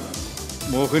വിന്നറാണ്.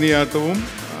 മോഹിനിയാട്ടവും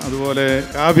അതുപോലെ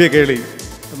കാവ്യകേളി.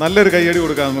 നല്ലൊരു കയ്യടി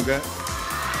കൊടുക്കാം നമുക്ക്.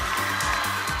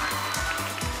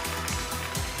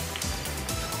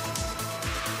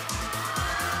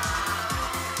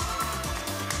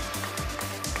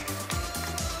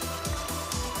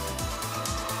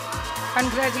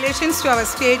 Congratulations to our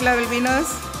state level winners.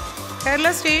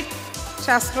 Kerala State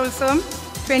Shastrotsavam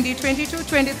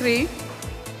 2022-23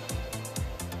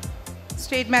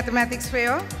 State Mathematics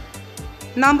Fair.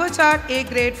 Number chart A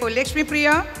grade for Lakshmi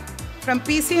Priya from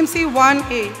PCMC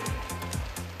 1A.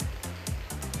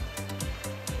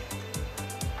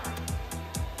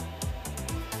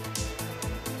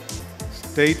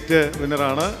 State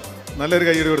വിന്നറാണ്. നല്ലൊരു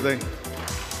കയ്യടി കൊടുത്തേ.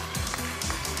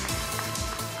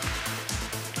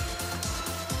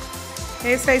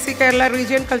 SIC Kerala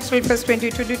Region Cultural Fest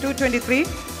 2022-23.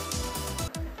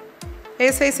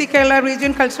 SIC Kerala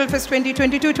Region Cultural Fest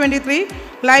 2022-23.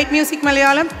 Light Music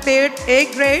Malayalam third A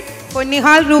grade for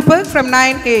Nihal Rupak from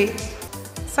 9A.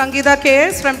 Sangeeta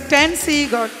KS from 10C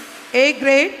got A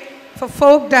grade for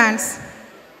folk dance.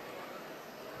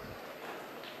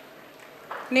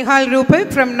 Nihal Rupak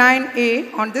from 9A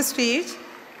on the stage.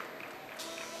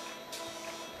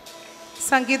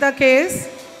 Sangeeta KS.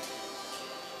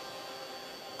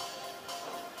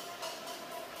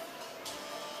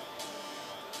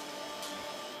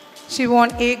 She won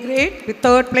A grade with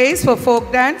third place for folk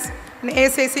dance in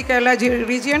SIC Kerala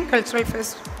Region Cultural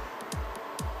Fest.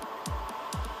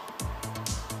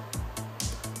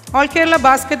 All Kerala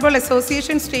Basketball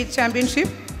Association State Championship.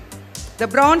 The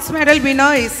bronze medal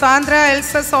winner is Sandra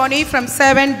Elsa Soni from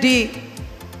 7D.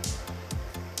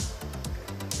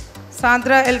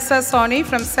 Sandra Elsa Soni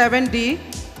from 7D,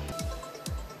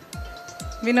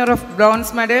 winner of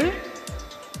bronze medal,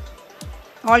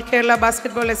 All Kerala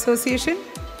Basketball Association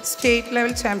state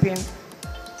level champion.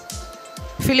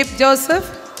 Philip Joseph,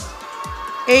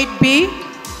 8B,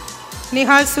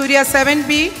 Nihal Surya,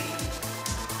 7B,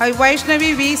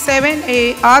 Vaishnavi V, 7A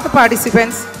are the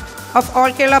participants of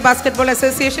All Kerala Basketball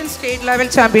Association state level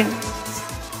champion.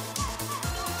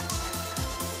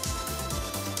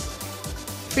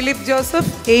 Philip Joseph,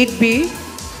 8B,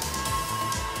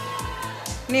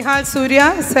 Nihal Surya,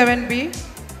 7B,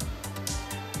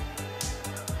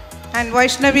 and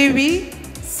Vaishnavi V,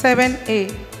 7A.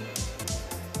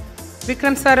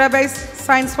 Vikram Sarabhai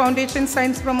Science Foundation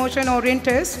Science Promotion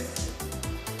Orienters.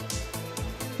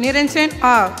 Niracharth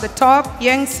R, the top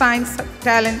young science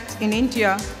talent in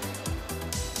India.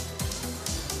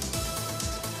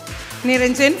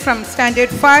 Niracharth from Standard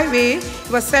 5A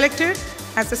was selected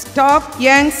as a top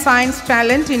young science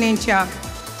talent in India.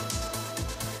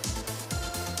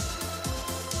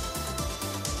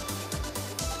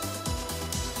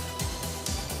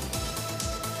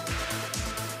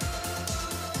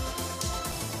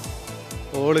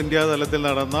 All India തലത്തിൽ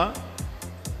നടന്ന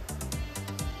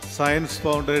science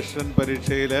foundation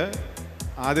പരീക്ഷയിൽ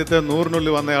ആദ്യത്തെ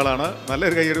 100-നുള്ളിൽ വന്നയാളാണ്.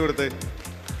 നല്ലൊരു കയ്യടി കൊടുത്ത്.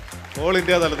 All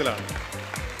India തലത്തിലാണ്.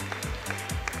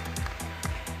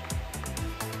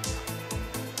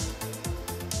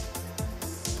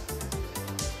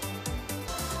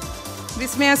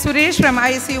 Vismaya Suresh from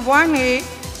IC 1A,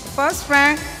 first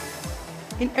rank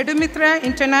in Edumitra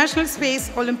International Space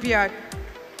Olympiad.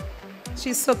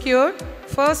 She secured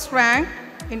first rank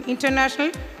in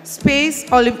International Space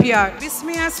Olympiad.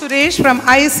 Vismaya Suresh from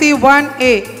IC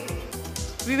 1A.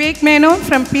 Vivek Menon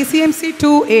from PCMC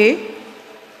 2A,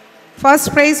 first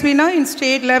prize winner in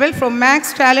state level from Max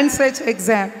Talent Search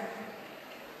exam.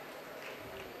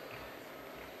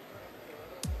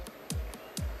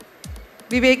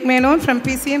 Vivek Menon from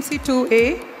PCMC 2A.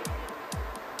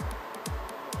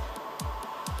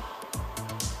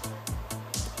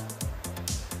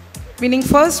 Winning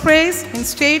first prize in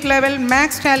state level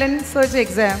Max Talent Search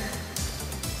exam.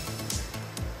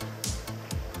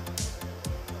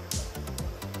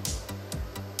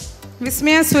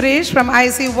 Vismaya Suresh from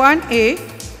IC 1A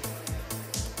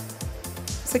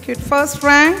secured first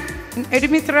rank in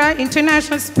Edumitra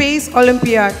International Space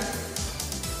Olympiad.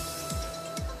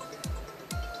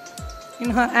 In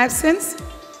her absence,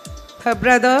 her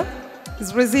brother is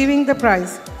receiving the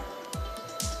prize.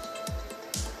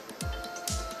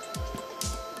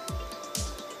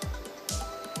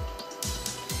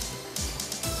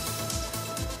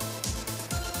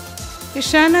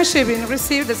 Ishana Shivin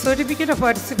received the certificate of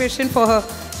participation for her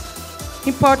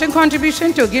important contribution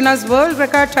to Guinness World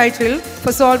Record title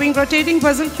for solving rotating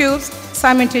puzzle cubes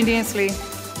simultaneously.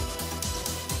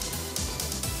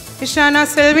 Ishana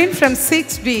Selvin from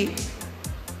 6D.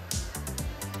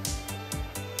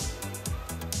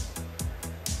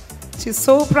 She's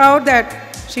so proud that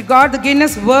she got the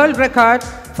Guinness World Record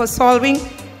for solving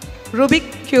Rubik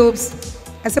cubes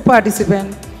as a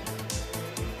participant.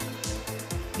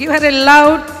 Give her a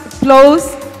loud applause.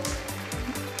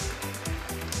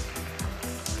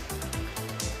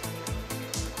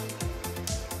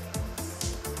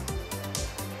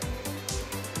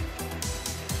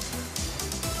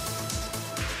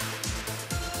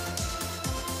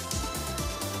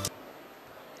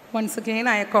 Once again,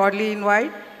 I cordially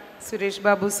invite Suresh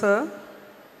Babu sir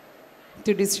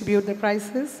to distribute the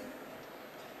prizes.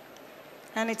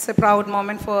 And it's a proud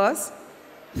moment for us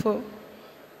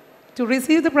to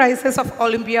receive the prizes of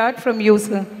Olympiad from you,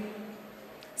 sir.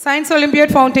 Science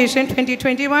Olympiad Foundation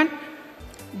 2021,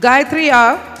 Gayatri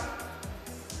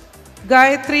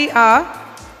R,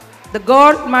 the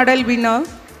gold medal winner.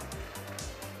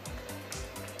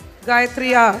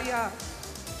 Gayatri R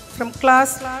from class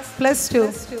plus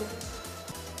 2.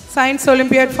 Science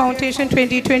Olympiad Foundation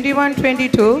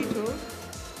 2021-22,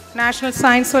 National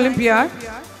Science Olympiad.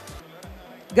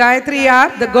 Gayatri R,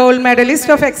 the gold medalist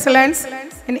of excellence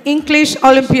in English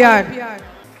Olympiad.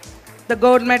 The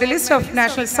gold medalists of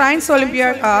National Science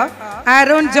Olympiad are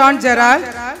Aaron John Gerald,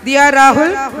 Dia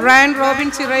Rahul, Ryan Robin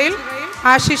Chirail,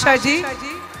 Ashish Aji.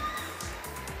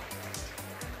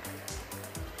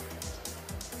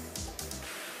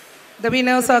 The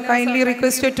winners are kindly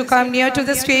requested to come near to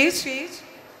the stage.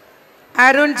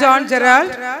 Aaron John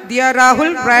Gerald, Dia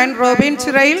Rahul, Ryan Robin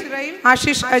Chirail,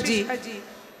 Ashish Aji.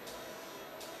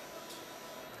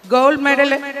 Gold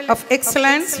Medal of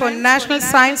Excellence for National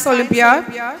Science Olympiad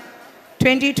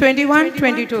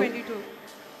 2021-22.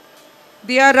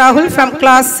 Dia Rahul from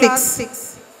class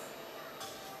 6.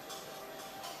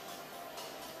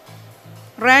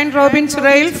 Ryan Robin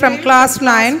Churail from class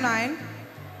 9.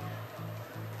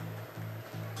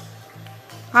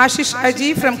 Ashish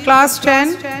Aji from class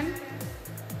 10.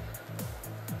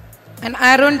 And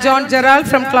Aaron John Gerald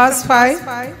from class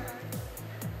 5.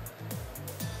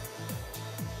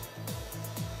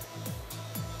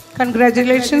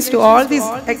 Congratulations to all these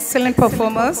excellent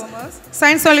performers.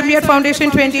 Science Olympiad Foundation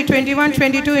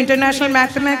 2021-22 International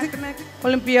Mathematics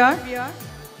Olympiad.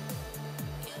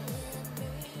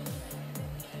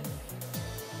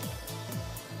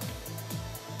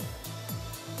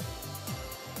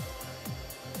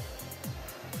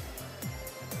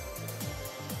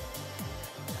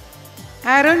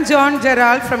 Aaron John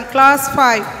Gerald from class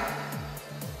 5,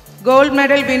 gold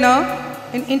medal winner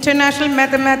in International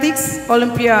Mathematics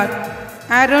Olympiad.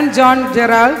 Aaron John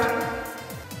Gerald.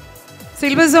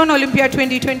 Silver Zone Olympiad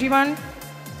 2021,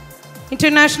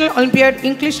 International Olympiad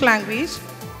English Language.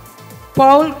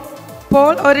 Paul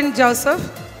Aaron Joseph,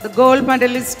 the gold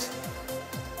medalist.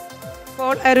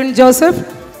 Paul Aaron Joseph,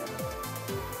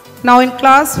 now in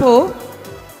class 4.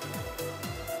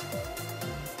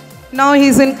 Now he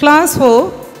is in class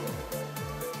 4.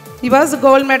 He was a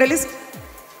gold medalist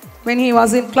when he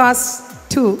was in class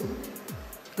 2.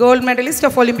 Gold medalist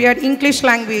of Olympiad English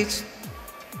Language.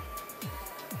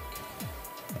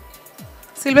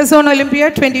 Silver Zone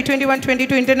Olympiad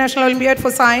 2021-22 International Olympiad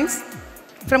for Science.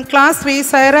 From class 3,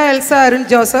 Sarah Elsa Arun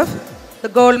Joseph, the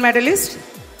gold medalist.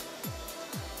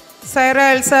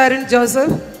 Sarah Elsa Arun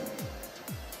Joseph,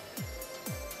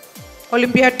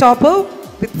 Olympiad topper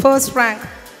with first rank.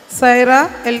 Sarah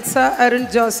Elsa Arun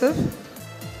Joseph.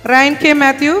 Ryan K.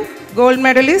 Matthew, gold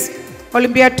medalist,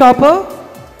 Olympiad topper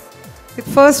with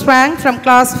first rank from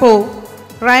class 4.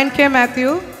 Ryan K.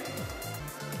 Matthew.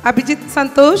 Abhijit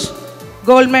Santosh,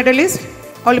 gold medalist,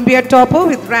 Olympiad topper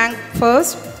with rank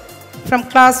first from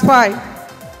class 5.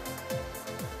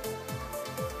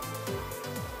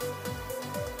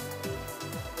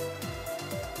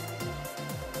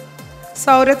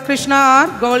 Saurath Krishna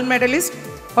R, gold medalist,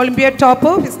 Olympiad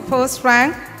topper with first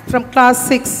rank from class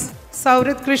 6.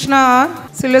 Saurath Krishna R,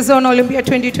 Silver Zone Olympiad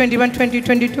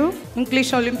 2021-2022,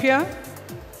 English Olympiad.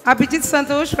 Abhijit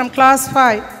Santosh from class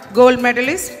 5, gold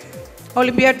medalist,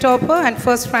 Olympiad topper and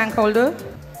first rank holder.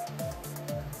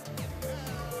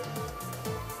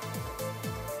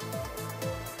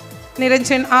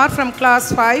 Niracharth R from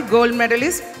class 5, gold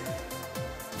medalist,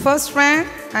 first rank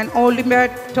and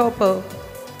Olympiad topper.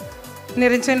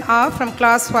 Niracharth R from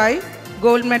class 5,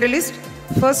 gold medalist,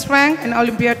 first rank and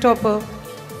Olympiad topper.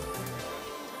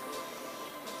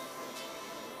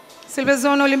 Silver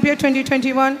Zone Olympiad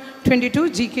 2021-22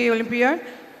 GK Olympiad.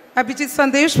 Abhijit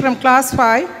Sandesh from class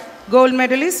 5, gold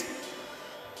medalist,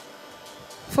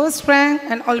 first rank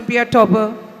and Olympiad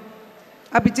topper.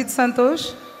 Abhijit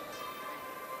Santosh.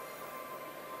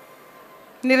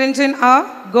 Niranjan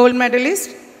R, gold medalist,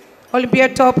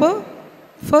 Olympiad topper,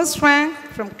 first rank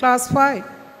from class 5.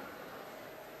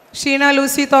 Sheena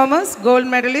Lucy Thomas, gold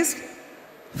medalist,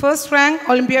 first rank,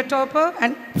 Olympiad topper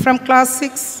and from class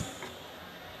 6.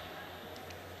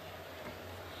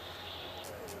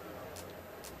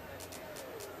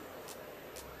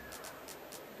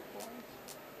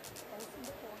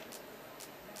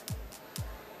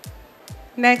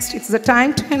 Next, it's the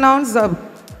time to announce the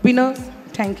winners.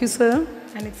 Thank you, sir.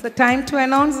 And it's the time to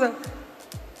announce the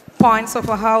points of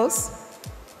a house.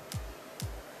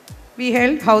 We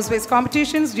held house-based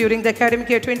competitions during the academic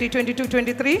year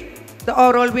 2022-23. The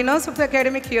overall winners of the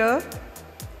academic year,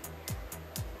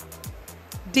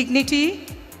 Dignity,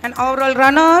 and overall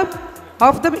runner-up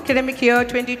of the academic year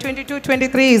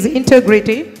 2022-23 is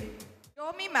Integrity.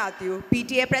 Tommy Matthew,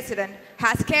 PTA President,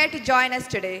 has cared to join us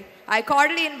today. I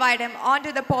cordially invite him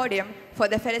onto the podium for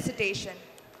the felicitation.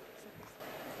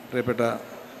 പ്രിയപ്പെട്ട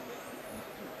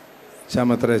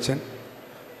ചാമത്തരച്ചൻ,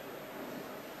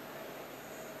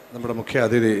 നമ്മുടെ മുഖ്യ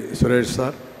അതിഥി Suresh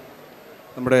sir,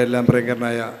 നമ്മുടെ എല്ലാം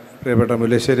പ്രിയങ്കരനായ പ്രിയപ്പെട്ട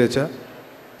മുല്ലശ്ശേരി അച്ഛ,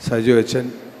 സജു അച്ഛൻ,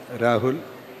 രാഹുൽ,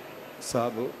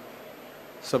 സാബു,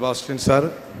 സെബാസ്റ്റ്യൻ സാർ,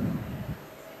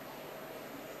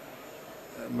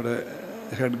 നമ്മുടെ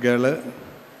head girl,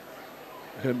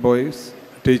 head boys,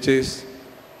 teachers,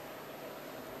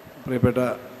 പ്രിയപ്പെട്ട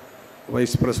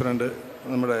വൈസ് പ്രസിഡൻറ്റ്,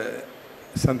 നമ്മുടെ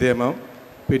സന്ധ്യമ്മ,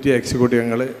 പി ടി എക്സിക്യൂട്ടീവ്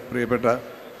അംഗങ്ങൾ, പ്രിയപ്പെട്ട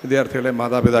വിദ്യാർത്ഥികളെ,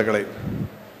 മാതാപിതാക്കളെ,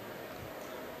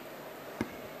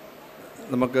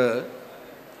 നമുക്ക്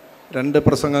രണ്ട്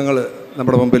പ്രസംഗങ്ങൾ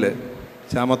നമ്മുടെ മുമ്പിൽ,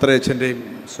 ചാമത്തരയച്ചൻ്റെയും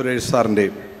സുരേഷ്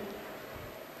സാറിൻ്റെയും.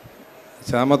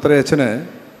 ചാമത്തരയച്ചന്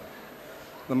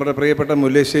നമ്മുടെ പ്രിയപ്പെട്ട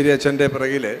മുല്ലശ്ശേരി അച്ഛൻ്റെ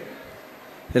പിറകിൽ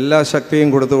എല്ലാ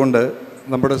ശക്തിയും കൊടുത്തുകൊണ്ട്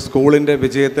നമ്മുടെ സ്കൂളിൻ്റെ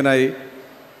വിജയത്തിനായി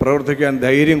പ്രവർത്തിക്കാൻ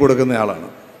ധൈര്യം കൊടുക്കുന്നയാളാണ്.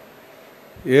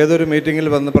 ഏതൊരു മീറ്റിങ്ങിൽ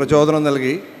വന്ന് പ്രചോദനം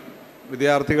നൽകി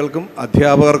വിദ്യാർത്ഥികൾക്കും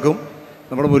അധ്യാപകർക്കും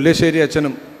നമ്മുടെ മുല്ലശ്ശേരി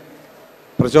അച്ഛനും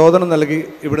പ്രചോദനം നൽകി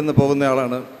ഇവിടുന്ന്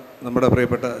പോകുന്നയാളാണ് നമ്മുടെ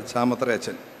പ്രിയപ്പെട്ട ചാമത്തറ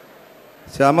അച്ഛൻ.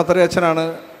 ചാമത്തറ അച്ഛനാണ്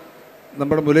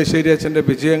നമ്മുടെ മുല്ലശ്ശേരി അച്ഛൻ്റെ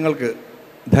വിജയങ്ങൾക്ക്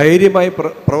ധൈര്യമായി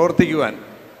പ്രവർത്തിക്കുവാൻ,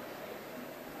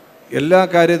 എല്ലാ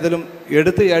കാര്യത്തിലും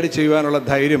എടുത്തു ചാടി ചെയ്യുവാനുള്ള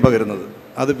ധൈര്യം പകരുന്നത്.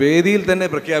 അത് വേദിയിൽ തന്നെ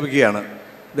പ്രഖ്യാപിക്കുകയാണ്,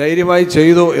 ധൈര്യമായി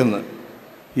ചെയ്തോ എന്ന്.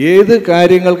 ഏത്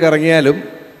കാര്യങ്ങൾക്ക് ഇറങ്ങിയാലും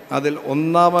അതിൽ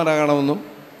ഒന്നാമനാകണമെന്നും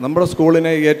നമ്മുടെ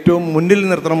സ്കൂളിനെ ഏറ്റവും മുന്നിൽ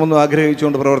നിർത്തണമെന്നും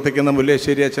ആഗ്രഹിച്ചുകൊണ്ട് പ്രവർത്തിക്കുന്ന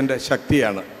മുല്ലശ്ശേരി അച്ഛൻ്റെ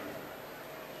ശക്തിയാണ്.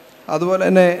 അതുപോലെ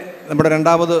തന്നെ നമ്മുടെ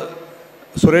രണ്ടാമത്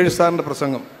സുരേഷ് സാറിൻ്റെ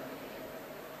പ്രസംഗം,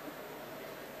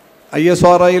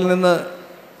 ISRIയിൽ നിന്ന്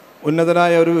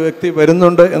ഉന്നതനായ ഒരു വ്യക്തി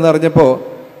വരുന്നുണ്ട് എന്നറിഞ്ഞപ്പോൾ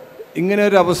ഇങ്ങനെ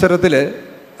ഒരു അവസരത്തിൽ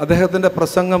അദ്ദേഹത്തിൻ്റെ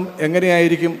പ്രസംഗം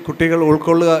എങ്ങനെയായിരിക്കും കുട്ടികൾ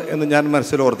ഉൾക്കൊള്ളുക എന്ന് ഞാൻ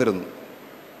മനസ്സിലോർത്തിരുന്നു.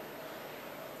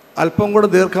 അല്പം കൂടെ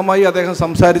ദീർഘമായി അദ്ദേഹം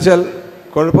സംസാരിച്ചാൽ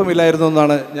കുഴപ്പമില്ലായിരുന്നു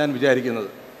എന്നാണ് ഞാൻ വിചാരിക്കുന്നത്.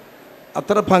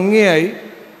 അത്ര ഭംഗിയായി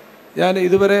ഞാൻ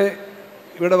ഇതുവരെ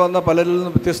ഇവിടെ വന്ന പലരിൽ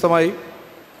നിന്നും വ്യത്യസ്തമായി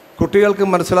കുട്ടികൾക്ക്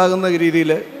മനസ്സിലാകുന്ന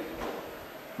രീതിയിൽ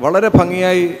വളരെ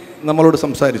ഭംഗിയായി നമ്മളോട്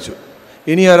സംസാരിച്ചു.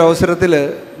 ഇനി ഒരവസരത്തിൽ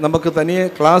നമുക്ക് തനിയെ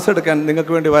ക്ലാസ് എടുക്കാൻ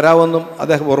നിങ്ങൾക്ക് വേണ്ടി വരാമെന്നും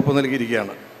അദ്ദേഹം ഉറപ്പ്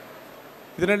നൽകിയിരിക്കുകയാണ്.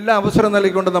 ഇതിനെല്ലാം അവസരം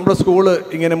നൽകിക്കൊണ്ട് നമ്മുടെ സ്കൂള്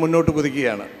ഇങ്ങനെ മുന്നോട്ട്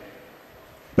കുതിക്കുകയാണ്.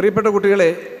 പ്രിയപ്പെട്ട കുട്ടികളെ,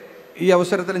 ഈ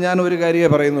അവസരത്തിൽ ഞാൻ ഒരു കാര്യമേ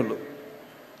പറയുന്നുള്ളൂ.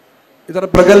 ഇത്ര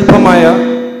പ്രഗത്ഭമായ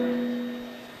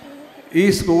ഈ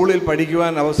സ്കൂളിൽ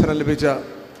പഠിക്കുവാൻ അവസരം ലഭിച്ച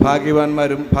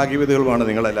ഭാഗ്യവാന്മാരും ഭാഗ്യവതികളുമാണ്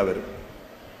നിങ്ങളെല്ലാവരും.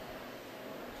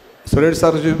 സുരേഷ്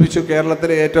സാർ സൂചിപ്പിച്ചു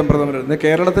കേരളത്തിലെ ഏറ്റവും പ്രഥമ,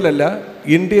 കേരളത്തിലല്ല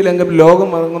ഇന്ത്യയിലെങ്കിലും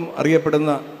ലോകമെങ്ങും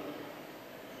അറിയപ്പെടുന്ന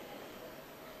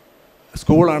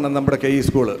സ്കൂളാണ് നമ്മുടെ KE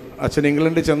സ്കൂള്. അച്ഛൻ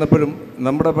ഇംഗ്ലണ്ടിൽ ചെന്നപ്പോഴും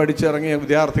നമ്മുടെ പഠിച്ചിറങ്ങിയ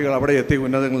വിദ്യാർത്ഥികൾ അവിടെ എത്തി,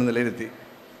 ഉന്നതങ്ങളിൽ നിലയിലെത്തി.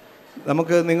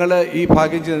 നമുക്ക് നിങ്ങൾ ഈ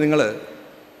ഭാഗ്യം ചെയ്ത് നിങ്ങൾ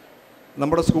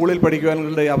നമ്മുടെ സ്കൂളിൽ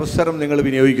പഠിക്കുവാനുള്ള അവസരം നിങ്ങൾ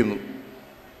വിനിയോഗിക്കുന്നു.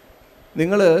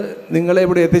 നിങ്ങളെ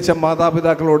ഇവിടെ എത്തിച്ച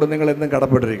മാതാപിതാക്കളോട് നിങ്ങളെന്നും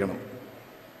കടപ്പെട്ടിരിക്കണം.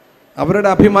 അവരുടെ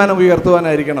അഭിമാനം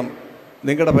ഉയർത്തുവാനായിരിക്കണം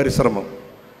നിങ്ങളുടെ പരിശ്രമം.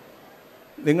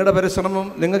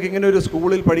 നിങ്ങൾക്ക് ഇങ്ങനെ ഒരു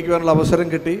സ്കൂളിൽ പഠിക്കുവാനുള്ള അവസരം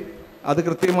കിട്ടി, അത്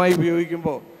കൃത്യമായി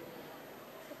ഉപയോഗിക്കുമ്പോൾ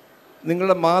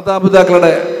നിങ്ങളുടെ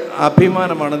മാതാപിതാക്കളുടെ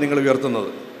അഭിമാനമാണ് നിങ്ങൾ ഉയർത്തുന്നത്.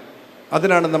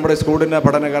 അതിനാണ് നമ്മുടെ സ്കൂളിൻ്റെ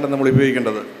പഠനകാലം നമ്മൾ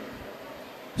ഉപയോഗിക്കേണ്ടത്.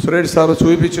 സുരേഷ് സാറ്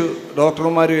സൂചിപ്പിച്ചു,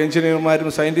 ഡോക്ടർമാരും എഞ്ചിനീയർമാരും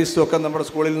സയൻറ്റിസ്റ്റും ഒക്കെ നമ്മുടെ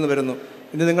സ്കൂളിൽ നിന്ന് വരുന്നു.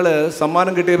 ഇനി നിങ്ങൾ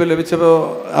സമ്മാനം കിട്ടിയപ്പോൾ ലഭിച്ചപ്പോൾ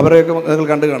അവരെയൊക്കെ നിങ്ങൾ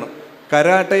കണ്ടു കാണും.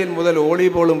 കരാട്ടയിൽ മുതൽ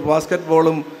വോളിബോളും ബാസ്ക്കറ്റ്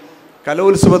ബോളും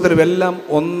കലോത്സവത്തിലും എല്ലാം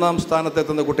ഒന്നാം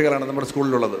സ്ഥാനത്തെത്തുന്ന കുട്ടികളാണ് നമ്മുടെ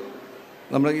സ്കൂളിലുള്ളത്.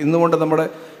 ഇന്നുകൊണ്ട് നമ്മുടെ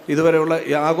ഇതുവരെയുള്ള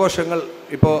ഈ ആഘോഷങ്ങൾ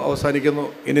ഇപ്പോൾ അവസാനിക്കുന്നു.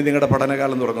 ഇനി നിങ്ങളുടെ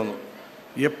പഠനകാലം തുടങ്ങുന്നു.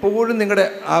 എപ്പോഴും നിങ്ങളുടെ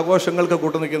ആഘോഷങ്ങൾക്ക്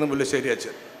കൂട്ടുനിൽക്കുന്ന മുല്ലശ്ശേരി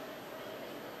അച്ഛൻ.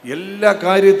 എല്ലാ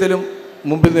കാര്യത്തിലും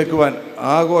മുമ്പിൽ നിൽക്കുവാൻ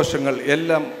ആഘോഷങ്ങൾ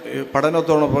എല്ലാം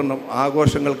പഠനത്തോടൊപ്പം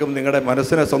ആഘോഷങ്ങൾക്കും നിങ്ങളുടെ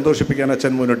മനസ്സിനെ സന്തോഷിപ്പിക്കാൻ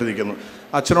അച്ഛൻ മുന്നോട്ട് നിൽക്കുന്നു.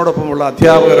 അച്ഛനോടൊപ്പമുള്ള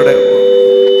അധ്യാപകരുടെ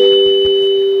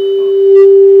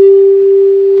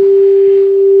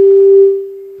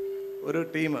ഒരു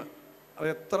ടീം അവർ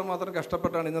എത്രമാത്രം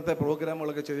കഷ്ടപ്പെട്ടാണ് ഇന്നത്തെ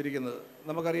പ്രോഗ്രാമുകളൊക്കെ ചെയ്തിരിക്കുന്നത്.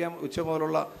 നമുക്കറിയാം, ഉച്ച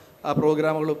മുതലുള്ള ആ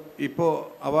പ്രോഗ്രാമുകളും ഇപ്പോൾ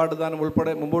അവാർഡ് ദാനം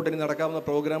ഉൾപ്പെടെ മുമ്പോട്ട് ഇനി നടക്കാവുന്ന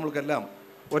പ്രോഗ്രാമുകൾക്കെല്ലാം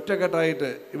ഒറ്റക്കെട്ടായിട്ട്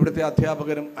ഇവിടുത്തെ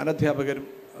അധ്യാപകരും അനധ്യാപകരും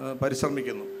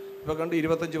പരിശ്രമിക്കുന്നു. ഇപ്പോൾ കണ്ട്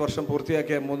 25 വർഷം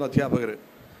പൂർത്തിയാക്കിയ 3 അധ്യാപകർ.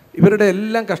 ഇവരുടെ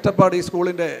എല്ലാം കഷ്ടപ്പാട് ഈ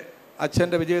സ്കൂളിൻ്റെ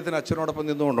അച്ഛൻ്റെ വിജയത്തിന് അച്ഛനോടൊപ്പം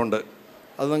നിന്നുകൊണ്ടുണ്ട്.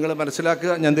 അത് നിങ്ങൾ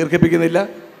മനസ്സിലാക്കുക. ഞാൻ ദീർഘിപ്പിക്കുന്നില്ല.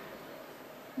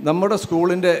 നമ്മുടെ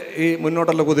സ്കൂളിൻ്റെ ഈ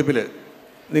മുന്നോട്ടുള്ള കുതിപ്പിൽ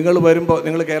നിങ്ങൾ വരുമ്പോൾ,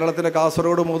 നിങ്ങൾ കേരളത്തിൻ്റെ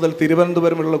കാസർഗോഡ് മുതൽ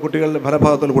തിരുവനന്തപുരമുള്ള കുട്ടികളുടെ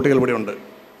ഫലഭാഗത്തുള്ള കുട്ടികൾ ഇവിടെയുണ്ട്.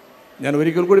 ഞാൻ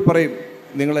ഒരിക്കൽ കൂടി പറയും,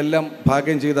 നിങ്ങളെല്ലാം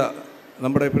ഭാഗ്യം ചെയ്ത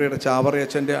നമ്മുടെ പ്രിയയുടെ ചാവറ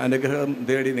അച്ഛൻ്റെ അനുഗ്രഹം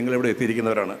തേടി നിങ്ങളിവിടെ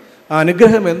എത്തിയിരിക്കുന്നവരാണ്. ആ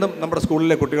അനുഗ്രഹം എന്നും നമ്മുടെ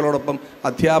സ്കൂളിലെ കുട്ടികളോടൊപ്പം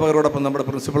അധ്യാപകരോടൊപ്പം നമ്മുടെ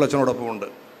പ്രിൻസിപ്പൽ അച്ഛനോടൊപ്പം ഉണ്ട്.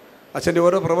 അച്ഛൻ്റെ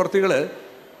ഓരോ പ്രവൃത്തികൾ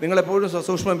നിങ്ങളെപ്പോഴും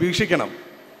സസൂക്ഷ്മം വീക്ഷിക്കണം.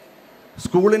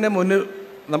 സ്കൂളിൻ്റെ മുന്നിൽ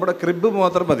നമ്മുടെ ക്രിബ്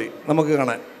മാത്രം മതി നമുക്ക്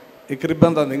കാണാൻ. ഈ ക്രിബ്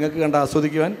എന്താ നിങ്ങൾക്ക് കണ്ട്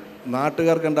ആസ്വദിക്കുവാൻ,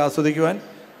 നാട്ടുകാർ കണ്ട് ആസ്വദിക്കുവാൻ,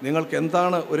 നിങ്ങൾക്ക്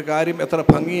എന്താണ് ഒരു കാര്യം എത്ര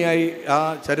ഭംഗിയായി ആ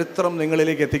ചരിത്രം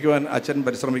നിങ്ങളിലേക്ക് എത്തിക്കുവാൻ അച്ഛൻ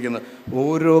പരിശ്രമിക്കുന്നു.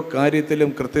 ഓരോ കാര്യത്തിലും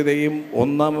കൃത്യതയും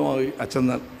ഒന്നാമമായി അച്ഛൻ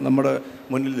നമ്മുടെ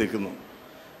മുന്നിൽ നിൽക്കുന്നു.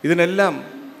 ഇതിനെല്ലാം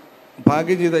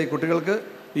ഭാഗ്യം ചെയ്ത ഈ കുട്ടികൾക്ക്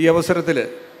ഈ അവസരത്തിൽ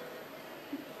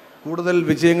കൂടുതൽ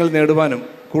വിജയങ്ങൾ നേടുവാനും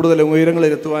കൂടുതൽ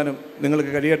ഉയരങ്ങളിലെത്തുവാനും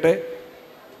നിങ്ങൾക്ക് കഴിയട്ടെ.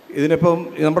 ഇതിനിപ്പം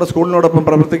നമ്മുടെ സ്കൂളിനോടൊപ്പം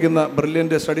പ്രവർത്തിക്കുന്ന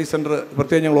ബ്രില്യൻ്റ് സ്റ്റഡി സെൻറ്റർ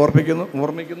പ്രത്യേകം ഞങ്ങൾ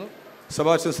ഓർമ്മിക്കുന്നു.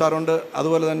 സെബാസ്റ്റ്യൻ സാറുണ്ട്,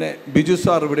 അതുപോലെ തന്നെ ബിജു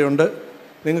സാർ ഇവിടെയുണ്ട്.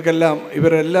 നിങ്ങൾക്കെല്ലാം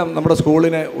ഇവരെല്ലാം നമ്മുടെ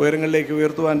സ്കൂളിനെ ഉയരങ്ങളിലേക്ക്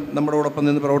ഉയർത്തുവാൻ നമ്മളോടൊപ്പം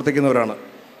നിന്ന് പ്രവർത്തിക്കുന്നവരാണ്.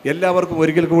 എല്ലാവർക്കും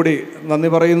ഒരിക്കൽ കൂടി നന്ദി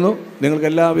പറയുന്നു. നിങ്ങൾക്ക്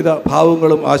എല്ലാവിധ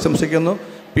ഭാവങ്ങളും ആശംസിക്കുന്നു.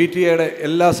 PTA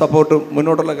എല്ലാ സപ്പോർട്ടും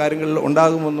മുന്നോട്ടുള്ള കാര്യങ്ങളിൽ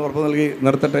ഉണ്ടാകുമെന്ന് ഉറപ്പ് നൽകി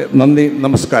നിർത്തട്ടെ. നന്ദി,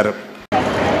 നമസ്കാരം.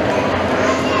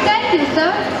 Thank you, sir.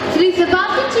 Sri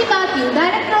Sebastian G. Matthew,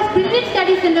 Director of Brilliant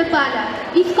Study Center, Pala,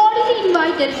 is cordially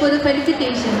invited for the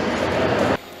felicitation.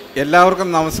 എല്ലാവർക്കും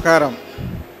നമസ്കാരം.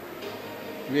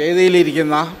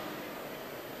 വേദിയിലിരിക്കുന്ന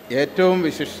ഏറ്റവും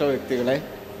വിശിഷ്ട വ്യക്തികളെ,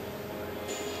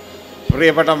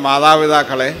 പ്രിയപ്പെട്ട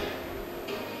മാതാപിതാക്കളെ,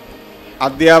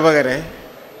 അധ്യാപകരെ,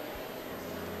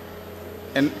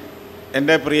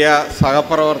 എൻ്റെ പ്രിയ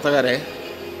സഹപ്രവർത്തകരെ,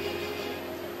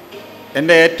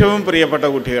 എൻ്റെ ഏറ്റവും പ്രിയപ്പെട്ട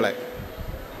കുട്ടികളെ,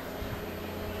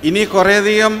 ഇനി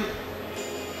കുറേയധികം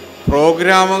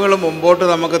പ്രോഗ്രാമുകൾ മുമ്പോട്ട്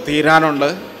നമുക്ക് തീരാനുണ്ട്.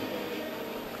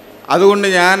 അതുകൊണ്ട്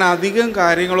ഞാൻ അധികം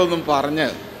കാര്യങ്ങളൊന്നും പറഞ്ഞ്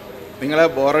നിങ്ങളെ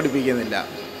ബോറടിപ്പിക്കുന്നില്ല.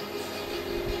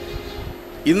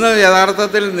 ഇന്ന്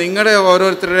യഥാർത്ഥത്തിൽ നിങ്ങളുടെ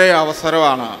ഓരോരുത്തരുടെയും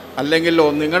അവസരമാണ്, അല്ലെങ്കിൽ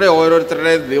നിങ്ങളുടെ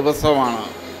ഓരോരുത്തരുടെയും ദിവസമാണ്.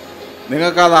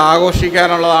 നിങ്ങൾക്കത്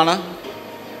ആഘോഷിക്കാനുള്ളതാണ്.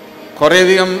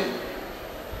 കുറേയധികം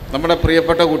നമ്മുടെ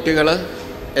പ്രിയപ്പെട്ട കുട്ടികൾ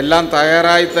എല്ലാം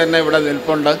തയ്യാറായി തന്നെ ഇവിടെ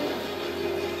നിൽപ്പുണ്ട്.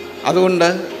 അതുകൊണ്ട്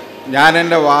ഞാൻ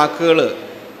എൻ്റെ വാക്കുകൾ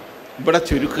ഇവിടെ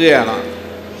ചുരുക്കുകയാണ്.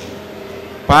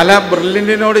 പല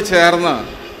ബ്രില്യൻറ്റിനോട് ചേർന്ന്,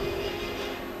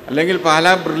 അല്ലെങ്കിൽ പല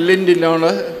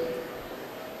ബ്രില്യൻറ്റിനോട്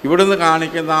ഇവിടുന്ന്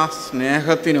കാണിക്കുന്ന ആ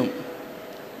സ്നേഹത്തിനും,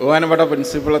 ബഹുമാനപ്പെട്ട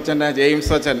പ്രിൻസിപ്പൽ അച്ഛൻ്റെ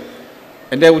ജെയിംസ് അച്ഛൻ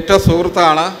എൻ്റെ ഉറ്റ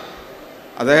സുഹൃത്താണ്,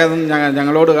 അദ്ദേഹം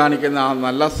ഞങ്ങളോട് കാണിക്കുന്ന ആ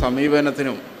നല്ല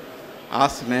സമീപനത്തിനും ആ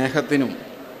സ്നേഹത്തിനും,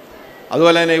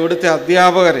 അതുപോലെ തന്നെ ഇവിടുത്തെ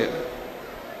അധ്യാപകർ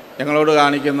ഞങ്ങളോട്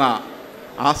കാണിക്കുന്ന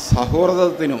ആ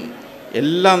സൗഹൃദത്തിനും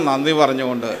എല്ലാം നന്ദി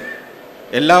പറഞ്ഞുകൊണ്ട്,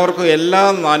 എല്ലാവർക്കും എല്ലാ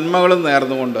നന്മകളും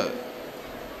നേർന്നുകൊണ്ട്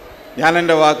ഞാൻ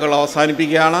എൻ്റെ വാക്കുകൾ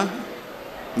അവസാനിപ്പിക്കുകയാണ്.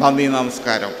 നന്ദി,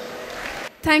 നമസ്കാരം.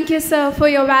 Thank you, sir, for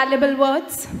your valuable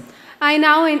words. I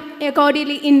now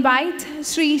accordingly invite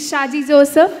Sri Shaji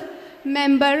Joseph,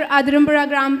 member Adirumpura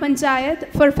Gram Panchayat,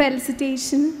 for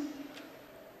felicitation.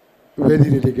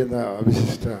 വേദിയിലിരിക്കുന്ന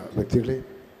വിശിഷ്ട വ്യക്തികളെ,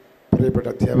 പ്രിയപ്പെട്ട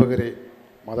അധ്യാപകരെ,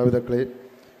 മാതാപിതാക്കളെ,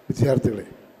 വിദ്യാർത്ഥികളെ,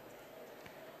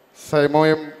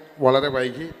 സമയം വളരെ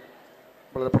വൈകി.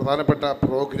 വളരെ പ്രധാനപ്പെട്ട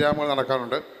പ്രോഗ്രാമുകൾ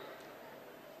നടക്കാനുണ്ട്.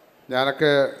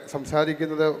 ഞാനൊക്കെ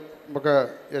സംസാരിക്കുന്നത് നമുക്ക്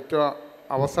ഏറ്റവും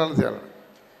അവസാനത്തെയാണ്.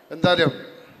 എന്തായാലും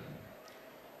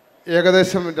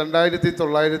ഏകദേശം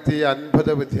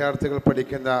 2950 വിദ്യാർത്ഥികൾ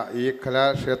പഠിക്കുന്ന ഈ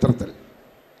കലാക്ഷേത്രത്തിൽ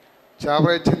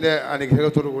ചാവറയച്ചൻ്റെ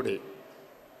അനുഗ്രഹത്തോടു കൂടി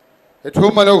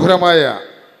ഏറ്റവും മനോഹരമായ,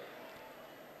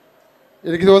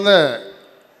 എനിക്ക് തോന്നുന്നത്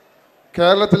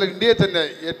കേരളത്തിൽ, ഇന്ത്യയിൽ തന്നെ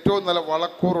ഏറ്റവും നല്ല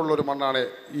വളക്കൂറുള്ളൊരു മണ്ണാണ്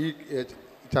ഈ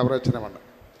ചാവറയച്ചൻ്റെ മണ്ണ്.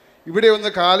 ഇവിടെ ഒന്ന്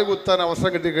കാലുകുത്താൻ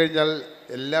അവസരം കിട്ടിക്കഴിഞ്ഞാൽ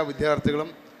എല്ലാ വിദ്യാർത്ഥികളും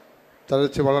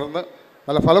തഴച്ച് വളർന്ന്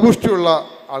നല്ല ഫലപുഷ്ടിയുള്ള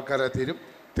ആൾക്കാരായി തീരും.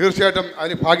 തീർച്ചയായിട്ടും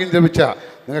അതിന് ഭാഗ്യം ലഭിച്ച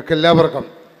നിങ്ങൾക്കെല്ലാവർക്കും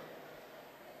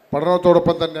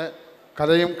പഠനത്തോടൊപ്പം തന്നെ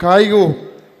കലയും കായികവും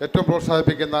ഏറ്റവും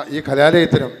പ്രോത്സാഹിപ്പിക്കുന്ന ഈ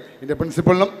കലാലയത്തിനും ഇതിൻ്റെ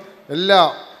പ്രിൻസിപ്പളിനും എല്ലാ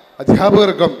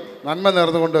അധ്യാപകർക്കും നന്മ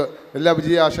നേർന്നുകൊണ്ട് എല്ലാ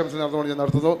വിജയാശംസ നേർന്നുകൊണ്ട് ഞാൻ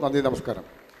നടത്തുന്നു. നന്ദി, നമസ്കാരം.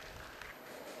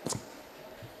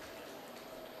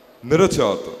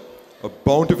 Niracharth, a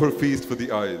bountiful feast for the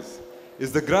eyes, is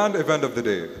the grand event of the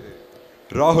day.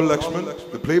 Rahul Lakshman,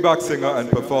 the playback singer and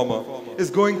performer, is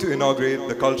going to inaugurate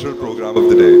the cultural program of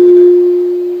the day.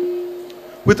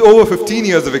 With over 15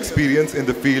 years of experience in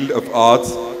the field of arts,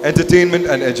 entertainment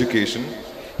and education,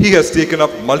 he has taken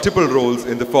up multiple roles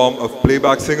in the form of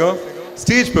playback singer,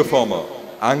 stage performer,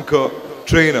 anchor,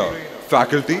 trainer,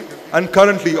 faculty, and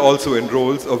currently also in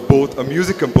roles of both a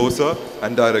music composer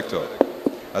and director.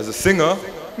 As a singer,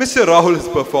 Mr. Rahul has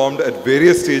performed at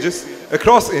various stages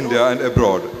across India and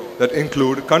abroad that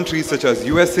include countries such as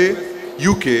USA,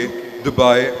 UK,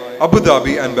 Dubai, Abu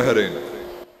Dhabi and Bahrain.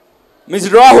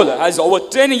 Mr. Rahul has over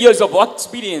 10 years of work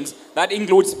experience that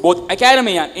includes both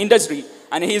academy and industry,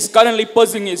 and he is currently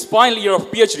pursuing his final year of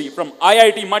PhD from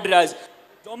IIT Madras,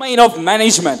 domain of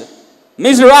management.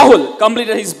 Mr. Rahul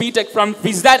completed his BTech from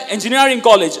Vizdat Engineering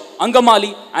College,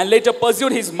 Angamali, and later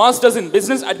pursued his Masters in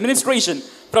Business Administration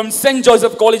from St.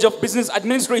 Joseph College of Business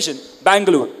Administration,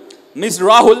 Bangalore. Mr.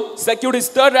 Rahul secured his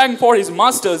 3rd rank for his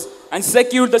Masters and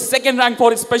secured the 2nd rank for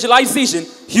his specialization,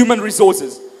 Human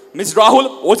Resources. Mr. Rahul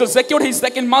also secured his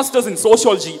 2nd Masters in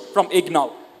Sociology from IGNOU.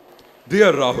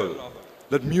 Dear Rahul,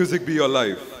 let music be your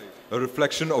life, a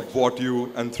reflection of what you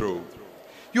and through.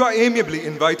 You are amiably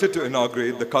invited to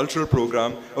inaugurate the cultural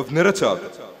program of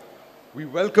Niracharth. We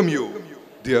welcome you,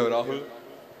 dear Rahul.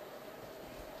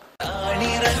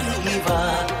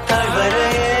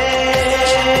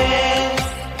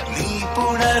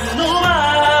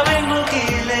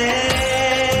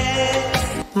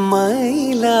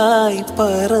 മയിലായി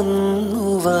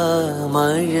പറന്നുവാ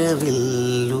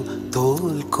മഴവില്ലു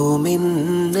തോൽക്കുമെന്നഴകേ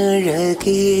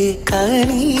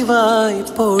കനിവായി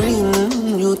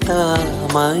പൊഴിഞ്ഞു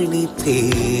താമണിപ്പേലിയൊന്നു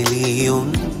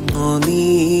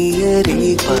നീയരി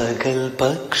പകൽ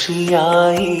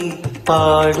പക്ഷിയായി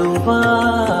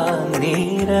പാടുവാൻ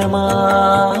നേരമായി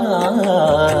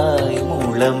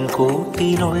മുളം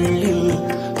കൂട്ടിനുള്ളിൽ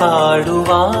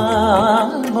പാടുവാൻ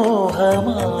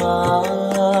മോഹമായി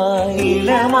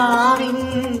ഇളമാവിൻ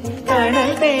കടൽ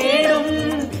തേടും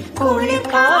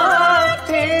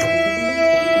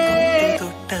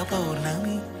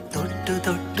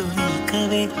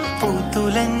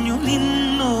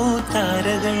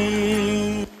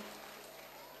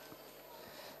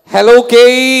Hello,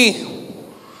 KE.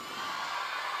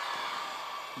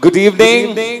 Good evening.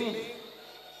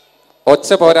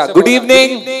 Good evening.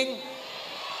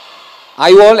 Are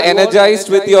you all energized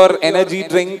with your energy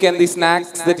drink and the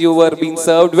snacks that you were being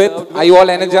served with? Are you all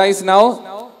energized now?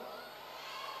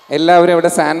 എല്ലാവരും ഇവിടെ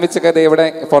സാൻഡ്വിച്ച് ഒക്കെ ഇവിടെ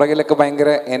പുറകിലൊക്കെ ഭയങ്കര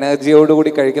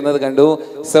എനർജിയോടുകൂടി കഴിക്കുന്നത് കണ്ടു.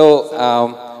 So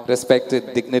respected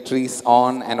dignitaries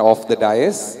on and off the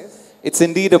dais, it's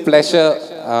indeed a pleasure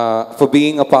for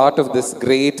being a part of this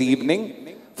great evening.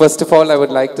 First of all, I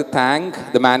would like to thank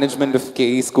the management of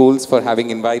KE Schools for having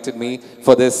invited me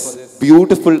for this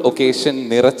beautiful occasion,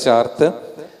 Niracharth.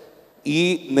 ഈ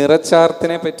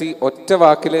നിറച്ചാർത്തിനെ പറ്റി ഒറ്റ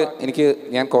വാക്കിൽ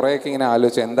ഞാൻ കുറേയൊക്കെ ഇങ്ങനെ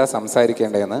ആലോചിച്ചു എന്താ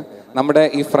സംസാരിക്കേണ്ടതെന്ന്. നമ്മുടെ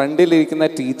ഈ ഫ്രണ്ടിലിരിക്കുന്ന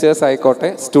ടീച്ചേഴ്സ് ആയിക്കോട്ടെ,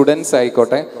 സ്റ്റുഡൻസ്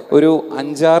ആയിക്കോട്ടെ, ഒരു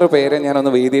 5-6 പേരെ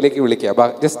ഞാനൊന്ന് വേദിയിലേക്ക് വിളിക്കാം.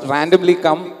 Just randomly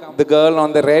come. The girl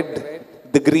on the red,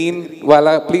 the green Vala,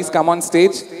 please come on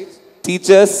stage.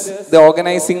 Teachers, the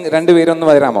organising, 2 പേരൊന്ന്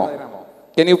വരാമോ?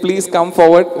 Can you please come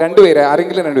forward? 2 പേര്,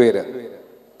 ആരെങ്കിലും 2 പേര്.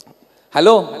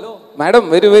 ഹലോ മാഡം,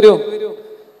 വരൂ.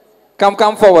 Come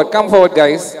forward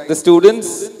guys. The students,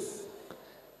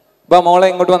 ba mola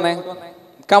ingotu vanne.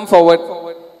 Come forward.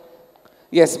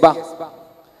 Yes, ba.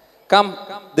 Come.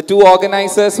 The 2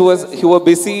 organizers who were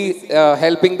busy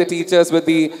helping the teachers with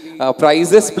the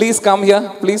prizes, please come here.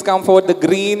 Please come forward. The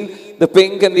green, the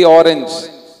pink and the orange.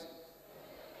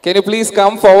 Can you please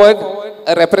come forward?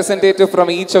 A representative from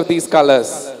each of these colors.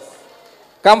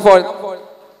 Come forward.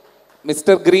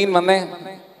 Mr. Green vanne.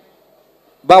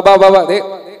 Ba.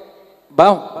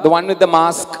 The one with the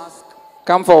mask.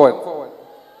 Come forward.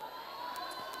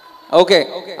 Okay.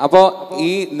 അപ്പോൾ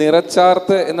ഈ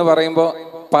നിറച്ചാർത്ത് എന്ന് പറയുമ്പോൾ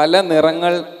പല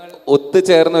നിറങ്ങൾ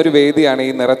ഒത്തുചേർന്ന ഒരു വേദിയാണ്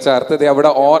ഈ നിറച്ചാർത്ത്.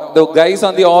 അവിടെ the guys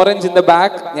on the orange in the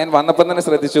back, ഞാൻ വന്നപ്പോൾ തന്നെ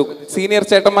ശ്രദ്ധിച്ചു. Senior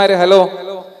ചേട്ടന്മാര്, hello.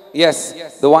 Yes,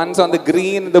 the ones on the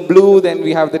green, the blue, then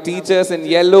we have the teachers in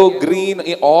yellow, green,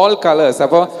 in all colors.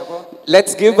 അപ്പോൾ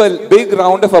let's give a big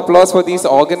round of applause for these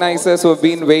organizers who have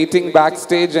been waiting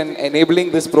backstage and enabling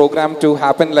this program to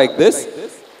happen like this.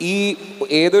 ഈ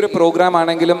ഏതൊരു programme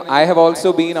ആണെങ്കിലും I have also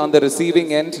been on the receiving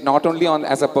end, not only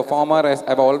as a performer, as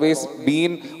I've always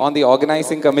been on the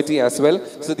organizing committee as well.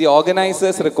 So the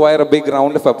organizers require a big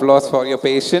round of applause for your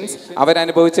patience.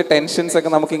 അവരനുഭവിച്ച tensions ഒക്കെ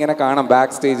നമുക്ക് ഇങ്ങനെ കാണാം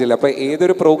back സ്റ്റേജിൽ. അപ്പോൾ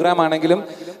ഏതൊരു programme ആണെങ്കിലും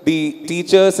the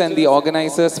teachers and the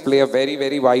organizers play a very,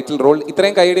 very vital role.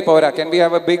 ഇത്രയും കൈയടി പോരാ. Can we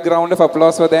have a big round of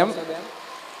applause for them?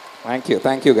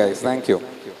 Thank you guys, thank you.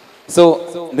 So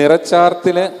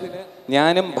നിറച്ചാർത്തില്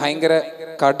ഞാനും ഭയങ്കര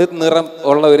കടും നിറം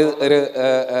ഉള്ള ഒരു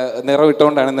നിറം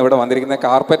ഇട്ടുകൊണ്ടാണ് ഇന്ന് ഇവിടെ വന്നിരിക്കുന്നത്.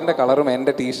 കാർപ്പറ്റിൻ്റെ കളറും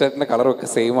എൻ്റെ ടീഷർട്ടിൻ്റെ കളറും ഒക്കെ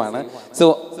സെയിം ആണ്. സോ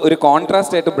ഒരു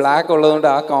കോൺട്രാസ്റ്റ് ആയിട്ട് ബ്ലാക്ക് ഉള്ളതുകൊണ്ട്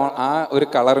ആ ഒരു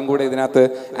കളറും കൂടെ ഇതിനകത്ത്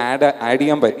ആഡ്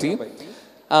ചെയ്യാൻ പറ്റി.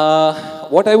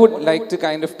 What I would like to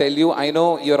kind of tell you, I know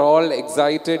you're all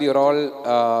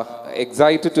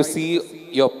excited to see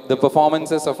the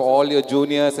performances of all your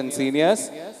juniors and seniors.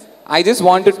 I just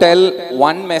want to tell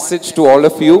one message to all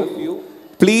of you.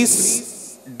 Please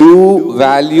do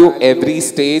value every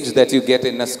stage that you get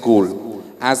in a school.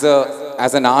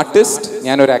 As an artist,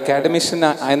 ഞാൻ ഒരു academician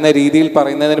എന്ന രീതിയിൽ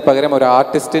പറയുന്നതിന് പകരം ഒരു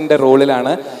ആർട്ടിസ്റ്റിൻ്റെ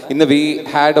റോളിലാണ്. ഇന്ന് we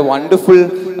had a wonderful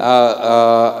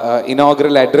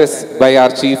inaugural address by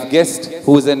our chief guest,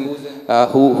 who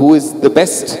is the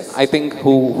best, I think,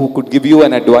 who could give you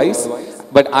an advice.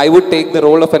 But I would take the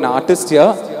role of an artist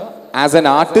here. As an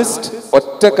artist,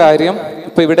 ഒറ്റ കാര്യം,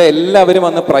 ഇപ്പോൾ ഇവിടെ എല്ലാവരും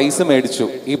വന്ന് price മേടിച്ചു.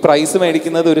 ഈ price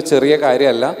മേടിക്കുന്നത് ഒരു ചെറിയ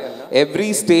കാര്യമല്ല.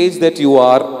 Every stage that you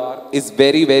are is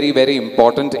very, very, very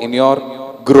important in your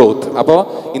growth. അപ്പോൾ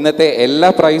ഇന്നത്തെ എല്ലാ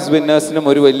പ്രൈസ് വിന്നേഴ്സിനും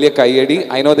ഒരു വലിയ കയ്യടി.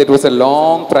 I know that it was a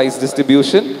long prize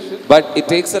distribution, but it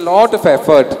takes a lot of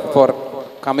effort for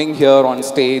coming here on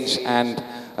stage and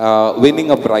winning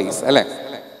a prize. അല്ലേ?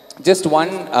 Just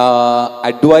one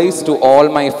advice to all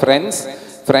my friends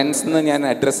എന്ന് ഞാൻ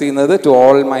address ചെയ്യുന്നത് to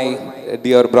all my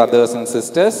dear brothers and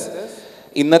sisters.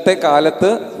 ഇന്നത്തെ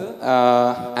കാലത്ത്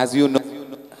as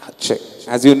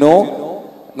you know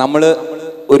നമ്മൾ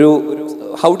ഒരു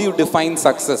how do you define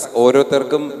success?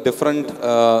 ഓരോരുത്തർക്കും different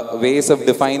ways of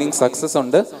defining success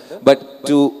ഉണ്ട്. But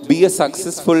to be a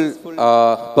successful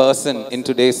person in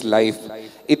today's life,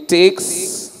 it takes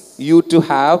you to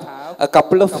have a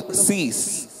couple of C's.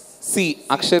 C,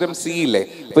 അക്ഷരം C ഇല്ലേ?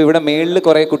 അപ്പോൾ ഇവിടെ മേളിൽ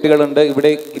കുറേ കുട്ടികളുണ്ട്,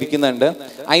 ഇവിടെ ഇരിക്കുന്നുണ്ട്.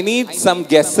 I need some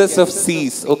guesses of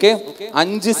സീസ്. ഓക്കെ,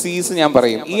 5 സീസ് ഞാൻ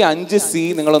പറയും. ഈ 5 സി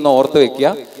നിങ്ങളൊന്ന് ഓർത്ത് വെക്കുക.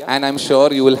 And I am sure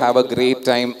you will have A great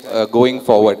time going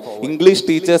forward. English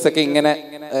ടീച്ചേഴ്സൊക്കെ ഇങ്ങനെ,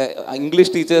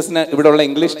 ഇംഗ്ലീഷ് ടീച്ചേഴ്സിന്, ഇവിടെയുള്ള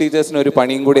ഇംഗ്ലീഷ് ടീച്ചേഴ്സിന് ഒരു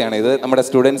പണിയും കൂടിയാണ് ഇത്. നമ്മുടെ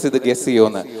സ്റ്റുഡൻസ് ഇത് ഗെസ്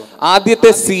ചെയ്യുമെന്ന്.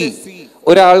 ആദ്യത്തെ സി,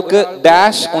 ഒരാൾക്ക്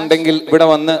ഡാഷ് ഉണ്ടെങ്കിൽ ഇവിടെ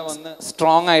വന്ന്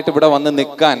സ്ട്രോങ് ആയിട്ട് ഇവിടെ വന്ന്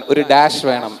നിൽക്കാൻ ഒരു ഡാഷ്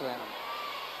വേണം.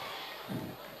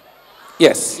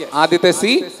 Yes. ആദ്യത്തെ C,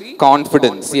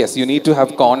 confidence. Yes, you need to have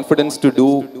confidence to do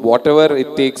whatever it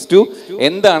takes to.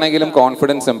 എന്താണെങ്കിലും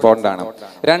കോൺഫിഡൻസ് ഇമ്പോർട്ടൻ്റ് ആണ്.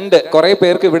 2, കുറേ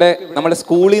പേർക്ക് ഇവിടെ നമ്മുടെ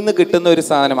സ്കൂളിൽ നിന്ന് കിട്ടുന്ന ഒരു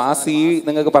സാധനം, ആ C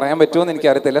നിങ്ങൾക്ക് പറയാൻ പറ്റുമോ എന്ന്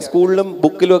എനിക്കറിയത്തില്ല. സ്കൂളിലും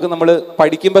ബുക്കിലും ഒക്കെ നമ്മൾ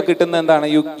പഠിക്കുമ്പോൾ കിട്ടുന്ന എന്താണ്,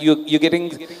 യു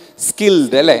ഗെറ്റിംഗ്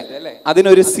സ്കിൽഡ് അല്ലേ?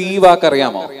 അതിനൊരു C വാക്ക്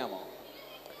അറിയാമോ?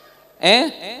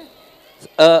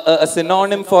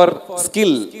 സിനോണിം ഫോർ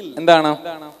സ്കിൽ എന്താണ്?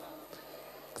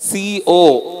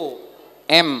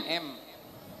 COM.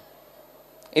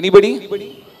 Anybody?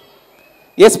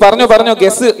 Yes, പറഞ്ഞോ.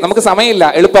 ഗസ്, നമുക്ക് സമയമില്ല,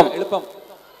 എളുപ്പം.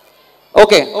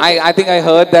 Okay, I think I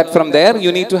heard that from there.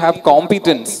 You need to have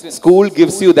competence. School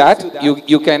gives you that.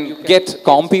 You can get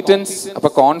competence.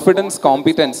 അപ്പോൾ confidence,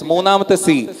 competence. മൂന്നാമത്തെ C.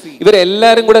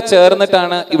 ഇവരെല്ലാവരും കൂടെ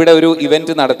ചേർന്നിട്ടാണ് ഇവിടെ ഒരു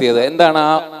ഇവന്റ് നടത്തിയത്. എന്താണ്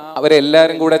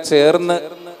അവരെല്ലാവരും കൂടെ ചേർന്ന്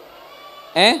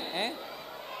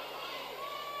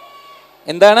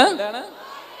എന്താണ്?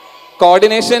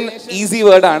 കോർഡിനേഷൻ ഈസി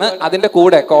വേർഡ് ആണ്. അതിന്റെ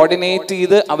കൂടെ കോർഡിനേറ്റ്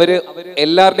ചെയ്ത് അവര്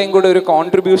എല്ലാവരുടെയും കൂടെ ഒരു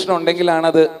കോൺട്രിബ്യൂഷൻ ഉണ്ടെങ്കിലാണ്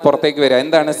അത് പുറത്തേക്ക് വരിക.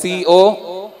 എന്താണ്?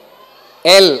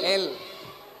 COL.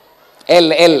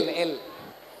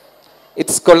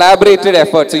 It's collaborated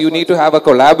effort, so you need to have a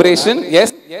collaboration. Yes.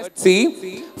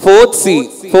 Fourth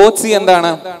C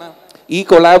എന്താണ്? ഈ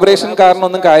കൊളാബറേഷൻ കാരണം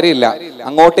ഒന്നും കാര്യമില്ല,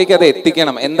 അങ്ങോട്ടേക്ക് അത്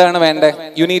എത്തിക്കണം. എന്താണ് വേണ്ടേ?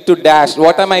 You need to dash.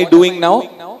 What am I doing now?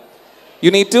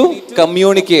 You need to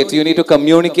communicate. You need to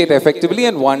communicate effectively.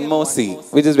 And one more C,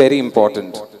 which is very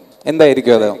important.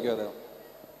 എന്തായിരിക്കും അത്?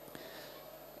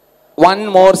 One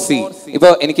more C.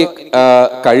 ഇപ്പോൾ എനിക്ക്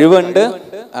കഴിവുണ്ട്,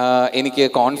 എനിക്ക്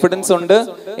കോൺഫിഡൻസ് ഉണ്ട്,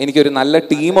 എനിക്കൊരു നല്ല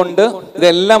ടീമുണ്ട്,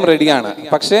 ഇതെല്ലാം റെഡിയാണ്.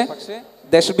 പക്ഷേ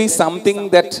there should be something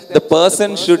that the person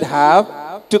should have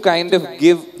to kind of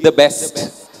give the best.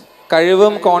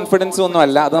 കഴിവും കോൺഫിഡൻസും ഒന്നും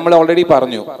അല്ല, അത് നമ്മൾ ഓൾറെഡി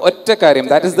പറഞ്ഞു. ഒറ്റ കാര്യം,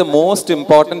 that is the most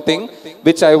important thing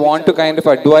which I want to kind of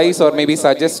advise or maybe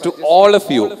suggest to all of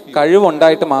you.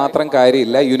 കഴിവുണ്ടായിട്ട് മാത്രം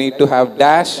കാര്യമില്ല. You need to have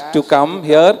dash to come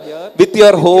here with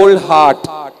your whole heart.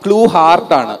 Clue heart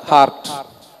ആണ്. heart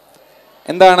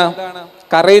എന്താണ്?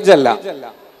 Courage അല്ല.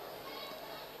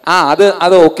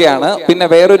 അത് okay ആണ്. പിന്നെ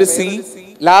വേറൊരു C,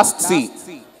 last C.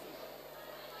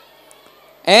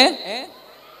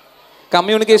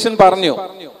 Communication പറഞ്ഞു.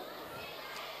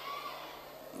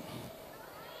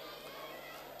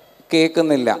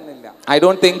 കേൾക്കുന്നില്ല. I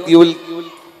don't think you will.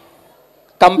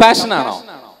 Compassion ആണോ?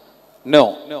 No.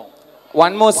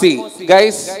 One more C.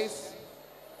 Guys,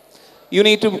 you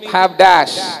need to have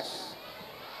dash.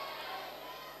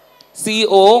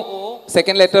 CO,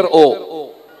 second letter O.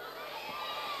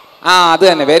 അത്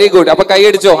തന്നെ, വെരി ഗുഡ്. അപ്പൊ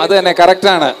കൈയടിച്ചോ, അത് തന്നെ കറക്റ്റ്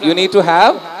ആണ്. You need to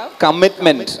have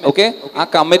commitment. Okay, ആ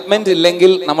കമ്മിറ്റ്മെന്റ്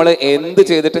ഇല്ലെങ്കിൽ നമ്മൾ എന്ത്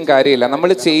ചെയ്തിട്ടും കാര്യമില്ല. നമ്മൾ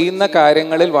ചെയ്യുന്ന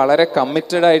കാര്യങ്ങളിൽ വളരെ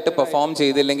കമ്മിറ്റഡ് ആയിട്ട് പെർഫോം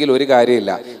ചെയ്തില്ലെങ്കിൽ ഒരു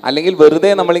കാര്യമില്ല. അല്ലെങ്കിൽ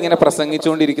വെറുതെ നമ്മളിങ്ങനെ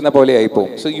പ്രസംഗിച്ചുകൊണ്ടിരിക്കുന്ന പോലെ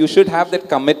ആയിപ്പോവും. So you should have that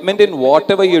commitment in what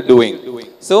ever you doing.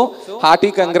 So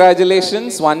hearty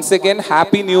congratulations once again.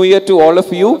 Happy new year to all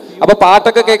of U. അപ്പൊ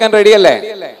പാട്ടൊക്കെ കേൾക്കാൻ റെഡി അല്ലേ?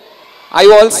 I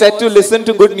all set to listen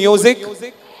to good music.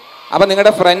 അപ്പൊ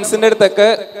നിങ്ങളുടെ ഫ്രണ്ട്സിന്റെ അടുത്തൊക്കെ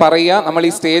പറയുക, നമ്മൾ ഈ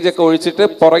സ്റ്റേജ് ഒക്കെ ഒഴിച്ചിട്ട്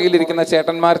പുറകിലിരിക്കുന്ന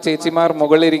ചേട്ടന്മാർ, ചേച്ചിമാർ,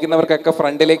 മുകളിൽ ഇരിക്കുന്നവർക്കൊക്കെ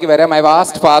ഫ്രണ്ടിലേക്ക് വരാം. I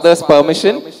asked fathers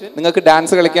permission. നിങ്ങൾക്ക്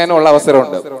ഡാൻസ് കളിക്കാനുള്ള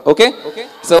അവസരമുണ്ട്. Okay,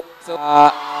 so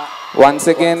once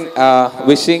again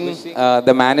wishing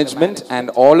the management and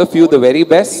all of you the very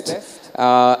best.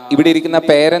 ഇവിടെ ഇരിക്കുന്ന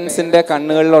പേരൻസിന്റെ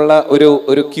കണ്ണുകളിലുള്ള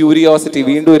ഒരു ക്യൂരിയോസിറ്റി,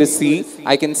 വീണ്ടും ഒരു C.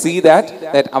 I can see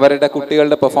that അവരുടെ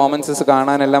കുട്ടികളുടെ പെർഫോമൻസസ്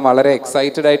കാണാനെല്ലാം വളരെ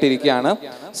excited ആയിട്ടിരിക്കുകയാണ്.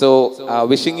 So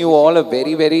wishing you all A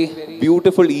very very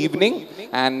beautiful evening.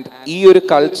 And ഈ ഒരു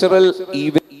കൾച്ചറൽ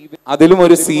അതിലും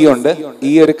ഒരു C ഉണ്ട്.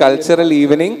 ഈ ഒരു കൾച്ചറൽ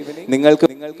ഈവനിങ് നിങ്ങൾക്ക്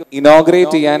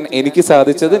ഇനോഗ്രേറ്റ് ചെയ്യാൻ എനിക്ക്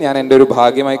സാധിച്ചത് ഞാൻ എൻ്റെ ഒരു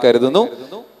ഭാഗ്യമായി കരുതുന്നു.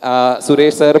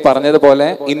 സുരേഷ് സാർ പറഞ്ഞതുപോലെ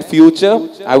in future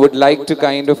I would like to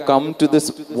kind of come to this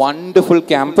wonderful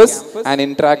campus and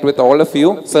interact with all of U.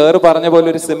 Sir പറഞ്ഞ പോലെ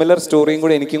ഒരു സിമിലർ സ്റ്റോറിയും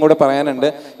കൂടെ എനിക്കും കൂടെ പറയാനുണ്ട്.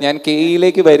 ഞാൻ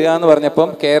കെയിലേക്ക് വരിക എന്ന്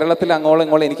പറഞ്ഞപ്പം കേരളത്തിൽ അങ്ങോളം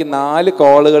ഇങ്ങോളം എനിക്ക് 4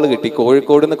 കോളുകൾ കിട്ടി.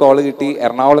 കോഴിക്കോട് നിന്ന് കോൾ കിട്ടി,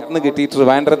 എറണാകുളത്ത് നിന്ന് കിട്ടി,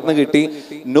 ട്രിവാൻഡ്രത്ത് നിന്ന് കിട്ടി.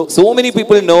 So many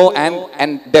people know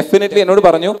and definitely എന്നോട്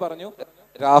പറഞ്ഞു,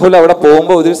 രാഹുൽ അവിടെ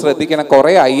പോകുമ്പോൾ ഇതിൽ ശ്രദ്ധിക്കണം,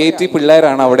 കുറെ IIT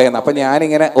പിള്ളേരാണ് അവിടെ എന്ന്. അപ്പൊ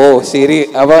ഞാനിങ്ങനെ ഓ ശരി,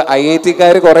 അപ്പൊ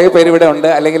IIT-ക്കാർ കുറെ പേര് ഇവിടെ ഉണ്ട്,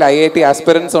 അല്ലെങ്കിൽ IIT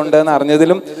ആസ്പിറൻസ് ഉണ്ട് എന്ന്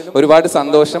അറിഞ്ഞതിലും ഒരുപാട്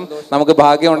സന്തോഷം. നമുക്ക്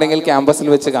ഭാഗ്യം ഉണ്ടെങ്കിൽ ക്യാമ്പസിൽ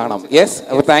വെച്ച് കാണാം. യെസ്,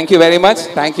 അപ്പോൾ thank you very much.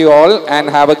 Thank you all and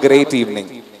have A great evening.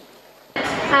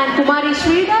 And Kumari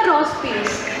Shweta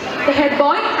Ross-Peace, the head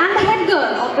boy and the head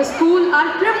girl of the school are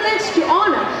privileged to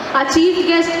honor our chief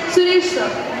guest Suresh sir.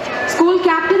 School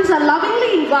captains are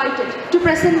lovingly invited to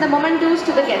present the mementos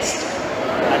to the guest.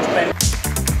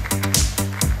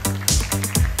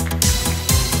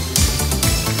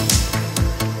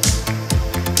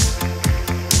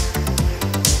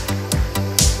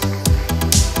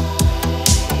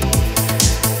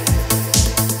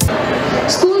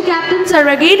 School captains students are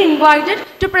again invited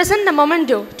to present the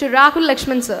memento to Rahul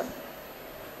Lakshman sir.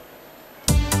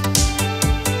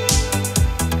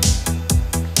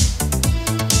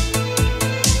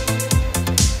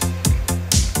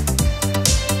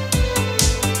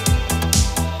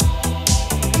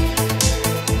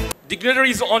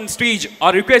 Dignitaries on stage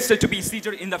are requested to be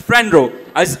seated in the front row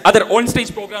as other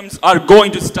on-stage programs are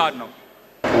going to start now.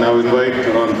 Now invite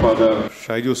Reverend Father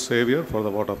Shaju Xavier for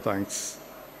the vote of thanks.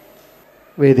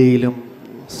 വേദിയിലും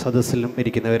സദസ്സിലും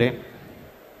ഇരിക്കുന്നവരെ,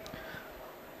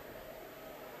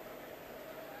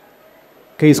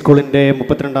 K സ്കൂളിൻ്റെ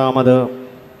 32ാമത്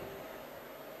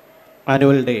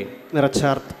annual day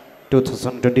നിറച്ചാർത്ത്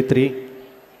 2023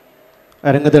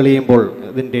 അരങ്ങ് തെളിയുമ്പോൾ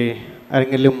ഇതിൻ്റെ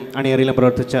അരങ്ങിലും അണിയറയിലും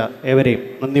പ്രവർത്തിച്ച ഏവരെയും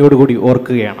നന്ദിയോടുകൂടി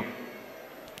ഓർക്കുകയാണ്.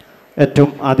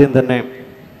 ഏറ്റവും ആദ്യം തന്നെ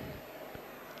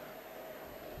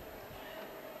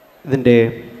ഇതിൻ്റെ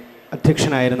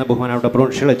അധ്യക്ഷനായിരുന്ന ബഹുമാനപ്പെട്ട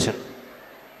പ്രൊവിൻഷ്യൽ അച്ഛൻ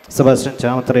സെബാസ്റ്റ്യൻ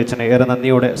ചാമത്തറയച്ചനെ ഏറെ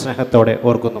നന്ദിയോടെ സ്നേഹത്തോടെ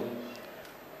ഓർക്കുന്നു.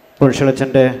 പ്രൊവിൻഷ്യൽ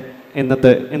അച്ഛൻ്റെ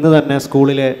ഇന്ന് തന്നെ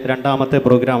സ്കൂളിലെ 2ാമത്തെ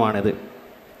പ്രോഗ്രാമാണിത്.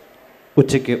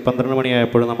 ഉച്ചയ്ക്ക് 12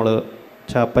 മണിയായപ്പോൾ നമ്മൾ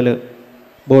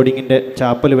ബോർഡിങ്ങിൻ്റെ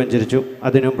ചാപ്പൽ വെഞ്ചരിച്ചു.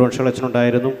 അതിനും പ്രൊവിൻഷ്യൽ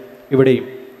അച്ഛനുണ്ടായിരുന്നു. ഇവിടെയും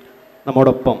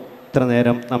നമ്മോടൊപ്പം ഇത്ര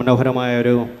നേരം മനോഹരമായ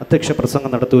ഒരു അധ്യക്ഷ പ്രസംഗം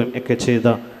നടത്തുകയും ഒക്കെ ചെയ്ത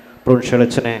പ്രൊവിൻഷ്യൽ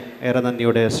അച്ഛനെ ഏറെ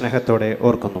നന്ദിയോടെ സ്നേഹത്തോടെ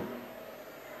ഓർക്കുന്നു.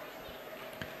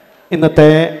 ഇന്നത്തെ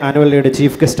ആനുവൽ ഡേയുടെ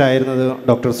ചീഫ് ഗസ്റ്റ് ആയിരുന്നത്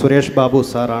ഡോക്ടർ സുരേഷ് ബാബു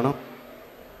സാറാണ്.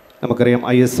 നമുക്കറിയാം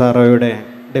ISROയുടെ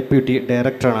ഡെപ്യൂട്ടി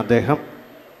ഡയറക്ടറാണ് അദ്ദേഹം.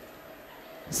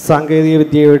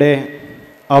 സാങ്കേതികവിദ്യയുടെ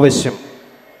ആവശ്യം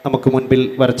നമുക്ക് മുൻപിൽ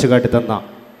വരച്ചു കാട്ടി തന്ന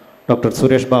ഡോക്ടർ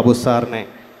സുരേഷ് ബാബു സാറിനെ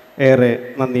ഏറെ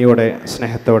നന്ദിയോടെ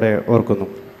സ്നേഹത്തോടെ ഓർക്കുന്നു.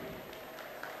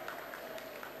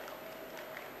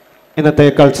 ഇന്നത്തെ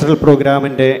കൾച്ചറൽ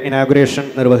പ്രോഗ്രാമിൻ്റെ ഇനാഗുറേഷൻ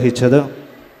നിർവഹിച്ചത്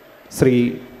ശ്രീ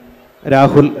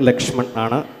രാഹുൽ ലക്ഷ്മൺ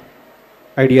ആണ്.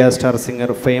 ഐഡിയ സ്റ്റാർ സിംഗർ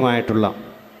ഫെയിം ആയിട്ടുള്ള,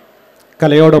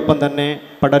 കലയോടൊപ്പം തന്നെ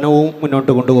പഠനവും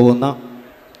മുന്നോട്ട് കൊണ്ടുപോകുന്ന,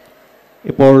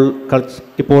 ഇപ്പോൾ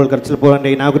കൾച്ചറൽ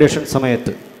പ്രോഗ്രാമിൻ്റെ ഇനാഗുറേഷൻ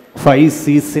സമയത്ത് 5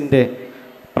 C's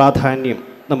പ്രാധാന്യം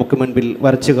നമുക്ക് മുൻപിൽ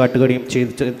വരച്ചു കാട്ടുകയും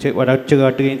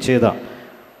ചെയ്ത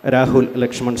രാഹുൽ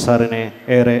ലക്ഷ്മൺ സാറിനെ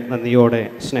ഏറെ നന്ദിയോടെ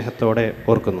സ്നേഹത്തോടെ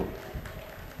ഓർക്കുന്നു.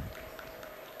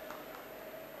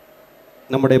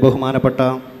 നമ്മുടെ ബഹുമാനപ്പെട്ട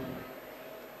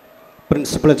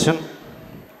പ്രിൻസിപ്പൽ അച്ഛൻ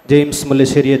ജെയിംസ്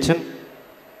മുല്ലശ്ശേരി അച്ഛൻ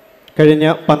കഴിഞ്ഞ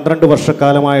 12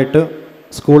 വർഷക്കാലമായിട്ട്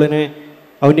സ്കൂളിനെ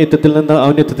ഔന്നത്യത്തിൽ നിന്ന്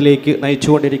ഔന്നത്യത്തിലേക്ക്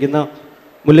നയിച്ചുകൊണ്ടിരിക്കുന്ന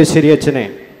മുല്ലശ്ശേരി അച്ഛനെ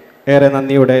ഏറെ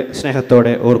നന്ദിയോടെ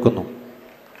സ്നേഹത്തോടെ ഓർക്കുന്നു.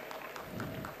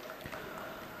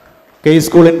 കെ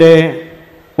സ്കൂളിൻ്റെ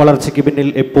വളർച്ചയ്ക്ക്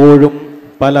പിന്നിൽ എപ്പോഴും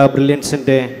പല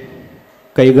ബ്രില്യൻസിൻ്റെ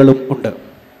കൈകളും ഉണ്ട്.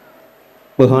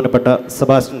 ബഹുമാനപ്പെട്ട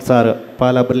സെബാസ്റ്റ്യൻ സാറ്,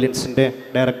 പാലാ ബ്രില്യൻസിൻ്റെ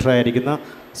ഡയറക്ടറായിരിക്കുന്ന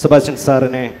സെബാസ്റ്റ്യൻ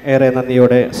സാറിനെ ഏറെ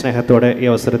നന്ദിയോടെ സ്നേഹത്തോടെ ഈ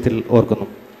അവസരത്തിൽ ഓർക്കുന്നു.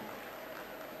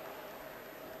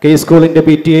 കെ സ്കൂളിൻ്റെ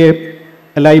PTA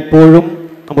എല്ലായ്പ്പോഴും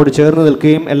നമ്മോട് ചേർന്ന്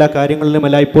നിൽക്കുകയും എല്ലാ കാര്യങ്ങളിലും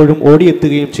എല്ലായ്പ്പോഴും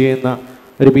ഓടിയെത്തുകയും ചെയ്യുന്ന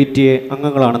ഒരു PTA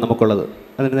അംഗങ്ങളാണ് നമുക്കുള്ളത്.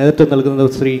 അതിന് നേതൃത്വം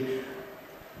നൽകുന്നത് ശ്രീ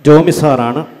ജോമി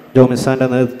സാറാണ്. ജോമി സാറിൻ്റെ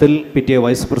നേതൃത്വത്തിൽ PTA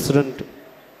vice president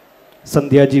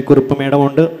സന്ധ്യാജി Kurup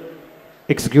മേഡമുണ്ട്,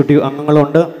 executive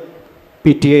അംഗങ്ങളുണ്ട്.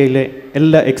 PTA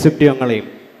എല്ലാ എക്സിക്യൂട്ടീവ് അംഗങ്ങളെയും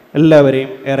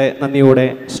എല്ലാവരെയും ഏറെ നന്ദിയോടെ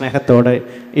സ്നേഹത്തോടെ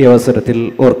ഈ അവസരത്തിൽ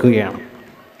ഓർക്കുകയാണ്.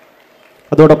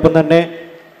 അതോടൊപ്പം തന്നെ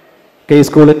കെ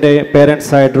സ്കൂളിൻ്റെ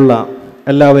പേരൻസ് ആയിട്ടുള്ള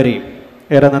എല്ലാവരെയും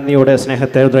ഏറെ നന്ദിയോടെ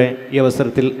സ്നേഹത്തോടെ ഈ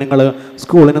അവസരത്തിൽ നിങ്ങൾ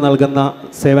സ്കൂളിന് നൽകുന്ന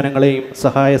സേവനങ്ങളെയും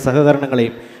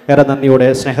സഹകരണങ്ങളെയും ഏറെ നന്ദിയോടെ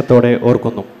സ്നേഹത്തോടെ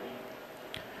ഓർക്കുന്നു.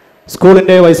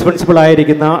 സ്കൂളിൻ്റെ vice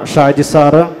പ്രിൻസിപ്പളായിരിക്കുന്ന Shaji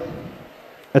sir,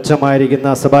 HM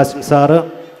Sebastian sir,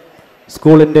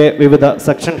 സ്കൂളിൻ്റെ വിവിധ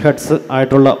സെക്ഷൻ ഹെഡ്സ്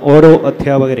ആയിട്ടുള്ള ഓരോ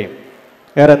അധ്യാപകരെയും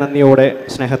ഏറെ നന്ദിയോടെ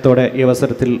സ്നേഹത്തോടെ ഈ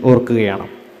അവസരത്തിൽ ഓർക്കുകയാണ്.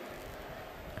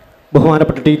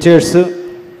 ബഹുമാനപ്പെട്ട ടീച്ചേഴ്സ്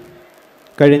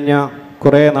കഴിഞ്ഞ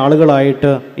കുറേ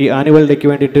നാളുകളായിട്ട് ഈ ആനുവൽ ഡേക്ക്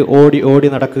വേണ്ടിയിട്ട് ഓടി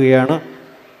നടക്കുകയാണ്.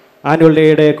 ആനുവൽ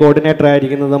ഡേയുടെ കോർഡിനേറ്റർ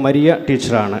ആയിരിക്കുന്നത് മരിയ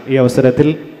ടീച്ചറാണ്. ഈ അവസരത്തിൽ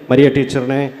മരിയ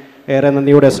ടീച്ചറിനെ ഏറെ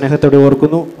നന്ദിയോടെ സ്നേഹത്തോടെ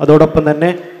ഓർക്കുന്നു. അതോടൊപ്പം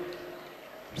തന്നെ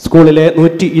സ്കൂളിലെ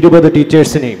 120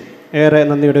 ടീച്ചേഴ്സിനെയും ഏറെ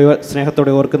നന്ദിയോടെ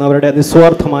സ്നേഹത്തോടെ ഓർക്കുന്ന അവരുടെ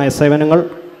നിസ്വാർത്ഥമായ സേവനങ്ങൾ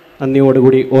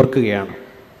നന്ദിയോടുകൂടി ഓർക്കുകയാണ്.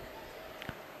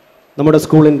 നമ്മുടെ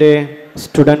സ്കൂളിൻ്റെ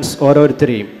സ്റ്റുഡൻസ്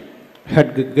ഓരോരുത്തരെയും,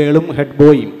 ഹെഡ് ഗേളും ഹെഡ്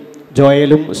ബോയും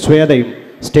ജോയലും ശ്വേതയും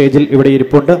സ്റ്റേജിൽ ഇവിടെ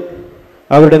ഇരിപ്പുണ്ട്.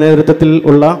 അവരുടെ നേതൃത്വത്തിൽ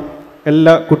ഉള്ള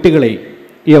എല്ലാ കുട്ടികളെയും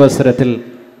ഈ അവസരത്തിൽ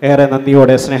ഏറെ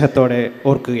നന്ദിയോടെ സ്നേഹത്തോടെ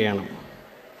ഓർക്കുകയാണ്.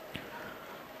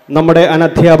 നമ്മുടെ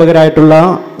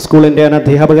സ്കൂളിൻ്റെ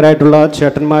അനധ്യാപകരായിട്ടുള്ള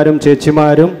ചേട്ടന്മാരും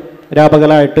ചേച്ചിമാരും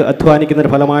രാപകലായിട്ട്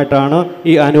അധ്വാനിക്കുന്നതിൻ്റെ ഫലമായിട്ടാണ്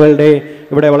ഈ ആനുവൽ ഡേ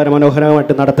ഇവിടെ വളരെ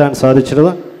മനോഹരമായിട്ട്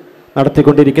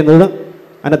നടത്തിക്കൊണ്ടിരിക്കുന്നത്.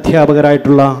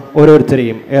 അനധ്യാപകരായിട്ടുള്ള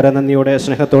ഓരോരുത്തരെയും ഏറെ നന്ദിയോടെ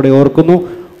സ്നേഹത്തോടെ ഓർക്കുന്നു.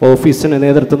 ഓഫീസിന്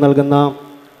നേതൃത്വം നൽകുന്ന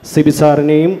സിബി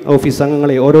സാറിനെയും ഓഫീസ്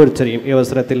അംഗങ്ങളെ ഓരോരുത്തരെയും ഈ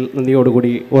അവസരത്തിൽ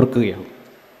നന്ദിയോടുകൂടി ഓർക്കുകയാണ്.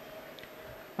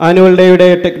 ആനുവൽ ഡേയുടെ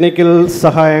ടെക്നിക്കൽ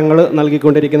സഹായങ്ങൾ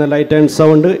നൽകിക്കൊണ്ടിരിക്കുന്ന light and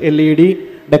sound, LED,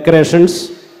 decorations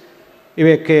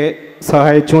ഇവയൊക്കെ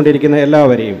സഹായിച്ചുകൊണ്ടിരിക്കുന്ന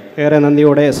എല്ലാവരെയും ഏറെ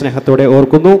നന്ദിയോടെ സ്നേഹത്തോടെ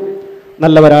ഓർക്കുന്നു.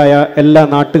 നല്ലവരായ എല്ലാ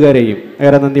നാട്ടുകാരെയും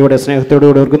ഏറെ നന്ദിയോടെ സ്നേഹത്തോടെ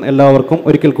ഓർക്കുന്ന എല്ലാവർക്കും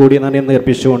ഒരിക്കൽ കൂടി നന്ദി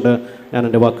നേർപ്പിച്ചുകൊണ്ട് ഞാൻ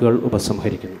എൻ്റെ വാക്കുകൾ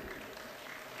ഉപസംഹരിക്കുന്നു.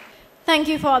 Thank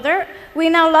you, Father. We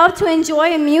now love to enjoy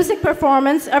a music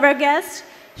performance of our guest,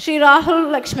 Shri Rahul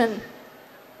Lakshman.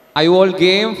 Are you all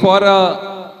game for a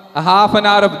half an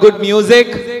hour of good music?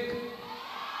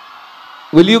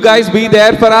 Will you guys be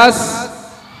there for us?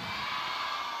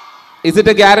 Is it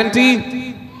a guarantee?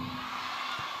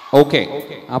 Okay.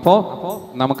 അപ്പോൾ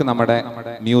നമുക്ക് നമ്മുടെ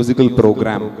musical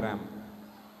programme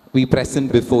we present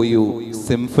before you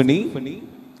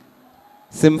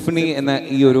symphony എന്ന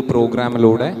ഈ ഒരു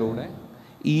പ്രോഗ്രാമിലൂടെ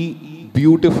ഈ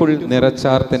beautiful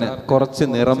നിറച്ചാർത്തിന് കുറച്ച്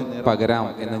നിറം പകരാം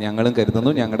എന്ന് ഞങ്ങളും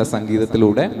കരുതുന്നു. ഞങ്ങളുടെ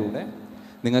സംഗീതത്തിലൂടെ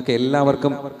നിങ്ങൾക്ക്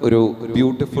എല്ലാവർക്കും ഒരു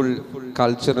ബ്യൂട്ടിഫുൾ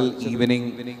കൾച്ചറൽ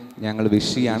ഈവനിങ് ഞങ്ങൾ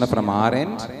വിഷ് ചെയ്യാണ് ഫ്രം ആർ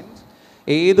എൻഡ്.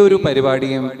 ഏതൊരു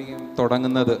പരിപാടിയും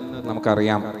തുടങ്ങുന്നത്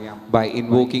നമുക്കറിയാം by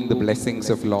invoking the blessings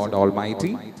of Lord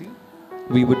Almighty.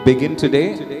 We would begin today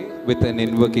with an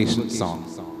invocation song.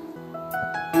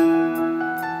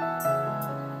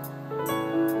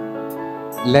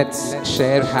 Let's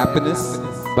share happiness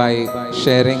by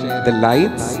sharing the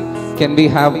lights. Can we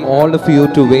have all of you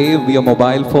to wave your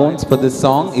mobile phones for this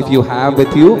song if you have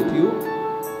with you?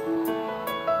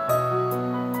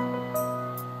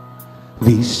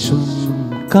 Vishwam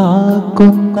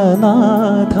kakunna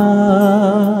natha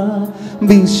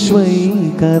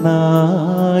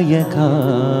vishwaikanayaka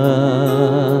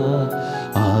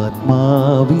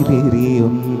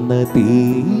ആത്മാവിലെരിയുന്ന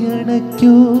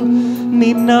തീയണയ്ക്കൂ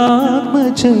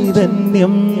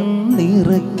നിന്നാത്മചൈതന്യം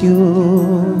നിറയ്ക്കൂ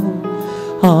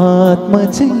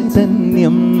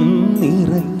ആത്മചൈതന്യം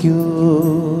നിറയ്ക്കൂ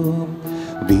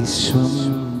വിശ്വം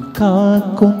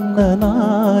കാക്കുന്ന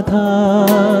നാഥ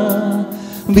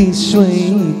വിശ്വൈകനായക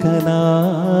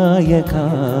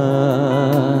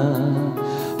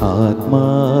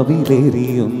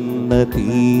ആത്മാവിലെരിയുന്ന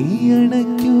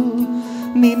തീയണയ്ക്കൂ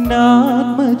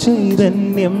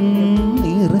നിന്നാത്മചൈതന്യം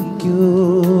നിറയ്ക്കൂ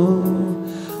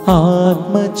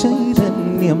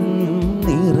ആത്മചൈതന്യം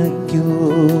നിറയ്ക്കൂ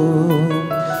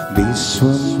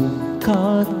വിശ്വം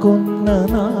കാക്കുന്ന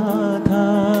നാഥ.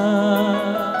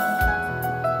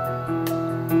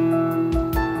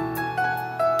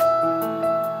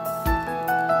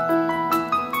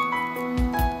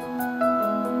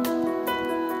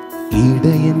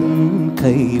 ഇടയൻ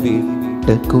കൈവിട്ട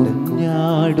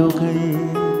കുഞ്ഞാടുകൾ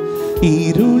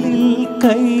ഇരുളിൽ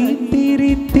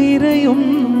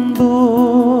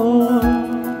കൈത്തിരിത്തിരയുമ്പോൾ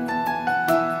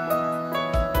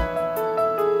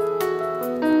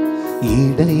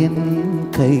ഇടയൻ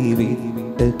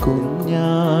കൈവിട്ട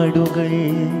കുഞ്ഞാടുകൾ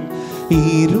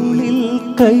ഇരുളിൽ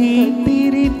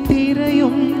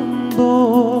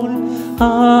കൈത്തിരിത്തിരയുമ്പോൾ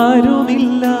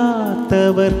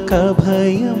ആരുമില്ലാത്തവർക്ക്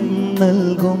അഭയം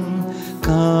നൽകും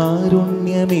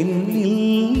കാരുണ്യമെന്നിൽ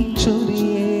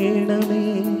ചൊരിയണമേ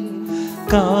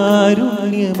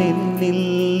കാരുണ്യമെന്നിൽ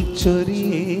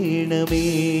ചൊരിയണമേ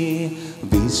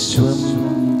വിശ്വം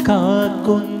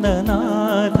കാക്കുന്ന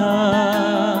നാഥ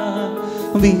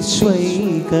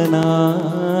വിശ്വൈകനായക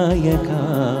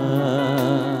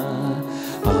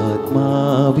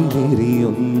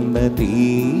ആത്മാവിലെരിയുന്ന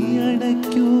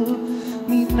തീയണയ്ക്കൂ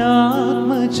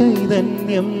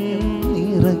നിന്നാത്മചൈതന്യം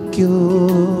നിറയ്ക്കൂ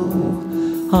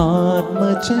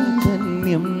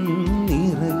ആത്മചൈതന്യം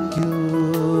നിറയ്ക്കൂ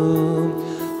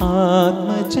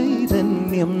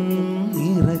ആത്മചൈതന്യം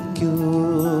നിറയ്ക്കൂ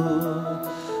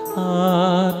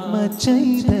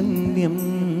ആത്മചൈതന്യം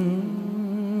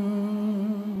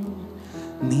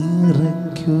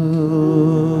നിറയ്ക്കൂ.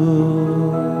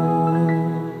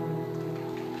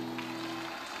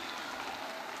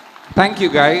 Thank you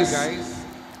guys.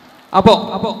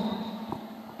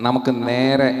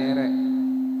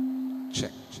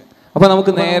 അപ്പോൾ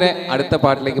നമുക്ക് നേരെ അടുത്ത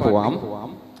പാട്ടിലേക്ക് പോവാം.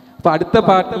 അപ്പോൾ അടുത്ത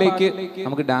പാട്ടിലേക്ക്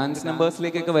നമുക്ക് ഡാൻസ്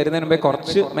നമ്പേഴ്സിലേക്കൊക്കെ വരുന്നതിന് മുമ്പേ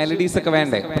കുറച്ച് മെലഡീസ് ഒക്കെ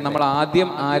വേണ്ടേ? അപ്പം നമ്മൾ ആദ്യം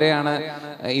ആരെയാണ്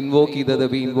ഇൻവോക്ക് ചെയ്തത്?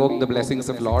 V invoke the blessings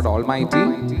of Lord almighty.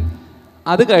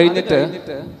 അത് കഴിഞ്ഞിട്ട്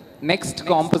next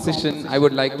composition I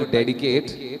would like to dedicate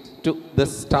to the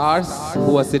stars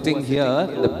who are sitting here,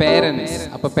 the parents.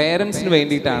 അപ്പോൾ പേരൻസിന്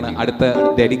വേണ്ടിയിട്ടാണ് അടുത്ത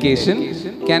dedication.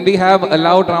 Can we have A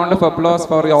loud round of applause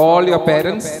for all your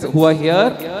parents who are here?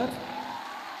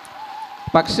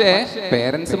 പക്ഷേ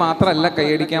parents മാത്രമല്ല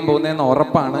കൈയടിക്കാൻ പോകുന്നതെന്ന്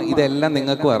ഉറപ്പാണ്. ഇതെല്ലാം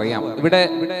നിങ്ങൾക്കും അറിയാം. ഇവിടെ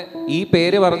ഈ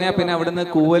പേര് പറഞ്ഞാൽ പിന്നെ അവിടുന്ന്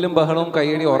കൂവലും ബഹളവും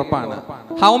കൈയടി ഉറപ്പാണ്.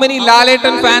 How many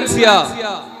Lalettan fans here?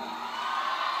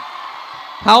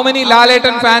 How many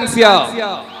Laletan fans here?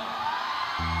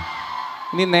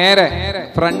 ഇനി നേരെ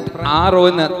ഫ്രണ്ട് ആ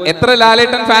റോന്ന് എത്ര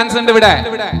ലാലേട്ടൻ ഫാൻസ് ഉണ്ട് ഇവിടെ?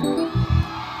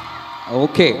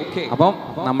 ഓക്കെ, അപ്പം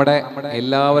നമ്മുടെ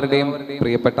എല്ലാവരുടെയും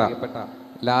പ്രിയപ്പെട്ട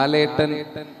ലാലേട്ടൻ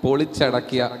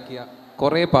പൊളിച്ചടക്കിയ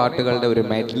കുറേ പാട്ടുകളുടെ ഒരു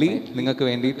മെഡ്ലി നിങ്ങൾക്ക്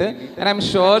വേണ്ടിയിട്ട്. And I am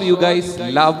sure you guys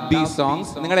love these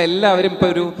songs. നിങ്ങൾ എല്ലാവരും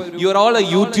ഇപ്പോൾ you are all A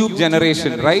YouTube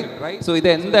generation, right? So ഇത്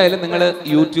എന്തായാലും നിങ്ങൾ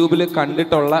യൂട്യൂബിൽ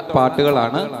കണ്ടിട്ടുള്ള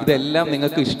പാട്ടുകളാണ്. ഇതെല്ലാം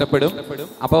നിങ്ങൾക്ക് ഇഷ്ടപ്പെടും.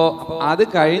 അപ്പോൾ അത്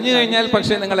കഴിഞ്ഞു കഴിഞ്ഞാൽ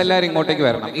പക്ഷേ നിങ്ങൾ എല്ലാവരും ഇങ്ങോട്ടേക്ക്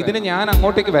വരണം. ഇതിന് ഞാൻ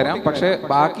അങ്ങോട്ടേക്ക് വരാം, പക്ഷേ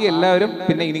ബാക്കി എല്ലാവരും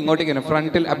പിന്നെ ഇനി ഇങ്ങോട്ടേക്ക് വരും.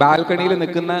 ഫ്രണ്ടിൽ ബാൽക്കണിയിൽ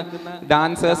നിൽക്കുന്ന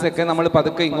ഡാൻസേഴ്സ് ഒക്കെ നമ്മൾ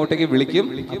പതുക്കെ ഇങ്ങോട്ടേക്ക് വിളിക്കും.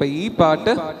 അപ്പോൾ ഈ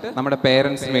പാട്ട് നമ്മുടെ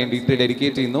പേരൻസിന് വേണ്ടിയിട്ട്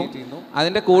ഡെഡിക്കേറ്റ് ചെയ്യുന്നു.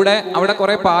 അതിൻ്റെ കൂടെ അവിടെ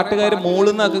കുറെ പാട്ടുകാർ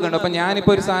മൂളുന്നൊക്കെ കണ്ടു. അപ്പൊ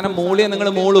ഞാനിപ്പോ ഒരു സാധനം മൂളിയെ നിങ്ങൾ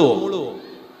മൂളുവോ?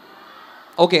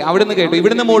 ഓക്കെ, അവിടുന്ന് കേട്ടു.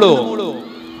 ഇവിടുന്ന് മൂളുവോ?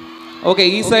 ഓക്കെ,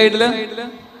 ഈ സൈഡില്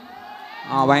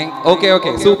ഓക്കെ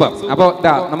ഓക്കെ, സൂപ്പർ. അപ്പൊ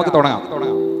നമുക്ക് തുടങ്ങാം.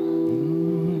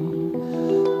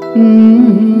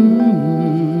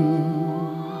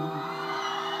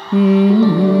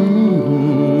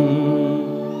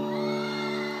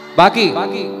 ബാക്കി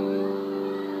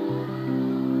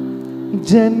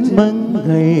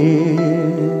ജന്മങ്ങൾ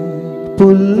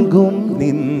പുൽകും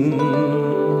നിൻ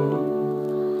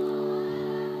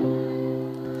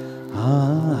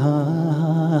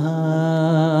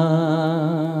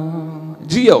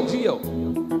ജിയോ.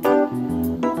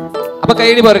 അപ്പൊ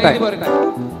കൈയടി പോരട്ടെ.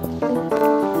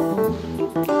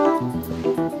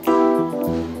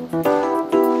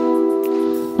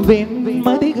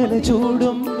 വെൺമതികളെ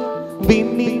ചൂടും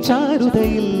വിണ്ണിൻ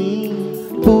ചാരുതയിൽ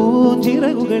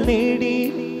പൂഞ്ചിറകുകൾ നേടി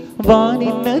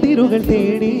വാനിന്നതിരുകൾ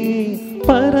തേടി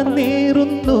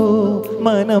പറന്നേറുന്നു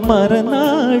മനം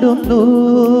മറന്നാടുന്നു.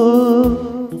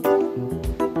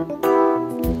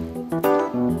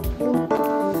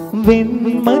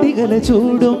 വെൺമതികളെ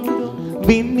ചൂടും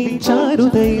വിണ്ണിൻ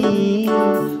ചാരുതയിൽ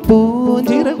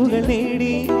പൂഞ്ചിറകുകൾ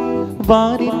നേടി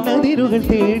വാനിന്നതിരുകൾ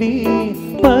തേടി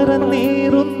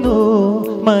പറന്നേറുന്നു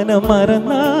മനം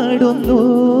മറന്നാടുന്നു.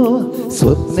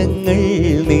 സ്വപ്നങ്ങൾ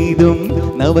നെയ്തും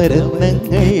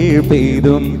നവരത്നങ്ങൾ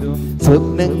പെയ്തും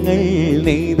സ്വപ്നങ്ങൾ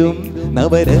നെയ്തും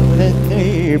നവരത്നങ്ങൾ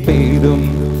പെയ്തും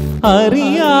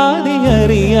അറിയാതെ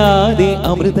അറിയാതെ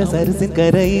അമൃത സരസിൻ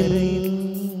കരയിൽ.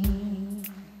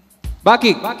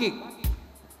 ബാക്കി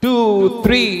 2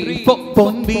 3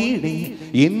 പൊൻവീണി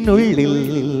എന്നുള്ളിൽ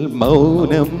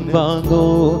മൗനം വാങ്ങോ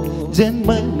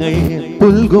ജന്മങ്ങൾ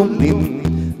പുൽകും നിൻ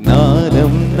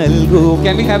നാദം നൽകൂ.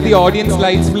 Can we have the audience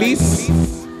lights please?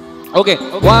 Okay,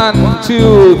 1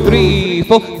 2 3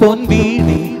 4.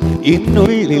 പൊൻവീണി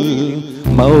എന്നുള്ളിൽ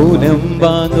മൗനം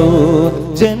വാങ്ങോ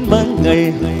ജന്മങ്ങൾ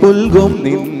പുൽകും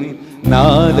നിൻ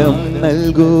നാദം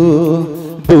നൽകൂ.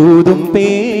 ദൂതും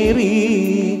പേറി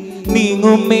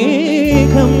നീങ്ങും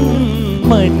മേഘം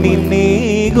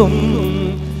മണ്ണിനേകും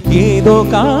ഏതോ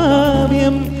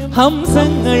കാവ്യം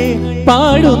ഹംസങ്ങൾ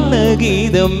പാടുന്ന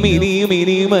ഗീതം ഇനിയും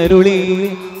ഇനിയും അരുളി.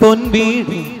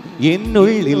 പൊൻവീണി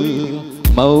എന്നുള്ളിൽ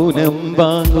മൗനം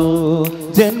വാങ്ങൂ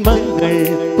ജന്മങ്ങൾ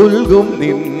പുൽകും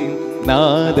നിൻ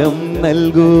നാദം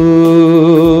നൽകൂ.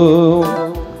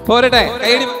 പോരട്ടെ.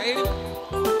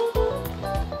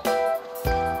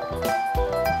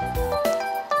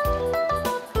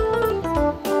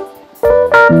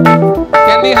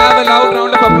 Can we have a loud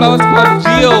round of applause for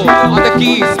Gio on the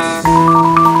keys?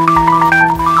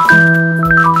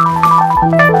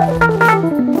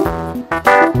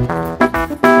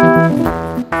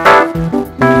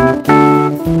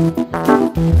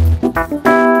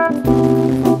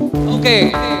 Okay.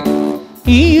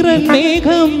 ഈറൻ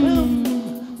മേഘം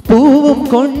പൂവും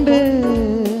കൊണ്ട്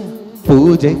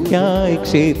പൂജയ്ക്കായി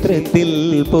ക്ഷേത്രത്തിൽ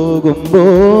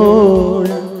പോകുമ്പോൾ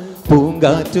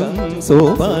പൂങ്കാറ്റും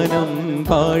സോപാനം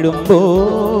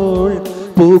പാടുമ്പോൾ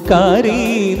പൂക്കാരി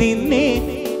നിന്നെ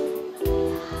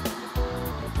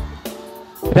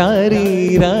രാരി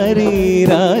രാരി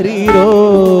രാരിരോ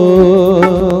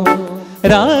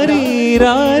രാരി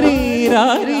രാരി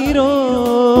രാരിരോ.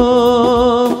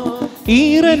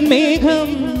 ഈറൻ മേഘം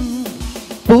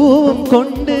പൂവും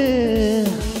കൊണ്ട്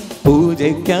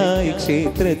പൂജയ്ക്കായി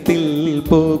ക്ഷേത്രത്തിൽ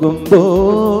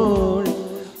പോകുമ്പോൾ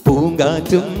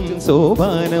പൂങ്കാറ്റും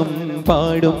സോപാനം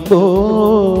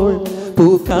പാടുമ്പോൾ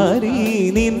പൂക്കാരി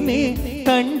നിന്നെ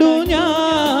കണ്ടു ഞാൻ.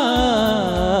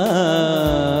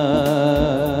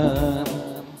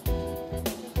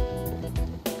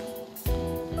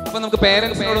 അപ്പൊ നമുക്ക്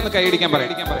പേരൻസിനോടൊന്ന് കൈയടിക്കാൻ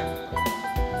പറയാം.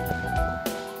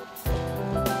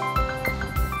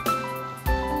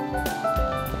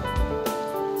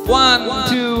 1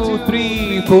 2 3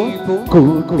 4.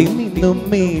 കൂട്ടിൽ നിന്നും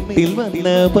മേട്ടിൽ വന്ന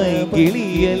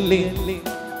പൈകിളിയല്ലേ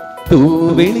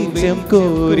തൂവെളിച്ചം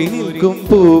കോരി നിൽക്കും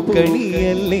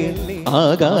പൂക്കണിയല്ലേ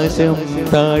ആകാശം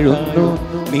താഴുന്നു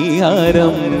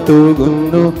നീഹാരം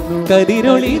തൂകുന്നു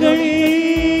കതിരൊളികൾ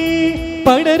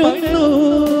പടരുന്നു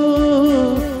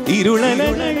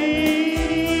ഇരുളലകൾ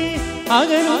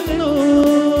അകലുന്നു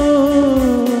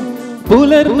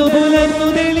പുലർന്നു പുലർന്നു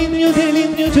തെളിഞ്ഞു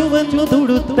തെളിഞ്ഞു ചുവന്നു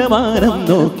തുടുത്ത വാനം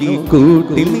നോക്കി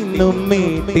കൂട്ടിൽ നിന്നും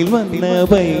മേട്ടിൽ വന്ന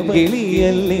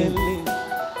പൈകിളിയല്ലേ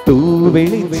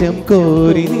തൂവെളിച്ചം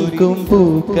കോരി നിൽക്കും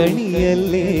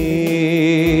പൂക്കണിയല്ലേ.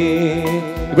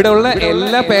 ഇവിടെ ഉള്ള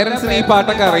എല്ലാ പേരൻസിനും ഈ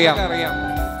പാട്ടൊക്കെ അറിയാം.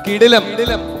 കിടിലം.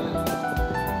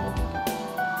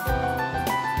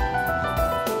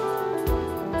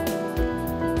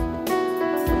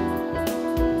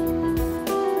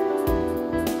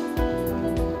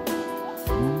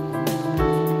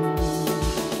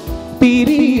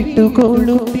 തിരിയിട്ടു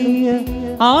കൊളുത്തിയ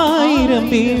 1000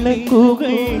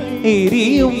 വിളക്കുകൾ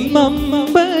എരിയും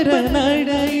നമ്പര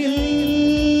നടയിൽ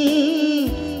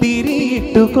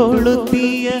തിരിയിട്ടു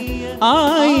കൊളുത്തിയ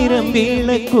 1000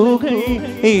 വിളക്കുകൾ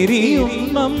എരിയും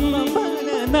നമ്പര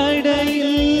നടയിൽ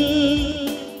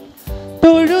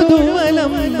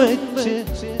തൊഴുതുവലം വച്ച്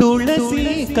തുളസി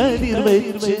കതിർ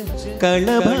വച്ച്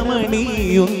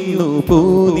കളഭമണിയുന്നു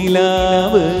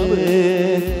പൂനിലാവ്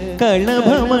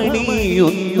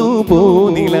കളഭമണിയുന്നു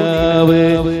പൂനിലാവ്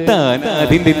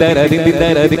താനാദിന്തി തരദിന്തി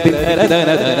തരദിന്തി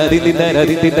തരദനദിന്തി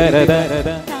തരദിന്തി തരദ.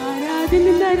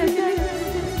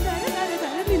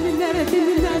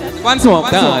 Once more.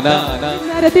 Tana.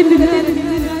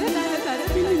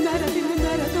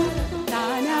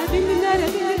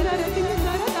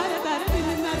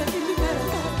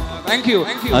 Thank you.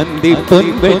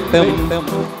 അന്തിപ്പൊൻവെട്ടം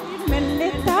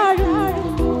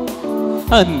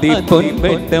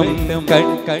അന്തിപ്പൊൻവെട്ടം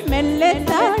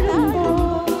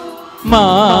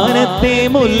മാനത്തെ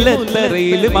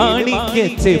മുല്ലത്തറയിൽ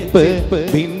മാണിക്യച്ചെപ്പ്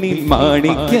പിന്നിൽ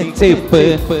മാണിക്യച്ചെപ്പ്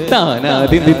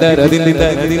താനാദിന്തി തരദിന്തി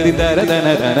തരദിന്തി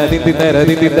തരദനദിന്തി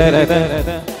തരദിന്തി തരദ.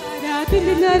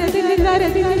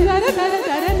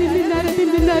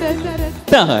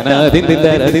 താനാദിന്തി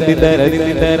തരദിന്തി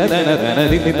തരദിന്തി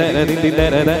തരദനദിന്തി തരദിന്തി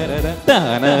തരദ.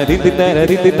 താനാദിന്തി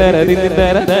തരദിന്തി തരദിന്തി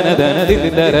തരദനദിന്തി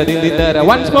തരദിന്തി തര.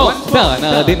 Once more.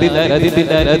 താനാദിന്തി തരദിന്തി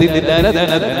തരദിന്തി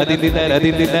തരദനദിന്തി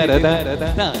തരദിന്തി തരദ.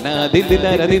 താനാദിന്തി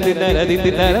തരദിന്തി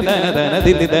തരദിന്തി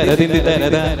തരദനദിന്തി തരദിന്തി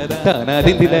തരദ.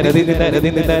 താനാദിന്തി തരദിന്തി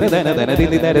തരദിന്തി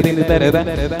തരദനദിന്തി തരദിന്തി തരദ.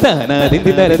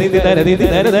 താനാദിന്തി തരദിന്തി തരദിന്തി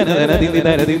തരദനദിന്തി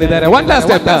തരദിന്തി തര. One last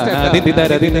step. താനാദിന്തി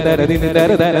തരദിന്തി തരദിന്തി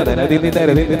തരദനദിന്തി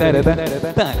തരദിന്തി തരദ.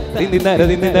 താനാദിന്തി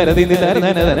തരദിന്തി തരദിന്തി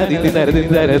തരദനദിന്തി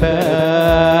തരദിന്തി തരദ.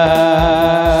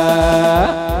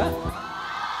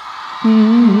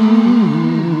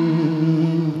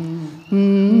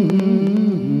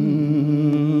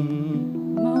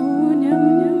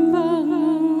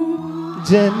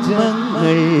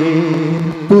 ജന്മങ്ങൾ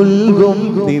പുൽകും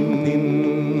നിന്നിൻ.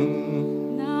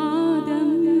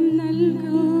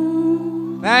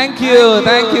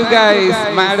 Thank you guys.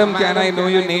 Madam, can I know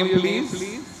your name please?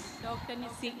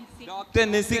 Dr.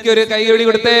 Nisiക്ക് ഒരു കൈയടി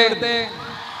കൊടുത്തേ.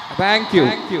 Thank you.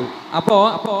 അപ്പോ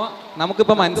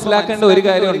നമുക്കിപ്പോ മനസ്സിലാക്കേണ്ട ഒരു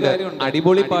കാര്യമുണ്ട്.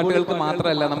 അടിപൊളി പാട്ടുകൾക്ക്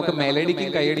മാത്രമല്ല നമുക്ക് മെലഡിക്കും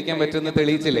കൈയടിക്കാൻ പറ്റുമെന്ന്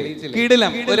തെളിയിച്ചില്ലേ?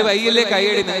 കിടിലം. ഒരു വയ്യല്ലേ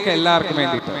കൈയടി നിങ്ങൾക്ക് എല്ലാവർക്കും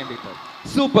വേണ്ടിയിട്ട്.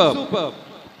 സൂപ്പർ.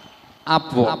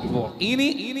 അപ്പോ ഇനി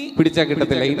പിടിച്ചാൽ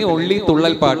കിട്ടത്തില്ല. ഇനി ഒള്ളി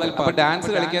തുള്ളൽ പാട്ട്. അപ്പൊ ഡാൻസ്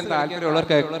കളിക്കാൻ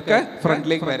താല്പര്യമുള്ളവർക്കൊക്കെ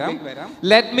ഫ്രണ്ടിലേക്ക് വരാം.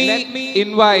 Let me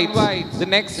invite the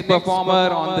next performer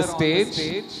on the stage.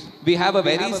 We have A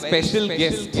very special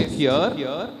guest here.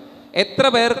 എത്ര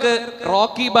പേർക്ക്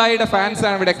റോക്കി ബായിയുടെ ഫാൻസ്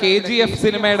ആണ് ഇവിടെ? KGF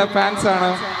സിനിമയുടെ ഫാൻസ്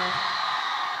ആണ്?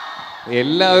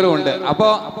 എല്ലാവരും ഉണ്ട്. അപ്പോ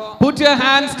put your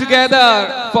hands together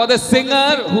for the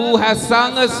singer who has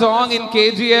sung a song in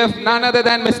KGF, none other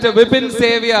than Mr. Vipin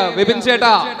Savior. Vipin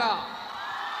Cheta.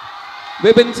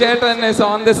 Vipin Chetan is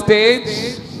on the stage.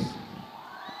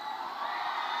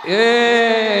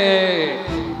 Yay!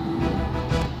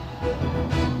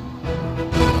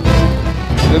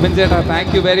 Vipin Cheta, thank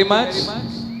you very much.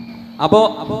 അപ്പോ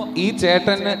ഈ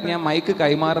ചേട്ടന് ഞാൻ mic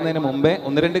കൈമാറുന്നതിന് മുമ്പേ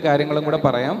ഒന്ന് രണ്ട് കാര്യങ്ങളും കൂടെ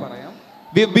പറയാം.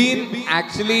 We've been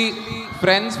actually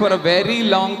friends for a very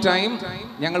long time.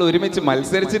 ഞങ്ങൾ ഒരുമിച്ച്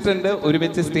മത്സരിച്ചിട്ടുണ്ട്,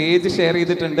 ഒരുമിച്ച് സ്റ്റേജ് ഷെയർ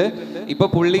ചെയ്തിട്ടുണ്ട്. ഇപ്പൊ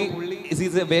പുള്ളി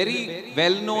is a very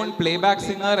well known playback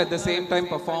singer, at the same time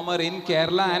performer in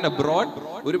Kerala and abroad.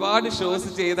 ഒരുപാട് ഷോസ്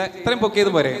ചെയ്ത ഇത്രയും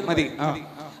പൊക്കിയത് പോരെ മതി.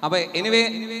 അപ്പൊ എനിവേ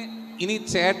ഇനി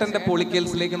ചേട്ടന്റെ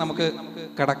പൊളിക്കൽസിലേക്ക് നമുക്ക്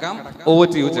കടക്കാം. ഓവർ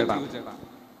ടു യു ചേട്ടാ.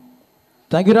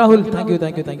 Thank you Rahul. Thank you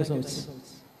so much.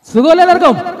 സുഖമല്ലേ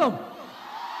എല്ലാവർക്കും?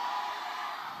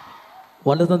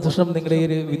 വളരെ സന്തോഷം നിങ്ങളുടെ ഈ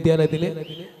ഒരു വിദ്യാലയത്തിൽ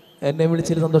എന്നെ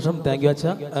വിളിച്ചതിൽ സന്തോഷം. താങ്ക് യു അച്ഛ.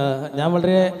 ഞാൻ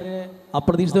വളരെ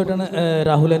അപ്രതീക്ഷിതമായിട്ടാണ്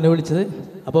രാഹുൽ എന്നെ വിളിച്ചത്.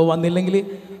 അപ്പോൾ വന്നില്ലെങ്കിൽ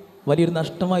വലിയൊരു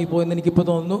നഷ്ടമായി പോയെന്ന് എനിക്കിപ്പോൾ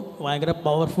തോന്നുന്നു. ഭയങ്കര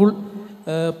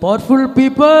powerful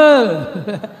people.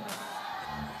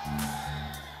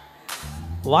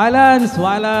 Violence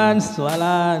violence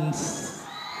violence.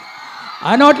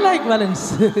 I not like violence.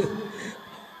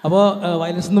 അപ്പോൾ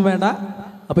വയലൻസ് ഒന്നും വേണ്ട.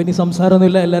 അപ്പോൾ ഇനി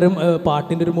സംസാരമൊന്നുമില്ല, എല്ലാവരും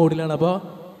പാട്ടിൻ്റെ ഒരു മൂഡിലാണ്. അപ്പോൾ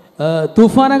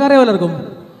തൂഫാനൊക്കെ അറിയാമോ എല്ലാവർക്കും?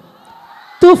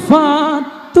 തുഫാൻ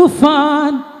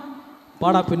തുഫാൻ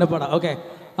പാടാം, പിന്നെ പാടാം. ഓക്കെ,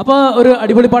 അപ്പോൾ ഒരു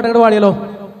അടിപൊളി പാട്ടൊക്കെ പാടിയാലോ?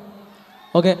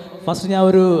 ഓക്കെ, ഫസ്റ്റ് ഞാൻ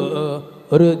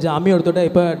ഒരു ജാമ്യം എടുത്തോട്ടെ.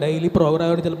 ഇപ്പോൾ ഡെയിലി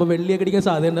പ്രോഗ്രാം ചിലപ്പോൾ വെള്ളിയൊക്കെ അടിക്കാൻ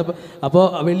സാധ്യതയുണ്ട്. അപ്പോൾ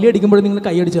വെള്ളി അടിക്കുമ്പോൾ നിങ്ങൾ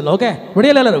കൈ അടിച്ചല്ലോ. ഓക്കെ,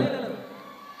 ഇവിടെയല്ലോ എല്ലാവരും?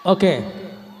 ഓക്കെ,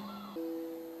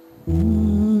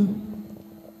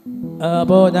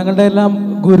 അപ്പോൾ ഞങ്ങളുടെ എല്ലാം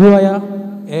ഗുരുവായ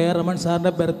A.R. റഹ്മാൻ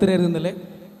സാറിൻ്റെ ബർത്ത്ഡേ ആയിരുന്നു ഇന്നലെ.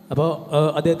 അപ്പോൾ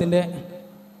അദ്ദേഹത്തിൻ്റെ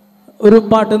ഒരു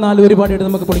പാട്ട് 4 വരി പാടിയിട്ട്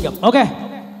നമുക്ക് പൊളിക്കാം. Okay,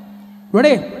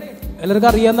 ready? എല്ലാവർക്കും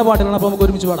അറിയാവുന്ന പാട്ടുകളാണ്, അപ്പോൾ നമുക്ക്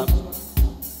ഒരുമിച്ച് പാടാം.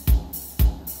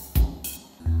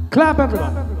 Clap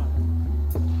everyone.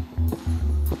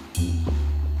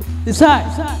 This side.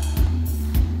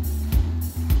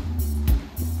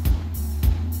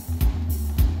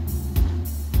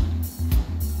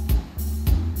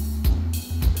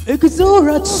 एक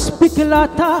सूरज पिघला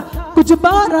था, कुछ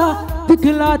बारा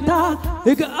पिघला था,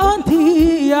 एक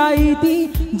आंधी आई थी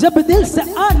जब दिल से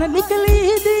आन निकली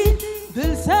थी,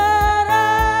 दिल से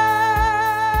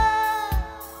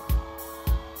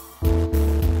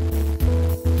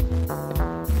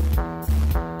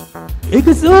एक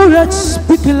सूरज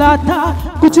पिघला था,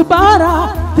 कुछ बारा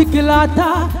पिघला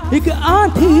था, एक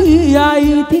आंधी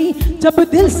आई थी जब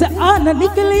दिल से आन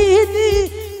निकली थी,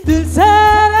 दिल से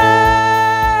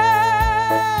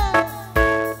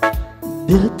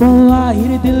दिल तो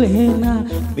आहिर दिल है ना,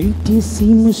 मीठी सी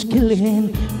मुश्किल है,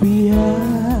 पिया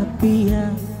पिया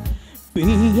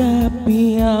पिया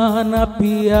पिया ना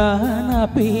पिया ना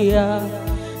पिया,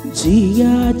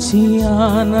 जिया जिया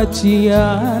ना जिया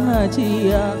ना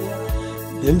जिया,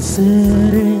 दिल से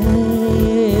रे।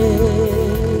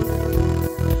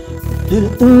 दिल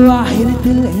तो आहिर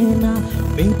दिल है ना,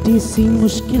 मीठी सी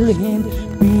मुश्किल है,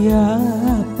 पिया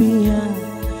पिया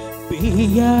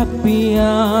पिया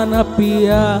पिया ना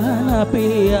पिया ना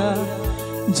पिया,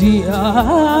 जिया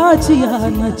जिया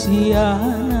ना जिया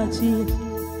ना जिया,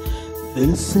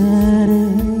 दिल से रे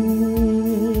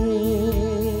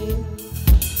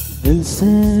दिल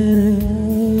से रे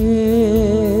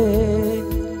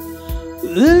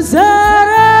दिल से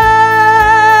रे।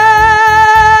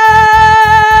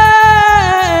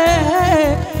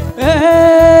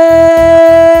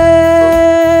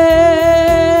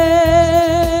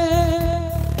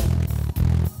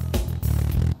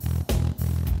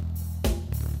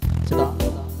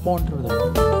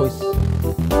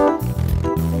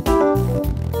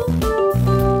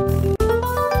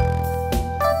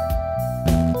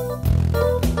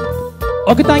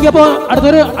 Okay, thank you. അപ്പോൾ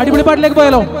അടുത്തൊരു അടിപൊളി പാട്ടിലേക്ക്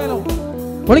പോയാലോ?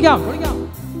 വിളിക്കാം.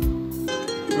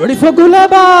 Ready for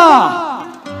Gulaba.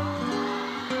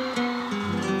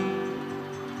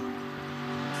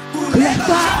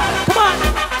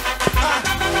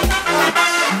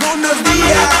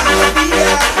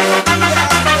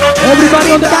 Everybody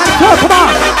on the dance floor, come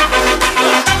on.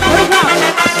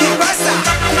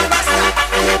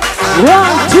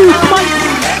 1, 2, come on.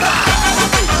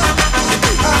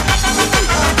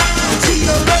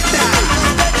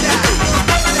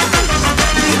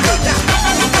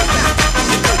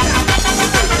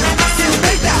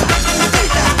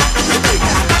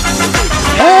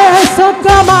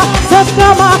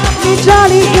 Sakama,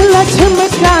 nijali illa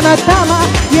chimkana tama,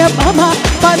 ye mama,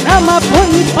 panama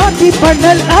poni pati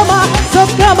panal ama,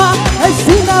 sakama,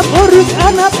 asina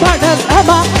burukana padal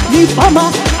ama, ni mama,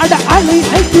 ada ali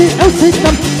aiti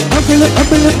usitam, abul,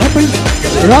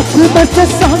 rock basta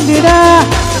sangida,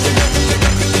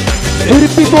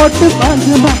 irpi botu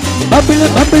bangma,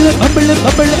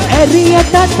 bubble, area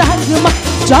ta tangma,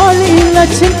 jali illa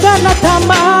chimkana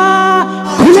tama,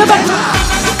 khulaba.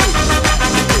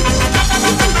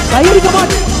 Kairi, come on.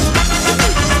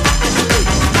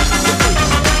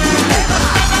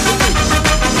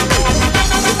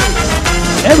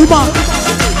 Everybody.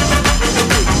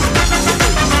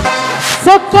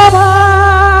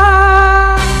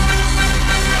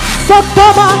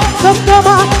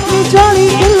 Sakama, nijali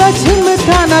illa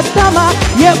chimkana tama,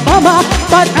 ye mama,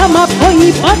 panama poi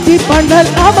pati pandal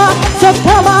ama,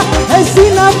 sakama,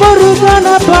 asina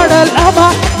burugana padal ama,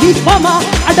 ye mama,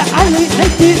 ada ali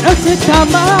naiti ase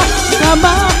tama.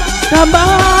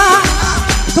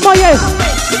 Come on, yes.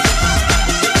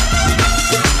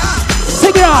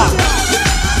 Sing it out.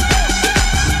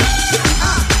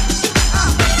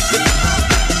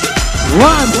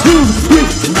 One, two, three.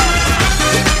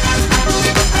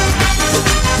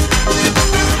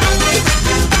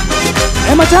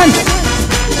 more chance.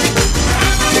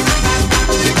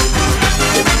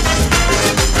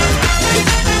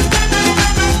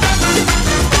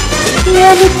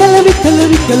 Yeah,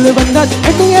 விக்கல் வந்தா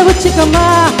எண்ணிய வச்சுக்கம்மா.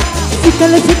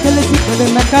 சிக்கல்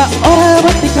நக்கா ஓர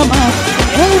வத்திக்கம்மா.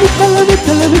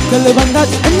 விக்கல் வந்தா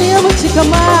எண்ணிய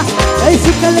வச்சுக்கம்மா.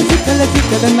 சிக்கல்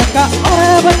நக்கா ஓர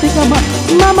வத்திக்கம்மா.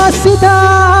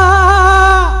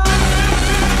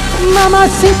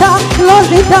 Mamacita,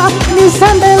 Lolita, ni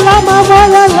sande lama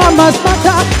wala lama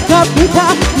smata. Kapita,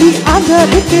 ni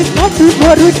angariki katu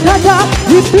boru tada.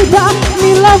 Lipita, ni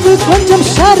love konjam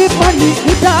shari pani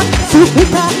ita.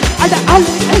 Supita, ada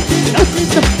ali aiki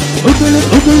nasita.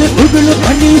 Ugulu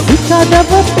pani sita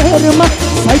dava perma.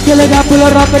 Cycle rapula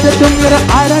rocket tungira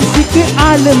aran sikki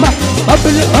alma.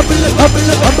 Bubble,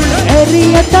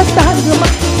 area tatangma.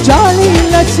 Jolly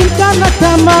illa chikana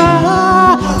tama.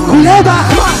 Kuleba,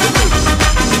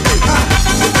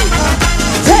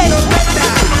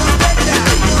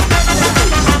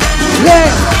 yeah.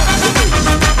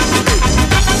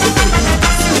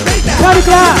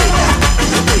 Karika.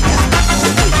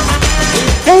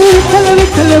 Hey,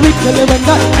 vikkal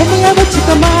vanda enniya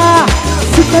vachikama.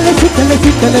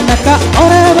 Sikkale nakka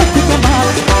ora vatikama.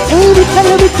 Hey, vikkal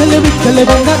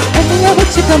vanda enniya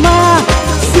vachikama.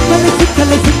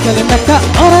 Sikkale nakka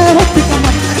ora vatikama.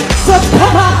 So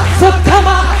come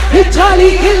on, jolly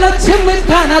illa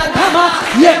chimtana tama.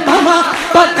 Yeah mama,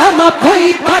 padama koi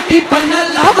party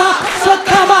pannalama. So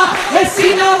come on,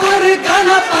 esina oru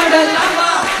gana padalama.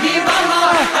 Ni mama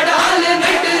adal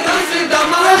night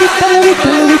rasidama.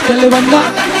 Vikkal vanda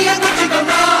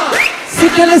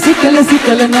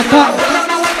sikkale nakka.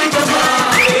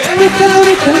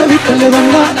 Vikkal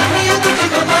vanda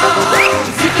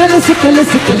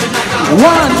sikkale.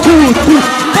 1, 2, 3.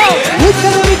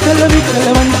 Vikkal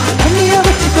vanda anniya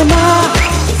vachikama.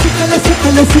 Sikkale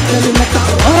nakka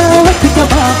ora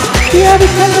vatikama. Yeah,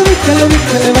 vikkal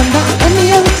vanda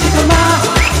anniya vachikama.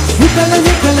 Sikkale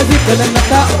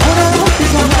nakka ora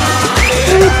vatikama.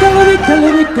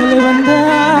 Vikkal vanda.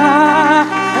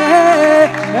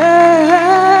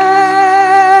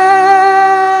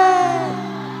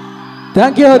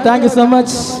 Thank you so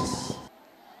much.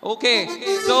 Okay,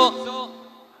 so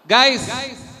guys,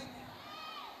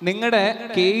 നിങ്ങളുടെ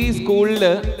K E സ്കൂളിൽ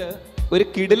ഒരു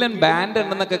കിടിലൻ band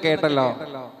ഉണ്ടെന്നൊക്കെ കേട്ടല്ലോ,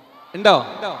 ഉണ്ടോ?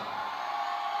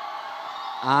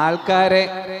 ആൾക്കാരെ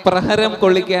പ്രഹരം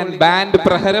കൊള്ളിക്കാൻ band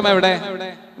പ്രഹരം എവിടെ?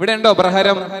 ഇവിടെ ഉണ്ടോ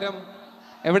പ്രഹരം?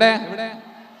 എവിടെ?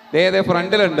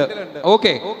 ഫ്രണ്ടിലുണ്ട്.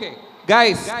 ഓക്കെ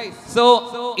ഗൈസ്, സോ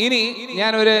ഇനി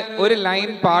ഞാൻ ഒരു ലൈൻ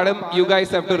പാടും. You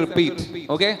guys have to repeat.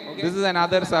 Okay, this is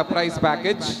another surprise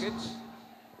package.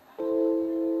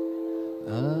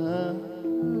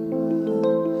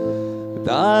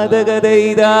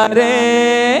 താതകദൈതാരേ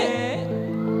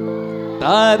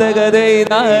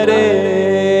താതകദൈതാരേ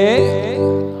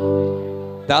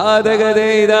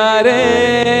താതകദൈതാരേ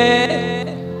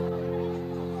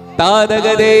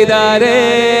താതകദൈതാരേ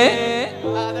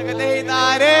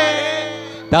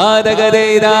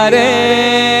താതകദൈതാരേ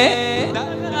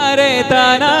താനാരേ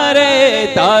താനാരേ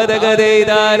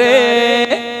താതകദൈതാരേ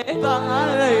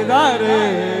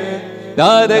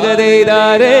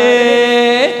താതകദൈതാരേ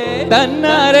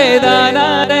തന്നാരേ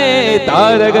താനാരേ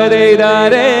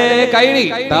താതകദൈതാരേ. കൈണി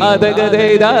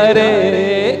താതകദൈതാരേ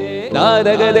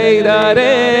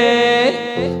താതകദൈതാരേ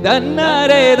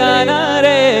തന്നാരേ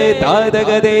താനാരേ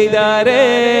താതകദൈതാരേ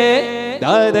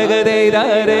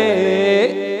താതകദൈതാരേ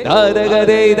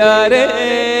താതകദൈതാരേ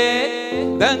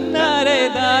തന്നാരേ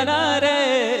താനാരേ.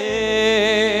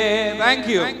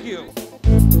 Thank you.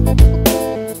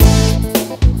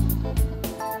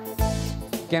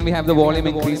 Can we have the volume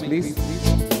increase, please?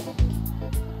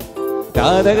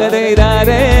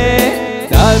 Tadagadeidare,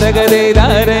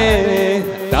 tadagadeidare,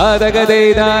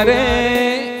 tadagadeidare,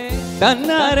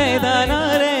 tannare,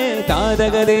 tannare,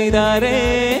 tadagadeidare,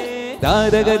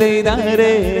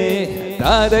 tadagadeidare,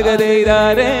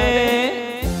 tadagadeidare,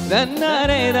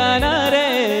 tannare, tannare.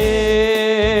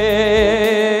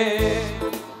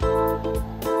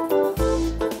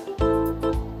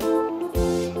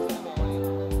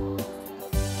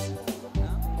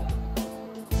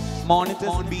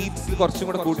 Monitors beats കുറച്ചും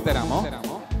കൂടെ കൂട്ടി തരാമോ?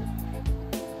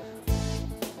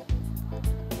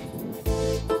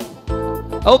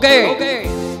 Okay,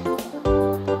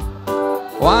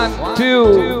 1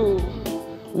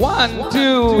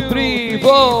 2 3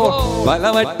 4.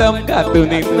 പലവട്ടം കാത്തു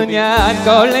നിന്നു ഞാൻ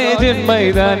കോളേജിൻ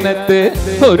മൈതാനത്ത്,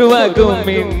 ഒരു വാക്കും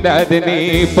മിണ്ടാതെ നീ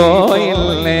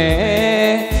പോയില്ലേ.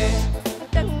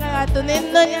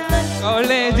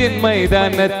 കോളേജിൻ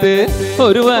മൈതാനത്ത്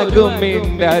ഒരു വാക്കും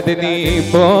മിണ്ടാതെ നീ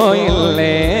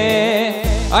പോയില്ലേ.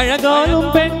 അഴകോലും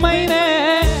പെൺമൈനെ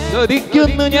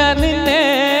കൊതിക്കുന്നു ഞാൻ നിന്നെ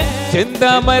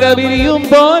ചെന്താമര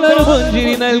വിരിയുമ്പോൾ ഒരു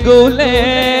പുഞ്ചിരി നൽകൂലേ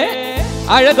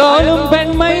അഴകോലും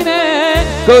പെൺമൈനെ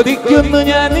കൊതിക്കുന്നു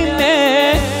ഞാൻ നിന്നെ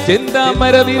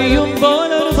ചെന്താമര വിരിയുമ്പോൾ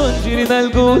ഒരു പുഞ്ചിരി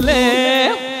നൽകൂലേ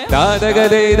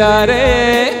താരകതൈതാരേ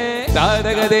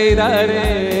താരകതൈതാരേ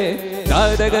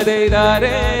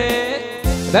താരകതൈതാരേ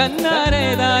തന്നാരേ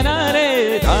താനാരേ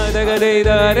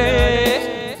താരകതൈതാരേ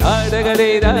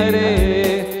താരകതൈതാരേ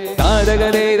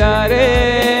താരകതൈതാരേ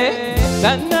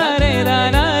തന്നാരേ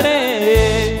താനാരേ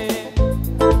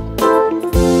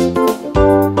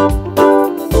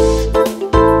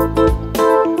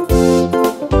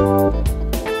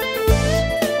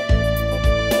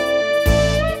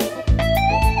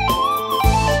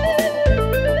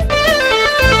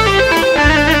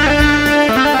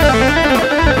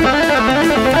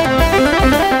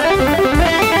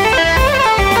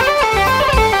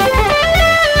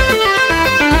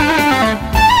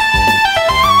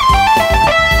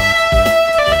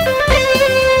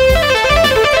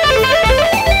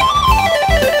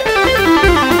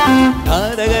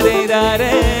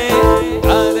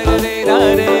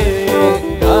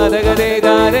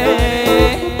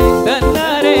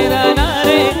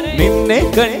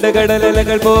കണ്ട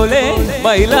കടലകൾ പോലെ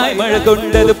മയിലായി മഴ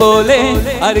കൊണ്ടതുപോലെ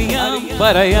അറിയാം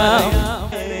പറയാം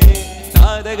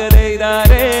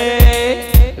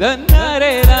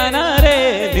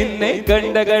നിന്നെ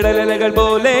കണ്ട കടലകൾ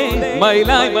പോലെ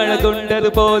മയിലായി മഴ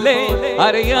കൊണ്ടതുപോലെ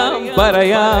അറിയാം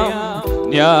പറയാം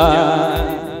ഞാൻ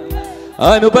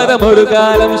അനുപദമൊരു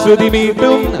കാലം ശ്രുതി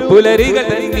മീട്ടും പുലരികൾ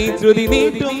തന്നി ശ്രുതി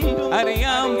നീട്ടും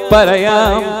അറിയാം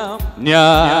പറയാം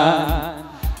ഞാൻ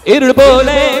ഇരുൾ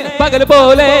പോലെ പകൽ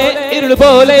പോലെ ഇരുൾ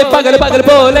പോലെ പകൽ പകൽ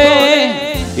പോലെ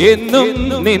എന്നും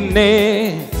നിന്നെ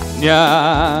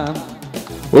ഞാൻ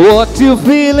What you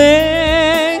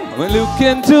feeling when you look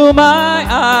into my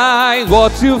eyes?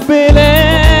 What you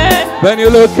feeling when you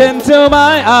look into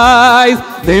my eyes?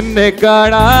 നിന്നെ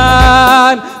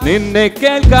കാണാൻ നിന്നെ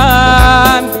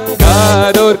കേൾക്കാൻ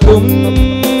കാതോർക്കും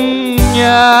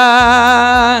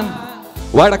ഞാൻ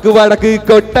വടക്ക് വടക്ക്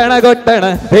കൊട്ടണ കൊട്ടണ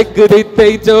തെക്ക്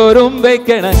തിത്തൈ ചോറും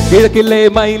വെക്കണ കിഴക്കിലെ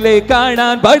മയിലെ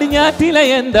കാണാൻ പടിഞ്ഞാറ്റിലെ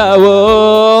എന്താവോ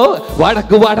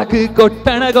വടക്ക് വടക്ക്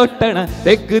കൊട്ടണ കൊട്ടണ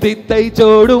തെക്ക് തിത്തൈ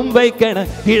ചോറും വെക്കണ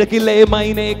കിഴക്കിലെ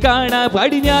മയിനെ കാണാൻ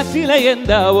പടിഞ്ഞാറ്റിലെ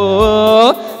എന്താവോ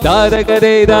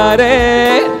താരകതൈതാരേ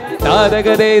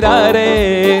താരകതൈതാരേ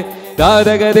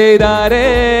താരകതൈതാരേ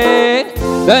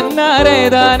തന്നാരേ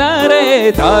താനാരേ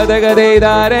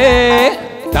താരകതൈതാരേ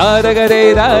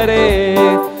താരകതൈതാരേ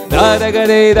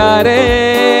താരകതൈതാരേ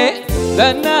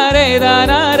തന്നാരേ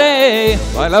താനാരേ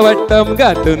പലവട്ടം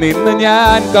കാത്തു നിന്ന്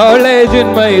ഞാൻ കോളേജിൻ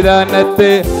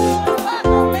മൈതാനത്ത്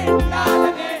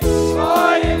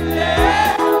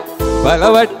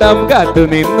പലവട്ടം കാത്തു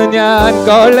നിന്ന് ഞാൻ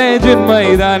കോളേജിൻ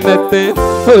മൈതാനത്ത്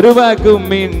ഒരു വാക്കും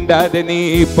മിണ്ടാതെ നീ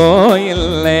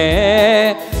പോയില്ലേ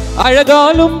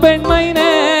അഴകോലും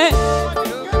പെൺമൈനെ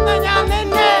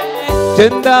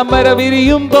ചെന്താമര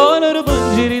വിരിയുമ്പോൾ ഒരു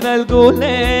പുഞ്ചിരി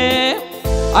നൽകൂലേ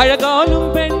അഴകോലും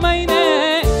പെൺമൈനെ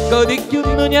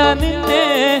കൊതിക്കുന്നു ഞാൻ നിന്നെ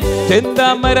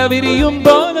ചെന്താമര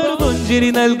വിരിയുമ്പോൾ ഒരു പുഞ്ചിരി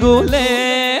നൽകൂലേ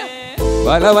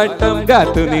പലവട്ടം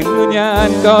കാത്തു നിന്നു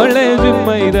ഞാൻ കോളേജും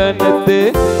മൈതാനത്ത്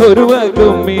ഒരു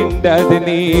വാക്കും മിണ്ടാതെ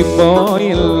നീ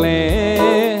പോയില്ലേ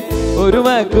ഒരു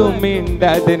വാക്കും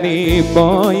മിണ്ടാതെ നീ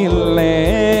പോയില്ലേ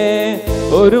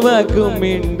ഒരു വാക്കും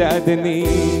മിണ്ടാതെ നീ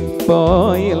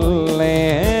പോയില്ലേ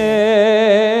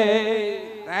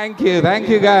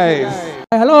താങ്ക് യു ഗൈസ്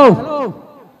ഹലോ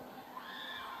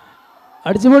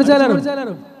അടിച്ചു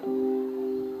പൊളിച്ചാലും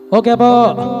ഓക്കെ അപ്പോ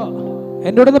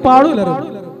എന്നോട് ഒന്ന് പാടൂല്ലോ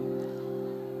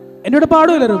എന്നോട്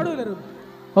പാടൂല്ലോ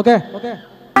ഓക്കെ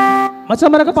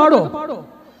മച്ചന്മാരൊക്കെ പാടോ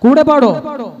കൂടെ പാടോ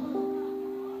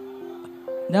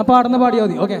ഞാൻ പാടുന്ന പാടിയാ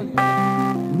മതി ഓക്കെ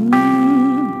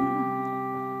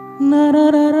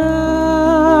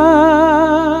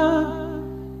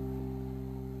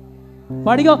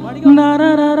പാടിക്കോ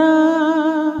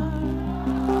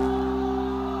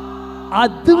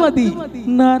അത് മതി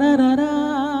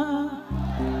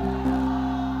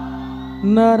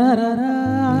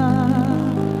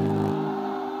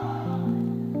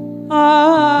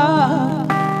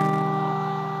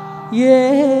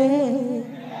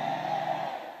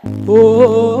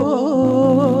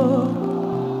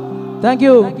thank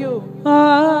you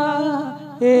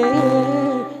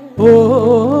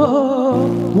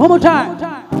one more time.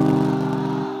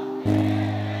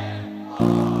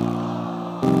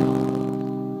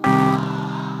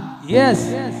 Yes.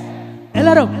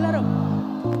 എല്ലാരും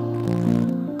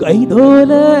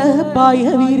കൈതോല പായ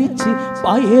വിരിച്ച്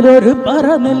പായലൊരു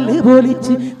പറനെല്ല്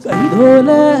പൊലിച്ച് കൈതോല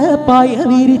പായ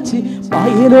വിരിച്ച്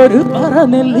പായലൊരു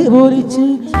പറനെല്ല് പൊലിച്ച്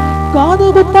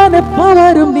കാതുകുത്താൻ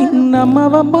എപ്പവരും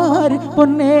നിന്നമ്മവന്മാര്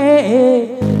പൊന്നേ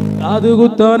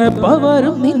കാതുകുത്താൻ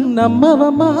എപ്പവരും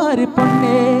നിന്നമ്മവന്മാര്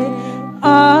പൊന്നേ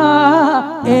ആ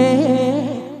ഏ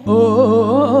ഓ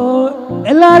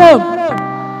എല്ലാരും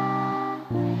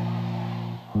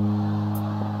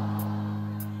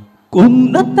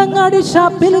കുന്നത്തങ്ങാടി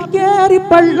ഷാപ്പിൽ കയറി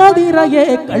പള്ളതിറയെ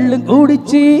കള്ളും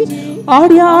കുടിച്ച്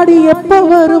ആടി ആടി എപ്പ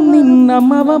വരും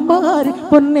നിന്നമ്മവന്മാര്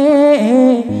പൊന്നേ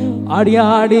ആടി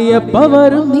ആടി എപ്പ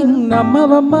വരും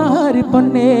നിന്നമ്മവന്മാര്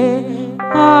പൊന്നേ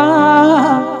ആ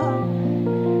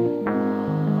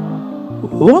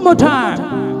one more time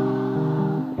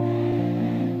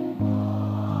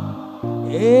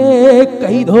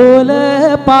കൈതോല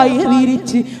പായ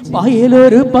വിരിച്ച്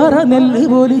പായലൊരു പറ നെല്ല്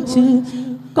പൊലിച്ച്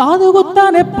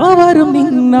കാതുകുത്താൻ എപ്പ വരും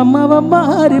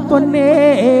നിന്നമ്മവന്മാര് പൊന്നേ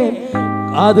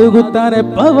കാതുകുത്താൻ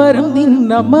എപ്പ വരും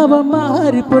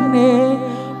നിന്നമ്മവന്മാര് പൊന്നേ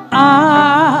ആ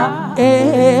ഏ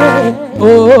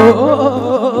ഓ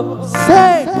സേ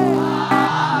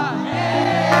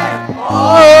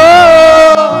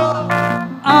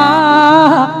ആ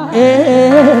ഏ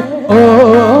ഓ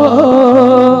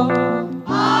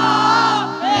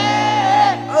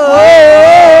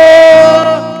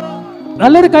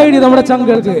നല്ലൊരു കൈഡി നമ്മുടെ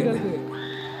ചങ്കൾക്ക്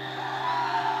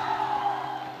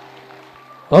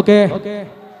ഓക്കെ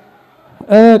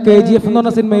KGF എന്ന്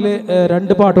പറഞ്ഞ സിനിമയില്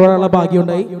 2 പാട്ട് പാടാനുള്ള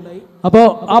ഭാഗ്യമുണ്ടായി അപ്പോ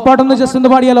ആ പാട്ടൊന്ന് ജസ്റ്റ് ഒന്ന്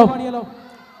പാടിയാലോ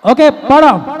ഓക്കെ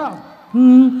പാടാം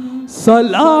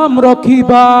സലാം റോക്കി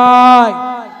ബായ്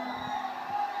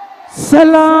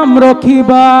സലാം റോക്കി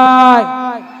ബായ്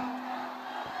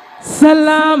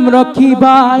सलाम रखी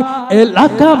बाय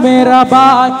इलाका मेरा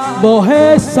बाय वो है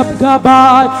सबका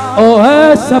बाय ओ है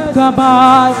सबका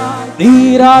बाय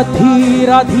धीरा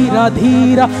धीरा धीरा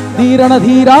धीरा धीरण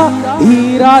धीरा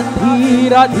धीरा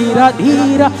धीरा धीरा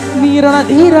धीरा नीरण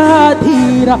धीरा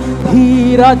धीरा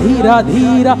धीरा धीरा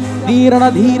धीरा नीरण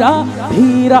धीरा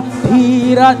धीरा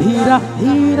धीरा धीरा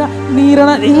धीरा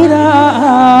नीरण धीरा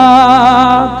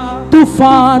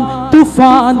तूफान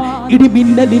तूफान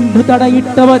ഇടിമിന്നലിന്നു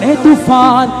തടയിട്ടവനെ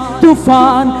തുഫാൻ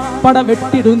തുഫാൻ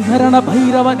പടവെട്ടിടുന്ന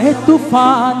രണഭൈരവനെ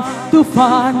തുഫാൻ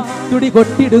തുഫാൻ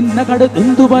തുടികൊട്ടിടുന്ന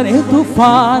കടുതുന്തുവനെ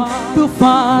തുഫാൻ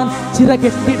തുഫാൻ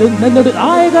ചിറകെട്ടിടുന്ന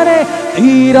നായകനെ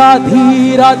ധീര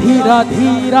ധീര ധീര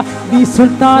ധീര നീ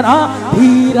സുൽത്താനാ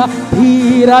ധീര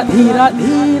ധീര ധീര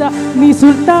ധീര നീ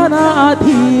സുൽത്താനാ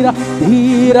ധീര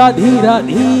ധീര ധീര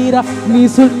ധീര നീ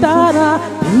സുൽത്താനാ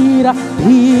ധീര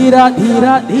ധീര ധീര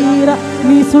ധീര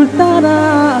നീ സുൽത്താനാ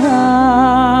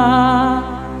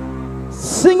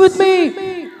Sing with me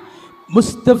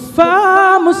Mustafa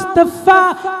Mustafa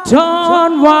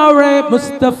don't worry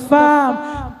Mustafa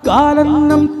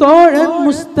കാലന്നം തോഴൻ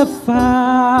Mustafa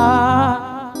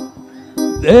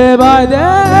Day by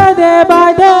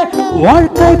day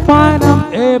வாழ்க்கை பயணம்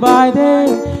day by day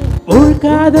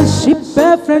உள்காத ஷிப்பே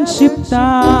ஃப்ரெண்ட்ஷிப்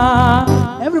தான்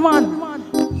Everyone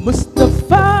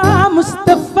Mustafa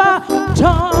Mustafa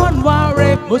don't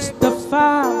worry Mustafa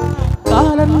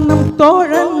കാലന്നം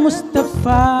തോഴൻ Mustafa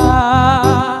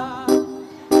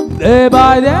Day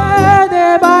by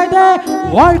day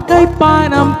வாழ்க்கை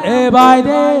பயணம் day by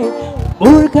day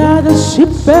உள்காத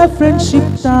ஷிப்பே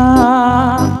ஃப்ரெண்ட்ஷிப்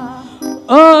தான்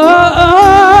Oh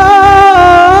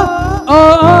oh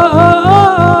oh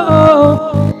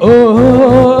oh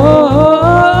oh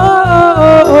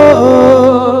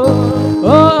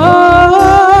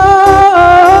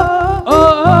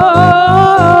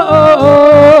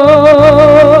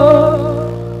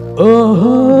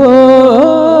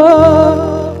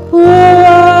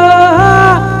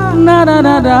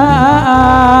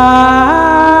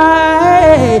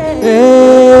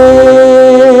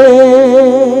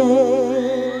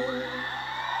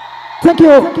Thank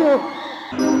you.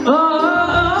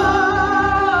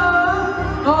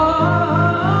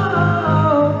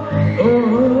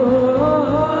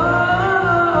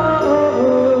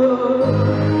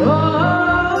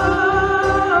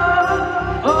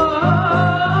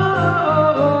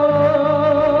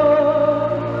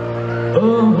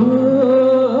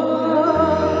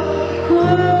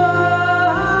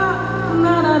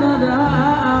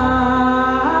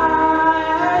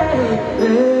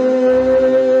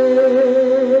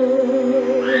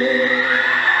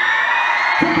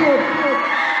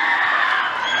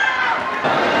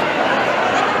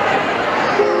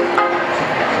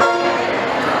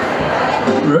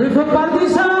 Ready for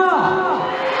Parisa?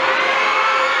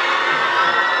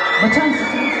 Macam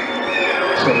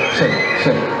shake.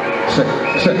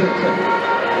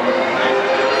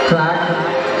 Clap.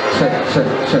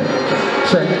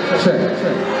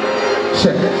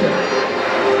 Shake.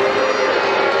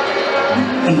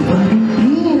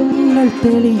 ഇവൾ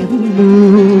തെളിയുന്നു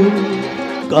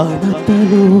കാണാത്ത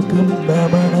ലോകം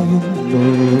നമണയുന്നു.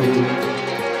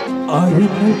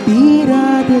 ആഴങ്ങൾ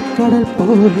തീരാതെ കടൽ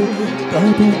പോലെ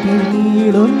കഥകൾ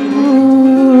നീളുന്നു.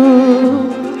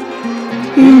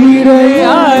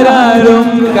 ആരാരും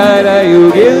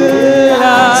കരയുകില്ല,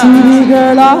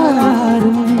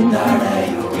 ചിരികളാരും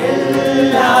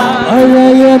തടയുകില്ല,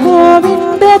 പഴയ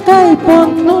നോവിന്റെ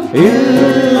കൈപ്പൊന്നും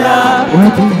ഇല്ല.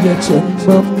 വലിയ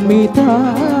ജന്മം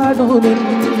ഇതാണു നിൻ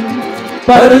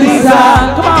പറുദീസ.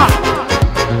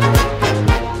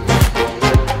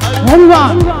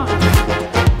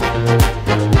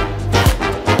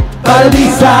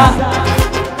 പറുദീസ.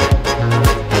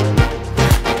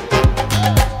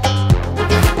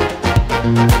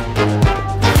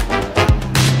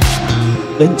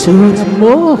 നെഞ്ചോരം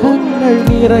മോഹങ്ങൾ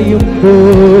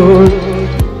നിറയുമ്പോൾ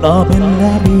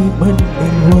നാമെല്ലാം ഈ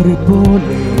മണ്ണിൽ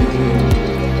ഒരുപോലെ.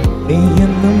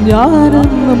 നീയെന്നും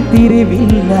ഞാനെന്നും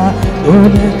തിരിവില്ല,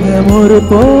 ഉലകം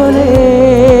ഒരുപോലെ.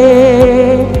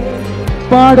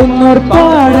 പാടുന്നോർ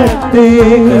പാടത്തെ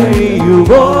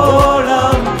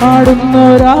കഴിയുവോളം,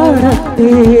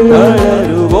 ആടുന്നോരാടത്തെ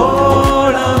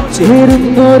വളരുവോളം,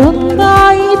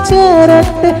 ചേരുന്നോരൊന്നായി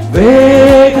ചേരട്ടെ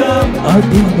വേഗം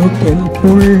അതിനു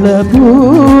കെൽപ്പുള്ള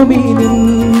ഭൂമി നിൻ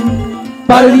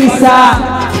പറുദീസ.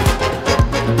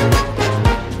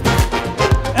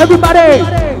 Everybody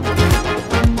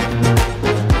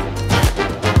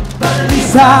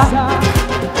പറുദീസ.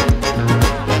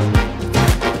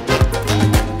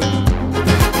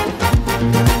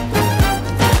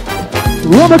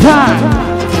 One more time.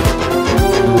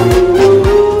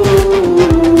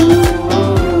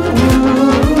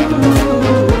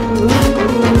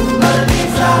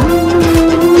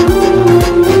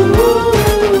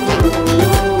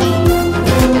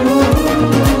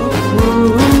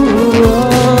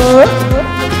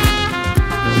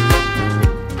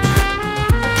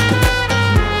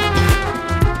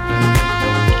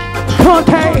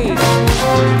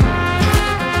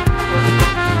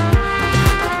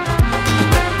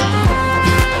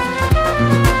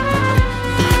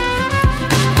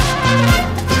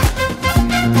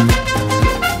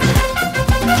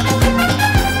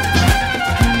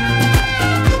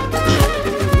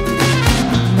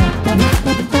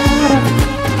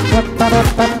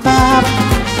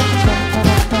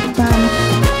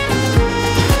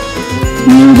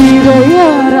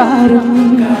 ചിരികളാരും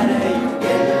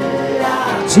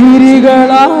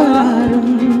ചിരികളാരും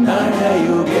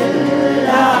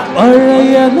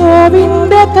പഴയ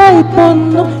നോവിന്റെ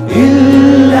കൈപ്പൊന്നും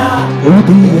ഇല്ല.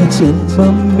 പുതിയ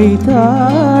ജന്മം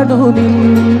ഇതാണു നിൻ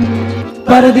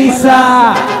പറുദീസ.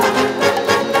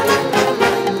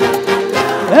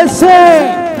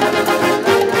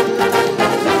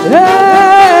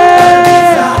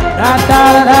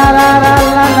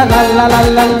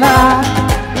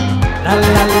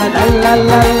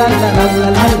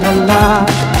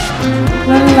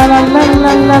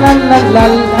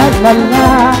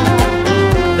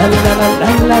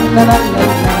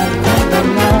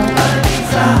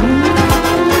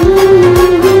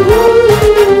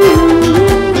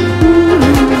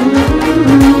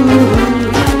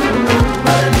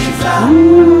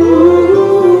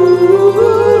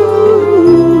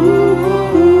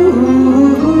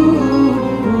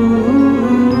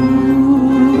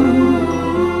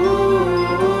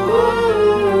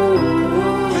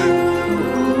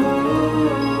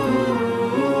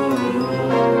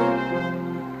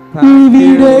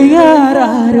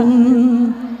 ഇവിടെയാരും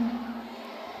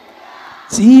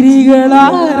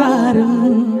ചിരികളാരും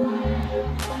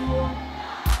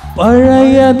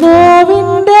പഴയ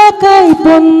നോവിന്റെ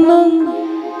കൈപ്പൊന്നും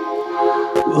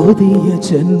പുതിയ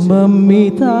ജന്മം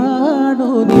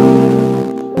ഇതാണു നീ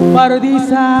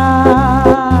പറുദീസ.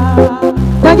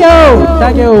 Thank you,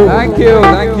 thank you, thank you,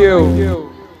 thank you.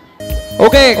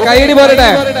 Okay, കൈയടി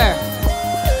പോരട്ടെ.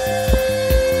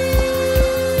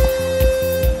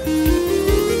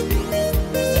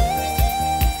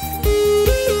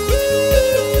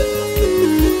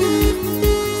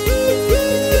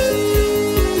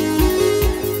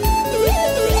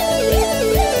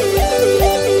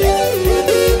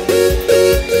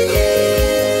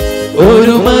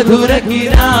 ഒരു മധുര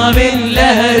കിനാവിൻ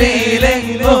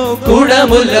ലഹരിയിലെങ്ങോ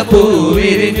കുടമുല്ല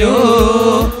പൂവിരിഞ്ഞു.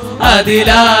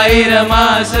 അതിലായിരം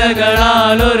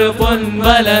ആശകളാൽ ഒരു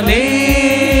പൊൻവല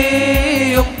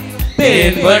നെയ്യും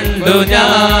തേൻ വണ്ടു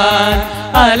ഞാൻ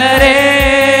അലരേ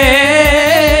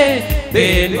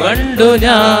തേൻ വണ്ടു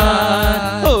ഞാൻ.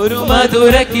 ഒരു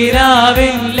മധുര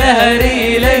കിനാവിൻ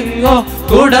ലഹരിയിലെങ്ങോ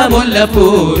കുടമുല്ല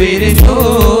പൂവിരിഞ്ഞു.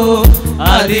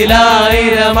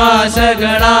 അതിലായിരം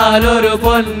ആശകളാൽ ഒരു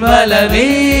പൊൻവല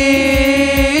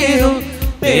നെയ്യും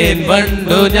തേൻ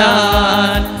വണ്ടു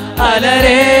ഞാൻ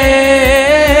അലരേ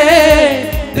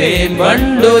തേൻ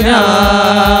വണ്ടു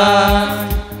ഞാൻ.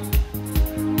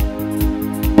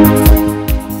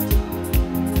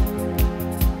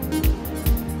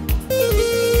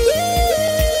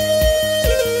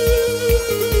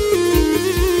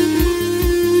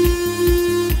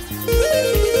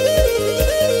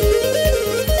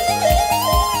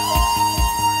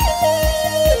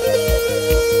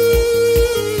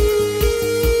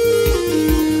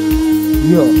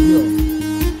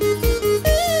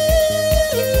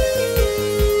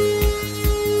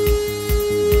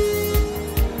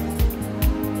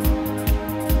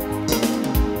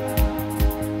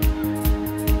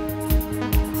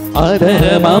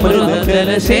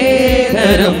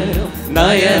 അധരമൃതകലശേഖരം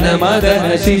നയനമദന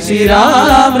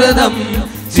ശിശിരാമൃതം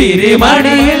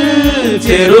ചിരിമണിയിൽ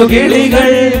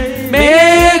ചെറുകിളികൾ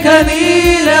മേഘനീലമൊഴുകി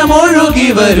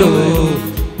വരൂ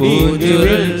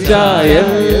പൂഞ്ചുരുൾ ചായൽ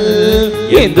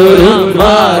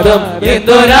എന്തൊരുന്മാദം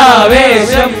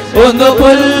എന്തൊരാവേശം ഒന്നു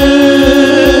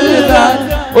പുൽകാൻ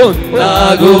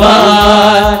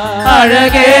ഒന്നാകുവാൻ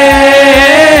അഴകേ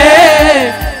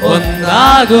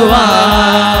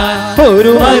ഒന്നാകുവാൻ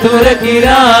ഒരു മധുര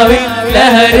കിരാവിൻ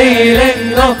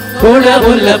ലഹരിയിലെങ്ങോ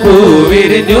കുളമുല്ല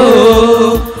പൂവിരിഞ്ഞു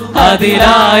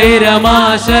അതിലായിരം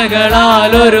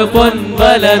ആശകളാൽ ഒരു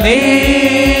പൊൻവല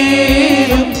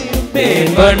നീരും തേൻ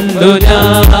വണ്ടു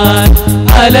ഞാൻ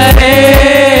അലരേ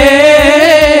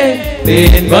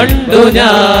തേൻ വണ്ടു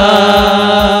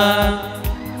ഞാൻ.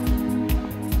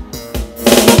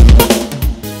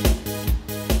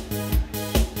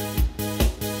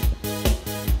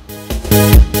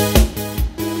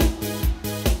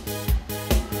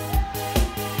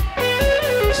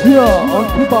 On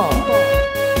keyboard.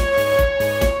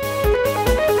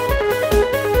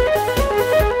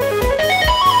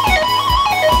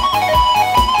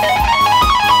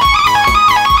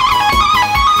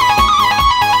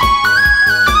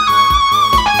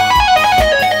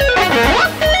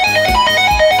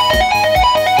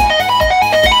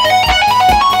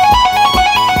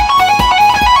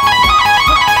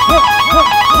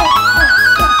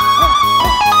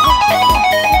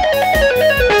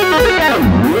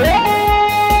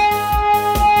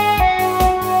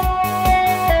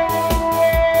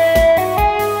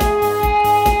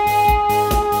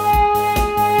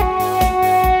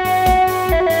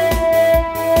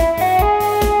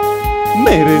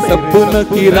 मेरे सपनों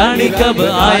की रानी कब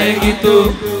आएगी तू,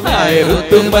 आए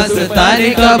रुत मस्तानी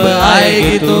कब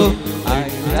आएगी तू,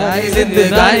 आए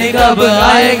जिंदगानी कब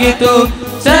आएगी तू,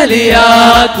 चलिया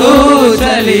तू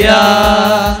चलिया.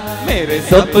 मेरे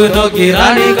सपनों की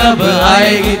रानी कब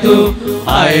आएगी तू,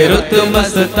 आए रुत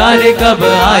मस्तानी कब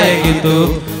आएगी तू,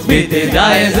 बीते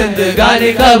जाए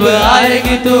जिंदगानी कब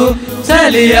आएगी तू,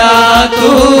 चलिया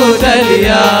तू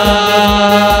चलिया.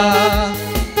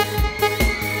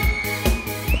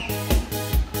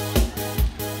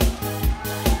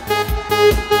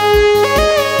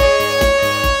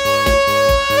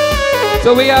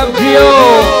 So we have Gio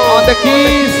on the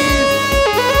keys.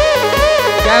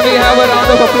 Can we have a round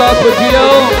of applause for Gio?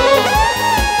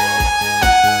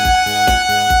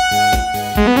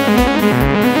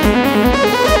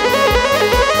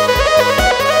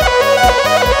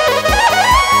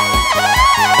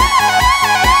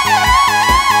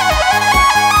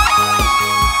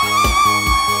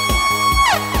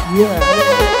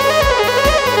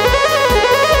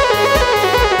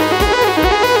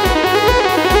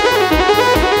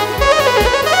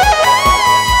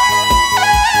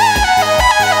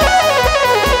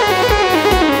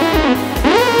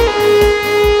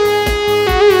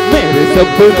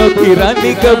 सपनों की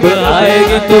रानी कब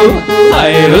आएगी तू,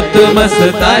 आए रुत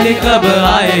मस्तानी कब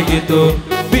आएगी तू,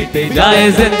 बीते जाए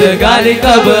जिंदगानी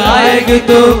कब आएगी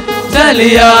तू,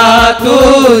 चलिया तू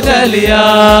चलिया.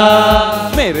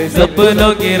 मेरे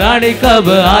सपनों की रानी कब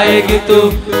आएगी तू,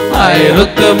 आए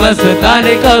रुत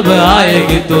मस्तानी कब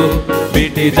आएगी तू,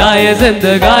 बीते जाए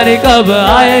जिंदगानी कब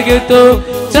आएगी तू,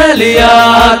 चलिया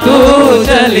तू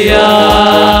चलिया.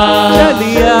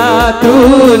 चलिया तू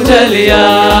चलिया,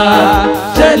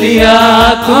 चलिया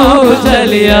तू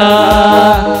चलिया,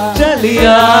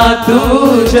 चलिया तू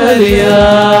चलिया.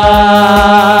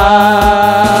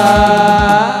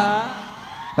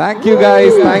 Thank you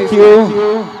guys, thank you.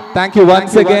 Thank you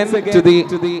once again to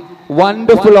the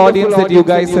wonderful audience that you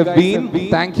guys have been.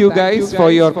 Thank you guys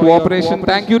for your cooperation.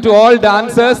 Thank you to all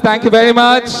dancers. Thank you very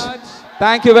much.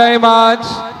 Thank you very much.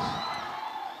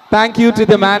 Thank you to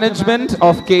the management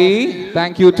of KE.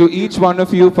 Thank you to each one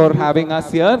of you for having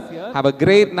us here. Have a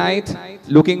great night.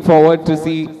 Looking forward to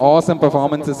see awesome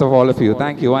performances of all of you.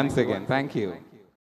 Thank you once again. Thank you.